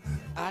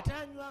 Ate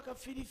anywa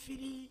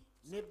akafirifiri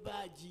ne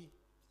baaji.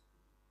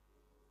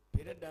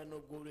 Era ddala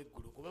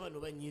n'ogw'olweggulo kuba bano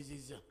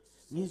banyiizizza.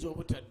 Nyinza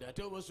obutadde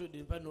ate oba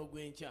osudde mpa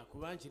n'ogw'enkya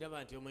kuba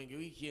nkiraba nti omwenge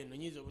wiiki eno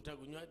nyinza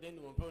obutagunywa then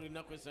wompa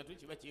olunaku esatu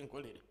kiba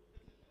kinkolera.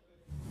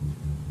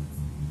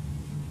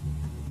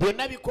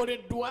 Byonna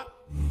bikoleddwa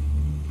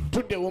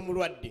tuddewo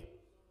omulwadde.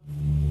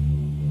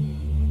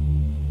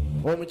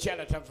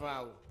 Omukyala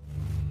tavaawo.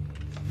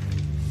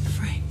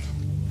 Frank.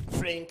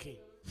 Frankie.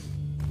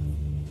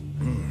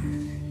 Oh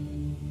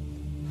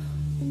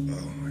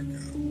my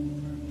God.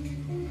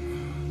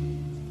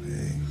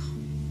 Hey.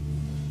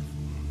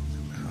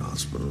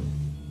 Hospital.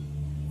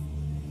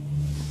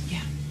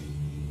 Yeah.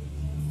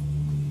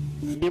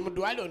 Ndi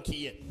mudwalo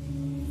ntiye.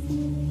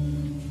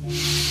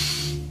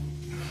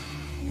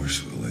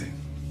 Where's Willie?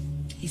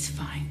 He's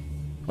fine.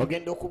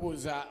 Ogenda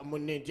okubuuza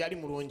munne gyali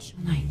mulungi.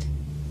 Night.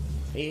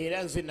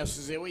 Era nze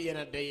nasuzeewo ye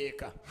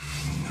naddayeeka.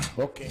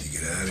 Okay.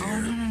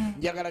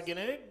 Njagala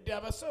genda nedda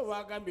abasawo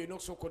baagambye olina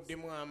okusooka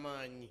oddemu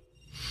amaanyi.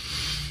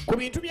 Ku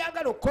bintu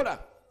byagala okukola.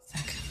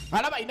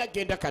 Alaba alina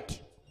genda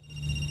kati.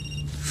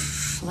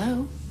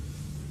 Hello?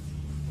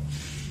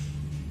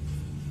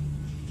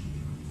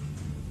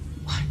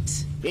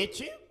 What?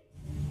 Eki?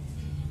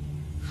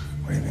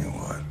 What do you mean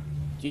what?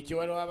 Kiki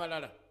waliwo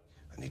abalala.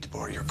 I need to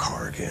borrow your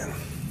car again.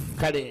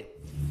 Kale.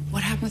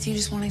 What happened with you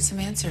just wanting some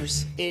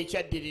answers?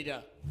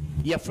 Ekyaddirira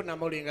yafuna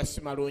mulinga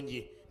si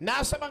malungi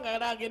n'asaba nga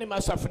yali agende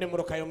maaso afune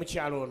emmotoka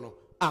y'omukyalo ono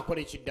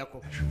akola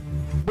ekiddako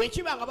bwe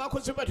kiba nga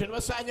bakoze batyo ne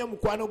basaanya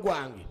omukwano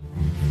gwange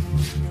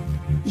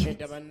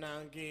edda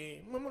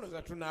bannange mwe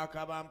munoza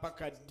tunaakaaba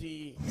mpaka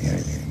ddi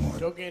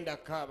togenda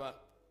kaaba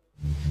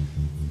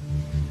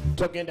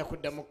togenda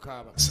kuddamu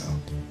kaaba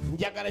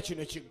njagala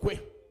kino kiggwe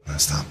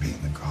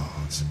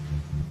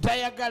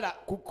tayagala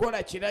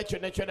kukola kira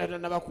kyonna kyonna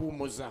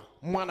tannabakuwumuza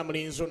mwana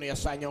mulenzi ono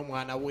yasaanya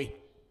omwana we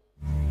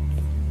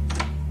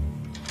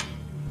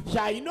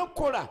kyalina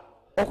okukola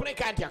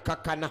okuleka nti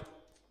akakkana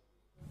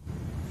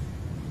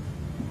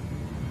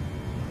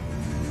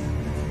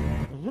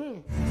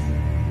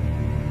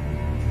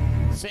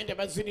sente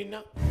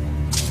bazirina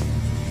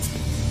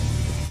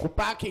ku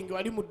paakingi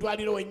wali mu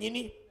ddwaliro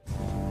wennyini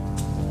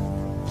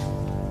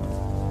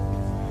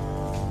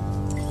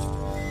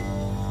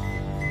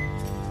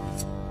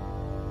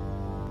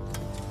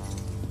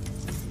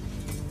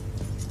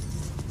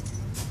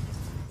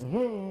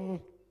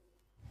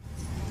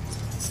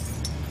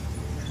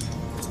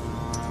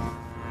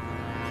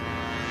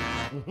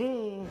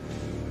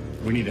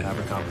We need to have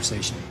a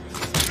conversation.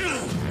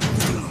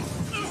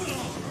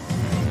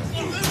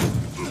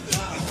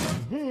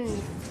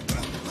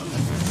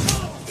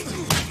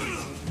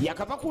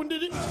 Yakava ku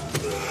ndiri.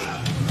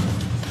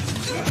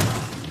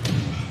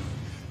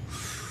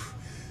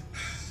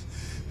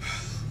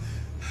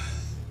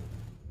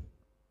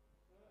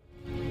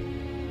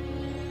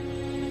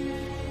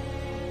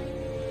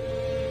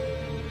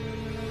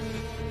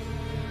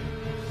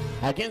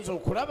 Agenza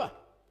okulaba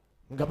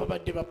nga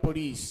babadde ba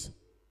poliisi.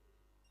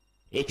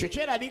 Ekyo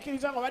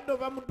kyeraliikiriza nga badde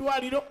ova mu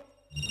ddwaliro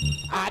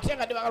ate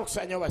nga bagala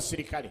okusaanyawo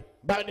basirikale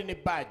babadde ne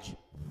badge.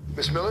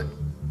 Miss Millett?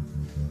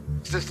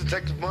 Is this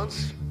Detective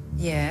Muntz?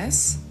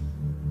 Yes.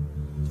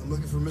 I'm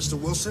looking for Mr.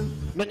 Wilson.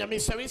 Nonya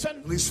Mr.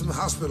 Wilson? Released from the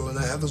hospital and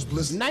I have those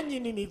blizzards.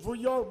 Nanyini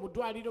mivuyo mu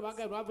ddwaliro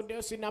baga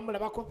lwavuddeyo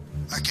sinamulabako.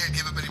 I can't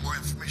give up any more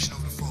information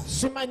over the phone.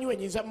 Simanyi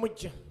wenyinza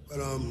mujja. But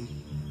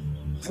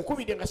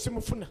mukubidde nga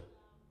simufuna.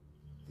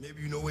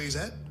 Maybe you know where he's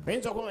at?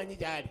 Oyinza okumanyi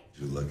gyali. It's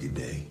your lucky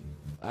day.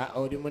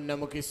 Oli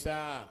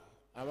munnamukisa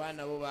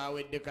abaana bo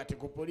baawedde kati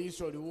ku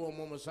poliisi oliwo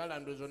omwo omusala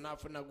ndowooza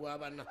onaafuna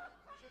gw'abana.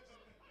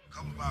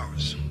 Couple of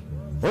hours.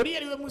 Oli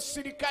yaliwe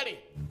musirikale.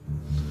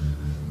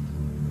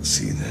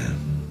 See that?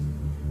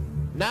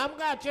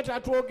 Nambwa ate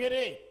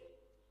tatwogere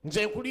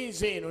nze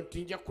nkulinze eno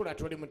nti nja kukula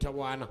toli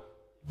mutawaana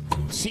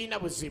siina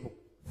buzibu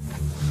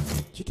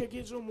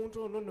kitegeeza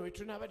omuntu ono nno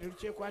wetunaaba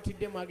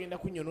tetukyekwatiddemu agenda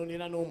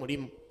kunyononera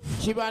n'omulimu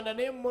kibanda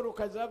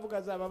n'emmoroka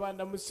zaavuga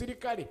zaababanda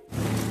musirikale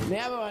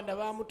naye ababanda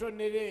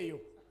baamutonera eyo.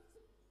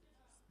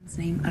 His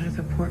name out of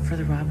the report for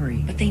the robbery,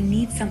 but they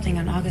need something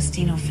on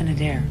Agostino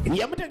Finadere.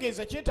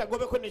 Yamutegeeza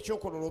kyetagobeko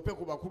n'ekyokololope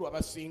ku bakulu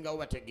abasingawo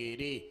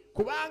bategeere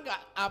kubanga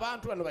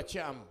abantu bano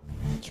bakyamu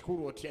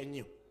kikulu otya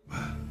nnyo.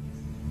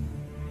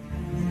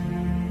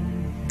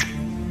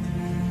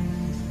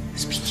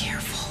 Just be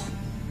careful.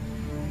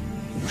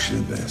 Wish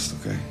you the best,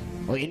 okay?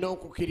 Olina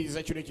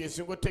okukkiriza kino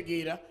kyensinga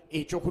otegeera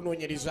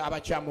ekyokunoonyereza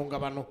abakyamu nga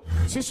bano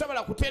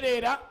sisobola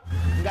kutereera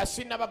nga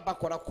sinaba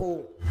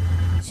bakolako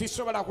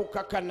sisobola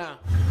kukakkana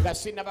nga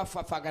sinaba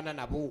fafaagana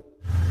nabo.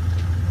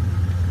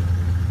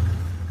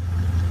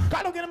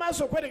 Kale ogenda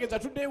maaso okwetegeeza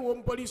tuddeewo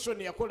omupoliisi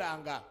ono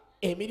yakolanga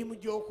emirimu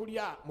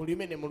gy'okulya mu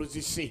lume ne mu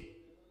luzise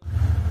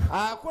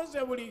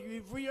akoze buli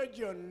bivuyo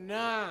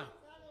gyonna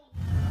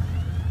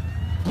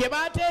gye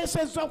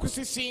baateesezza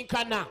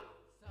okusisinkana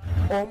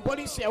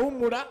omupoliisi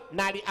yawummula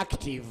n'ali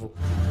active.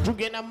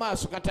 Tugenda mu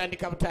maaso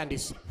katandika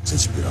butandisi.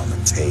 Since you've been on the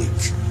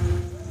take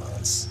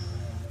months,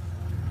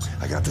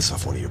 I got this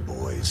off one of your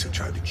boys who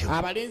tried to kill me.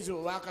 Abalenzi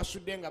bo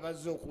baakasudde nga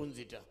bazze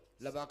okunzita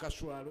laba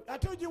akaswalo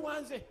ate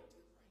ogiwanze.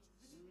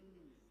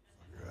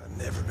 I've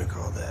never been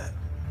called that.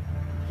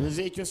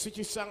 Nze ekyo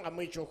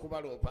sikisangamu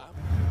ekyokubaloopa.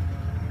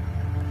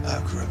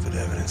 I've corrupted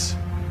evidence.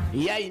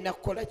 Ye alina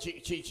kukola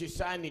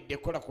kisaanidde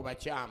kola ku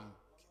bakyamu.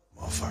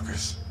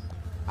 Motherfuckers.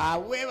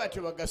 Awe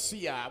batyo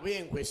bagasi yaabwe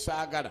enkwe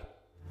saagala.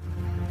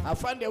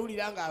 Afande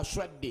awulira nga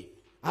aswadde.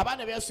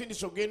 Abaana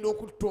byasindisa ogenda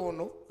okutta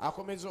ono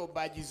akomeza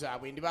obaaji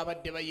zaabwe ndi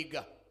babadde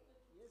bayiga.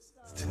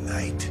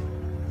 Tonight,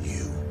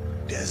 you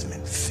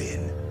Desmond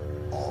Finn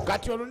off.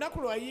 Kati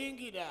olunaku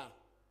lwayingira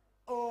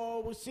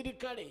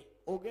obusirikale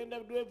ogenda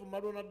drive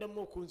malona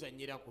addamu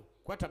okunzanyirako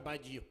kwata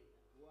baji yo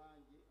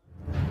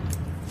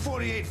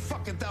 $48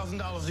 fucking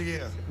thousand a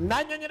year.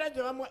 nanyonyera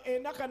gye bamwe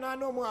enaka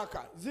naana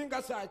omwaka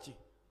zinga saaki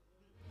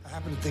I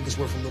happen to think it's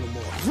worth a little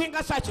more.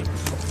 zinga saaki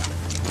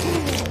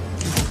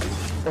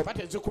oba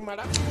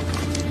tezikumala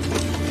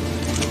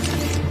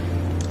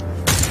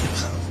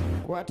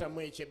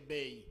kwatamu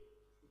ekyebbeeyi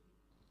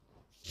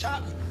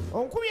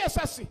onkubi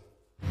esasi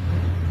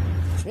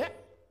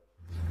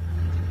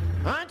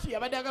anti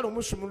yabadde agala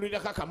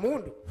omusumululirako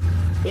akamundu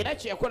era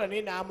kyeyakola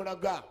naye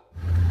n'amulaga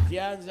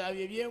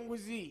byanzaabye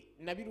ebyenguzi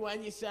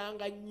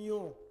nabirwanyisanga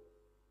nnyo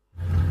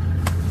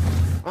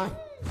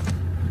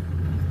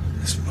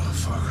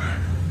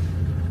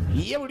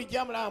ye buli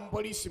gyamulaba mu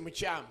poliisi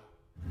mukyamu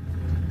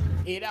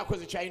era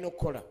akoze kyalina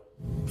okukola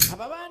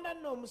ababanda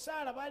nno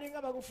omusaala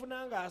balinga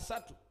bagufuna nga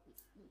 3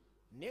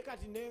 naye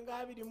kati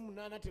nenga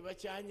 28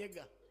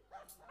 tebakyanyega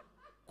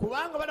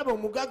kubanga balaba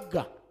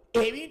omugagga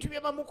ebintu bye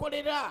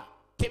bamukolera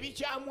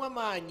tebikyamu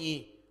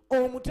amaanyi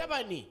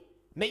omutabani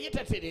naye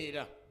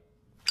tatereera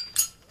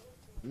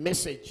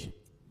message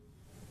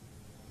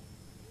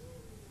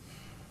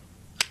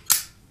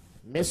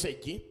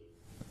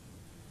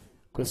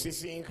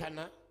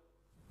kusisinkana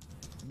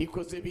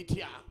bikoze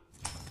bitya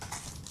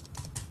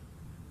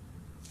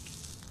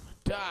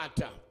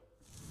taata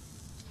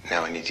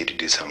Now I need you to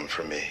do something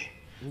for me.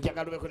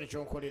 njagala ubeko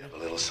nekyonkolera A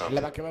little something.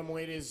 laba ke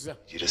bamuweereza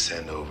You to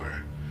send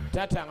over.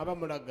 taata nga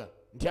bamulaga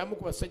nti amu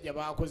ku basajja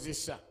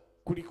bakozesa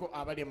kuliko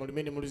abali mu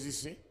lumene mu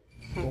luzise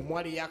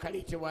omwali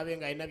yakaleetebwa abe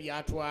nga alina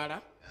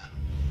byatwala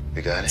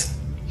You got it?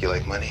 You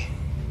like money?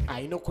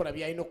 alina okukola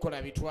byalina okukola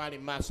abitwale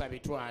mu maaso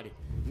abitwale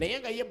naye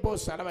nga ye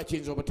boosi alaba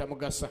kiyinza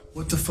obutamugasa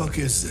What the fuck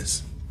is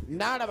this?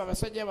 n'alaba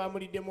abasajja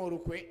bamuliddemu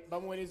olukwe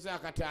bamuweereza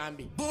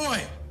akatambi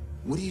Boy!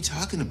 What are you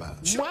talking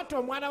about? mwata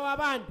omwana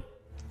w'abandi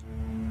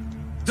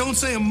Don't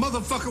say a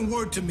motherfucking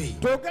word to me.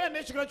 toogera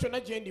n'ekigalo kyonna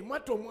gye ndi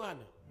mwata omwana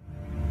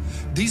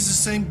These the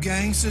same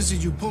gangsters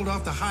that you pulled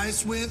off the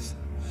heist with?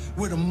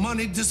 Where the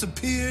money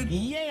disappeared?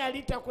 ye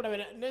yali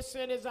takulabira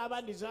n'essente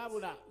z'abandi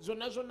zaabula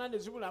zonna ne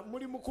zibula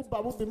muli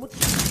mukubba bubbi muti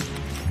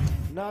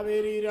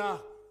n'abeerera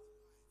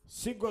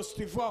sigo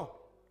stivo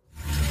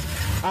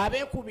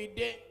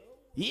abeekubidde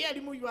ye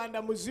yali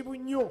muyanda muzibu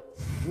nnyo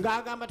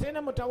ng'agamba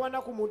talina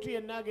mutawana ku muntu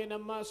yenna agenda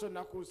mu maaso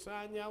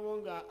nakusaanyawo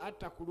nga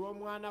atta ku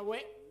lw'omwana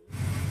we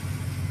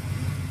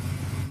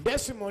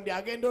Desmond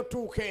agenda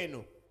otuuka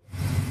eno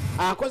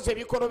akoze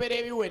ebikolobero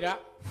ebiwera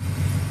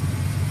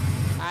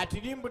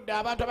atirimbudde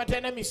abantu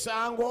abatalina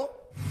misango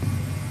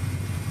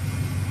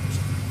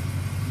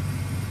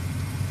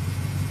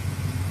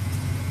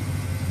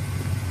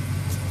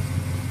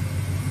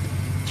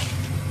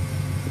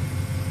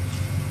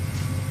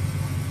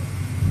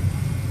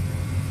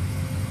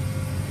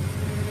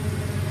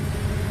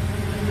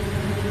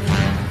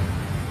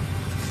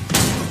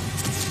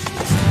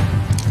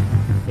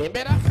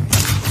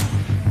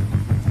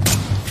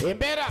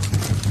embeera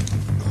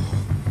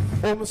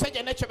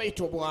omusajja nakyo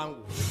bayita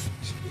obwangu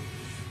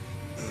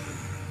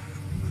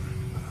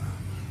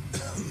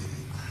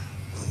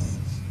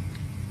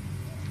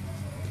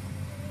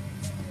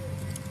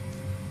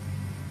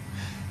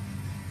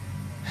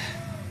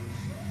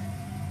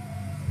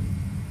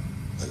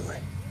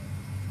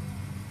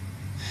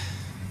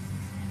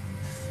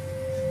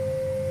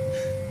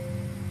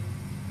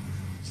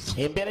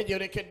embeera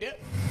gyolekedde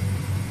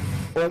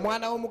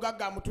omwana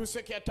w'omugagga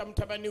amutuuseko yatta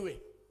mutabani we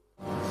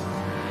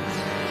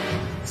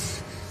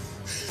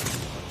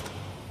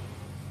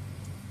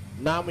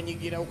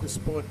n'amunyigirawo ku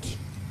sipooti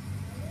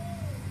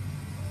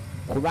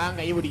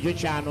kubanga ye bulijjo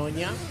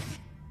kyanoonya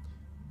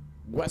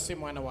gwase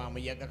mwana wa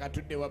muyaga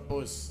katudde wa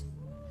boosi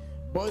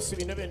boosi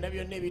bino byonna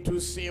byonna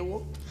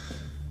ebituuseewo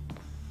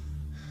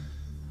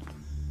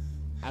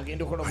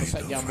agenda okola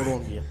omusajja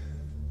amulumbya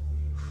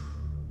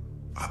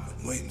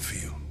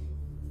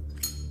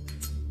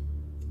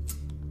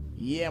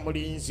ye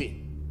amulinze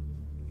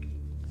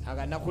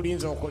aga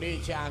nakulinze okole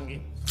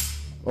ekyange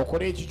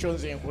okole ekikyo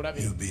nze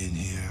nkulabe You being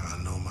here,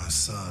 I know my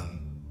son.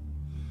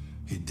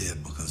 He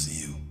dead because of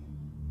you.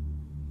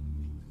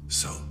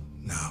 So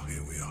now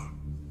here we are.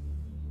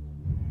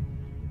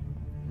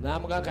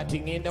 n'amugaa kati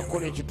ŋŋenda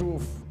kukola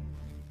ekituufu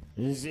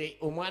nze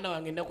omwana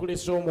wange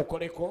nakulesa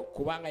omukoleko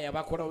kubanga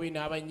yabakolawo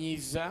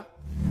n'abanyiiza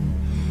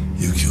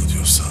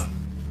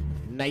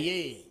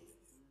naye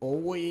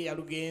owuwo ye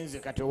yalugenze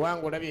kati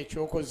owange olabye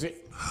ekyokoze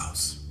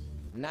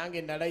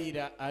nange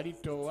nalayira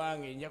alitta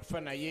owange nja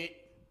kufa naye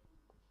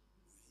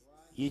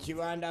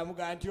yekibanda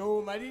amugaa nti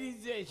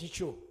omalirize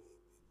ekikyo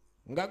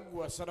nga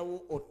ggwe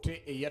wasalawo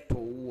otte eyatta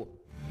owuwo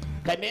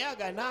kati naye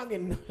aga nange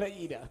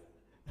nalayira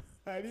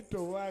alitta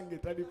owange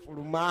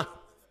talifuluma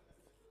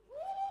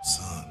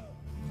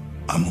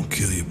I'm gonna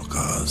kill you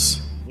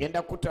because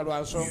ngenda kutta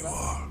lwa nsonga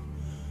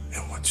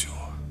and what you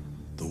are.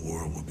 The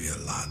world will be a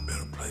lot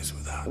better place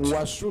without you.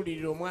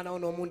 wasuulirira omwana wo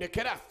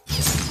n'omundekera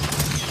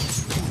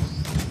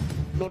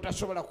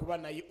n'otasobola kuba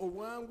naye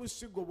obwangu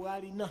sigo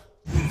bw'alina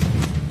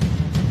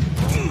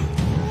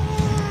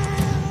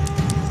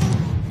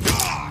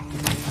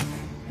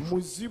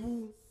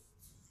muzibu.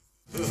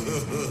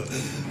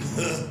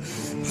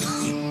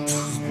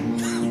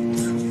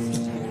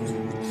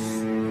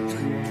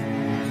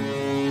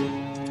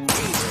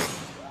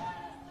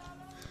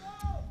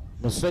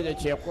 Musajja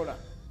kyeyakola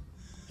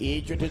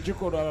ekyo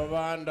tekikolwa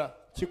babanda,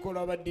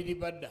 kikolwa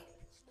badiribadda.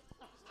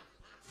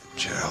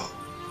 Jill,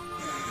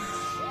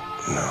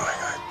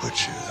 knowing I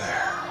put you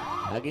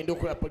there. Agenda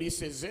okukola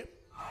poliisi ezze.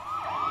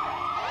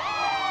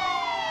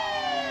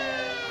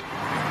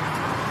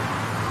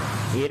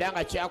 Era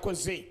nga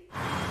kyakoze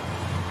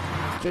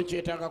kyo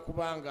kyetaaga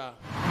kubanga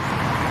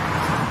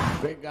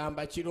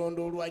kwegamba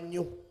kirondoolwa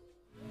nnyo.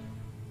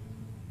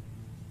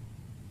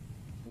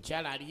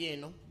 Mukyala ali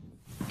eno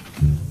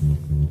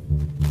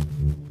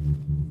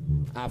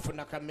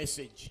afuna ka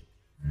message.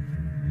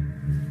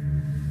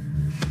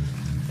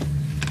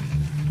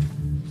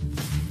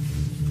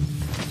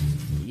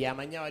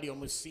 Yamanya wali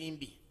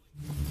omusimbi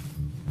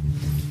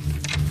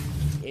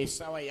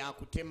esaawa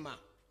yakutema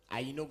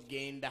ayina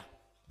okugenda.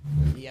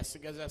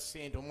 Yasigaza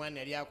ssente omwana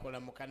yali akola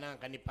mu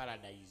kananka ne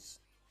Paradise.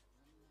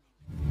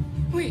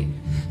 Wait,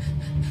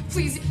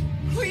 please.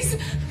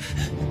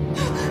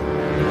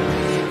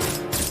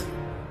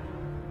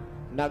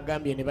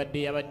 Nagambye ne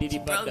badde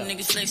yabadiribadda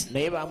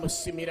naye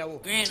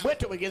bamusimirawo.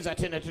 Bwetyo bwegenza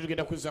ate nate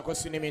tugenda kuzzako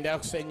sinema endala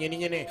kusanya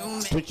nyene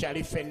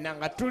tukyali ffenna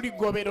nga tuli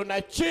gobero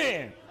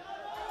naki.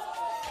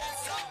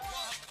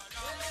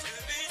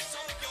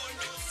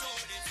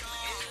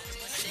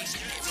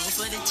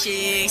 For the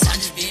chicks, I'm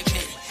just being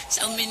petty.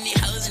 So many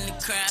hoes in the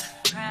crowd.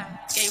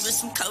 Gave us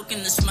some coke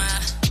and a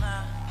smile.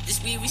 This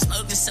weed we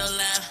smoking so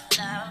loud.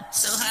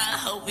 So high, I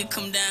hope we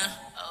come down.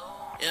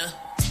 Yeah.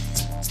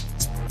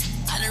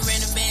 I done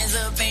ran the bands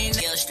up,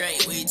 ain't nail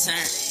straight. We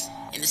turn.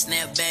 In the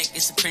snapback,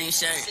 it's a cream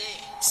shirt.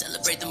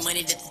 Celebrate the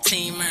money that the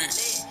team earned.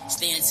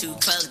 Staying too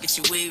close, get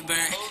your wig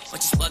burned.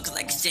 Watch you sparkle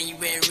like it's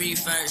January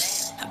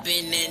 1st. I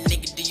been that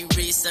nigga, do you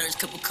research?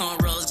 Couple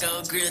cornrows,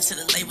 gold grill to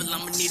the label.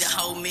 I'ma need a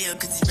whole meal,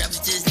 cause these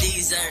rappers just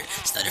dessert.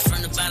 Started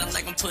from the bottom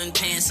like I'm putting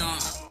pants on.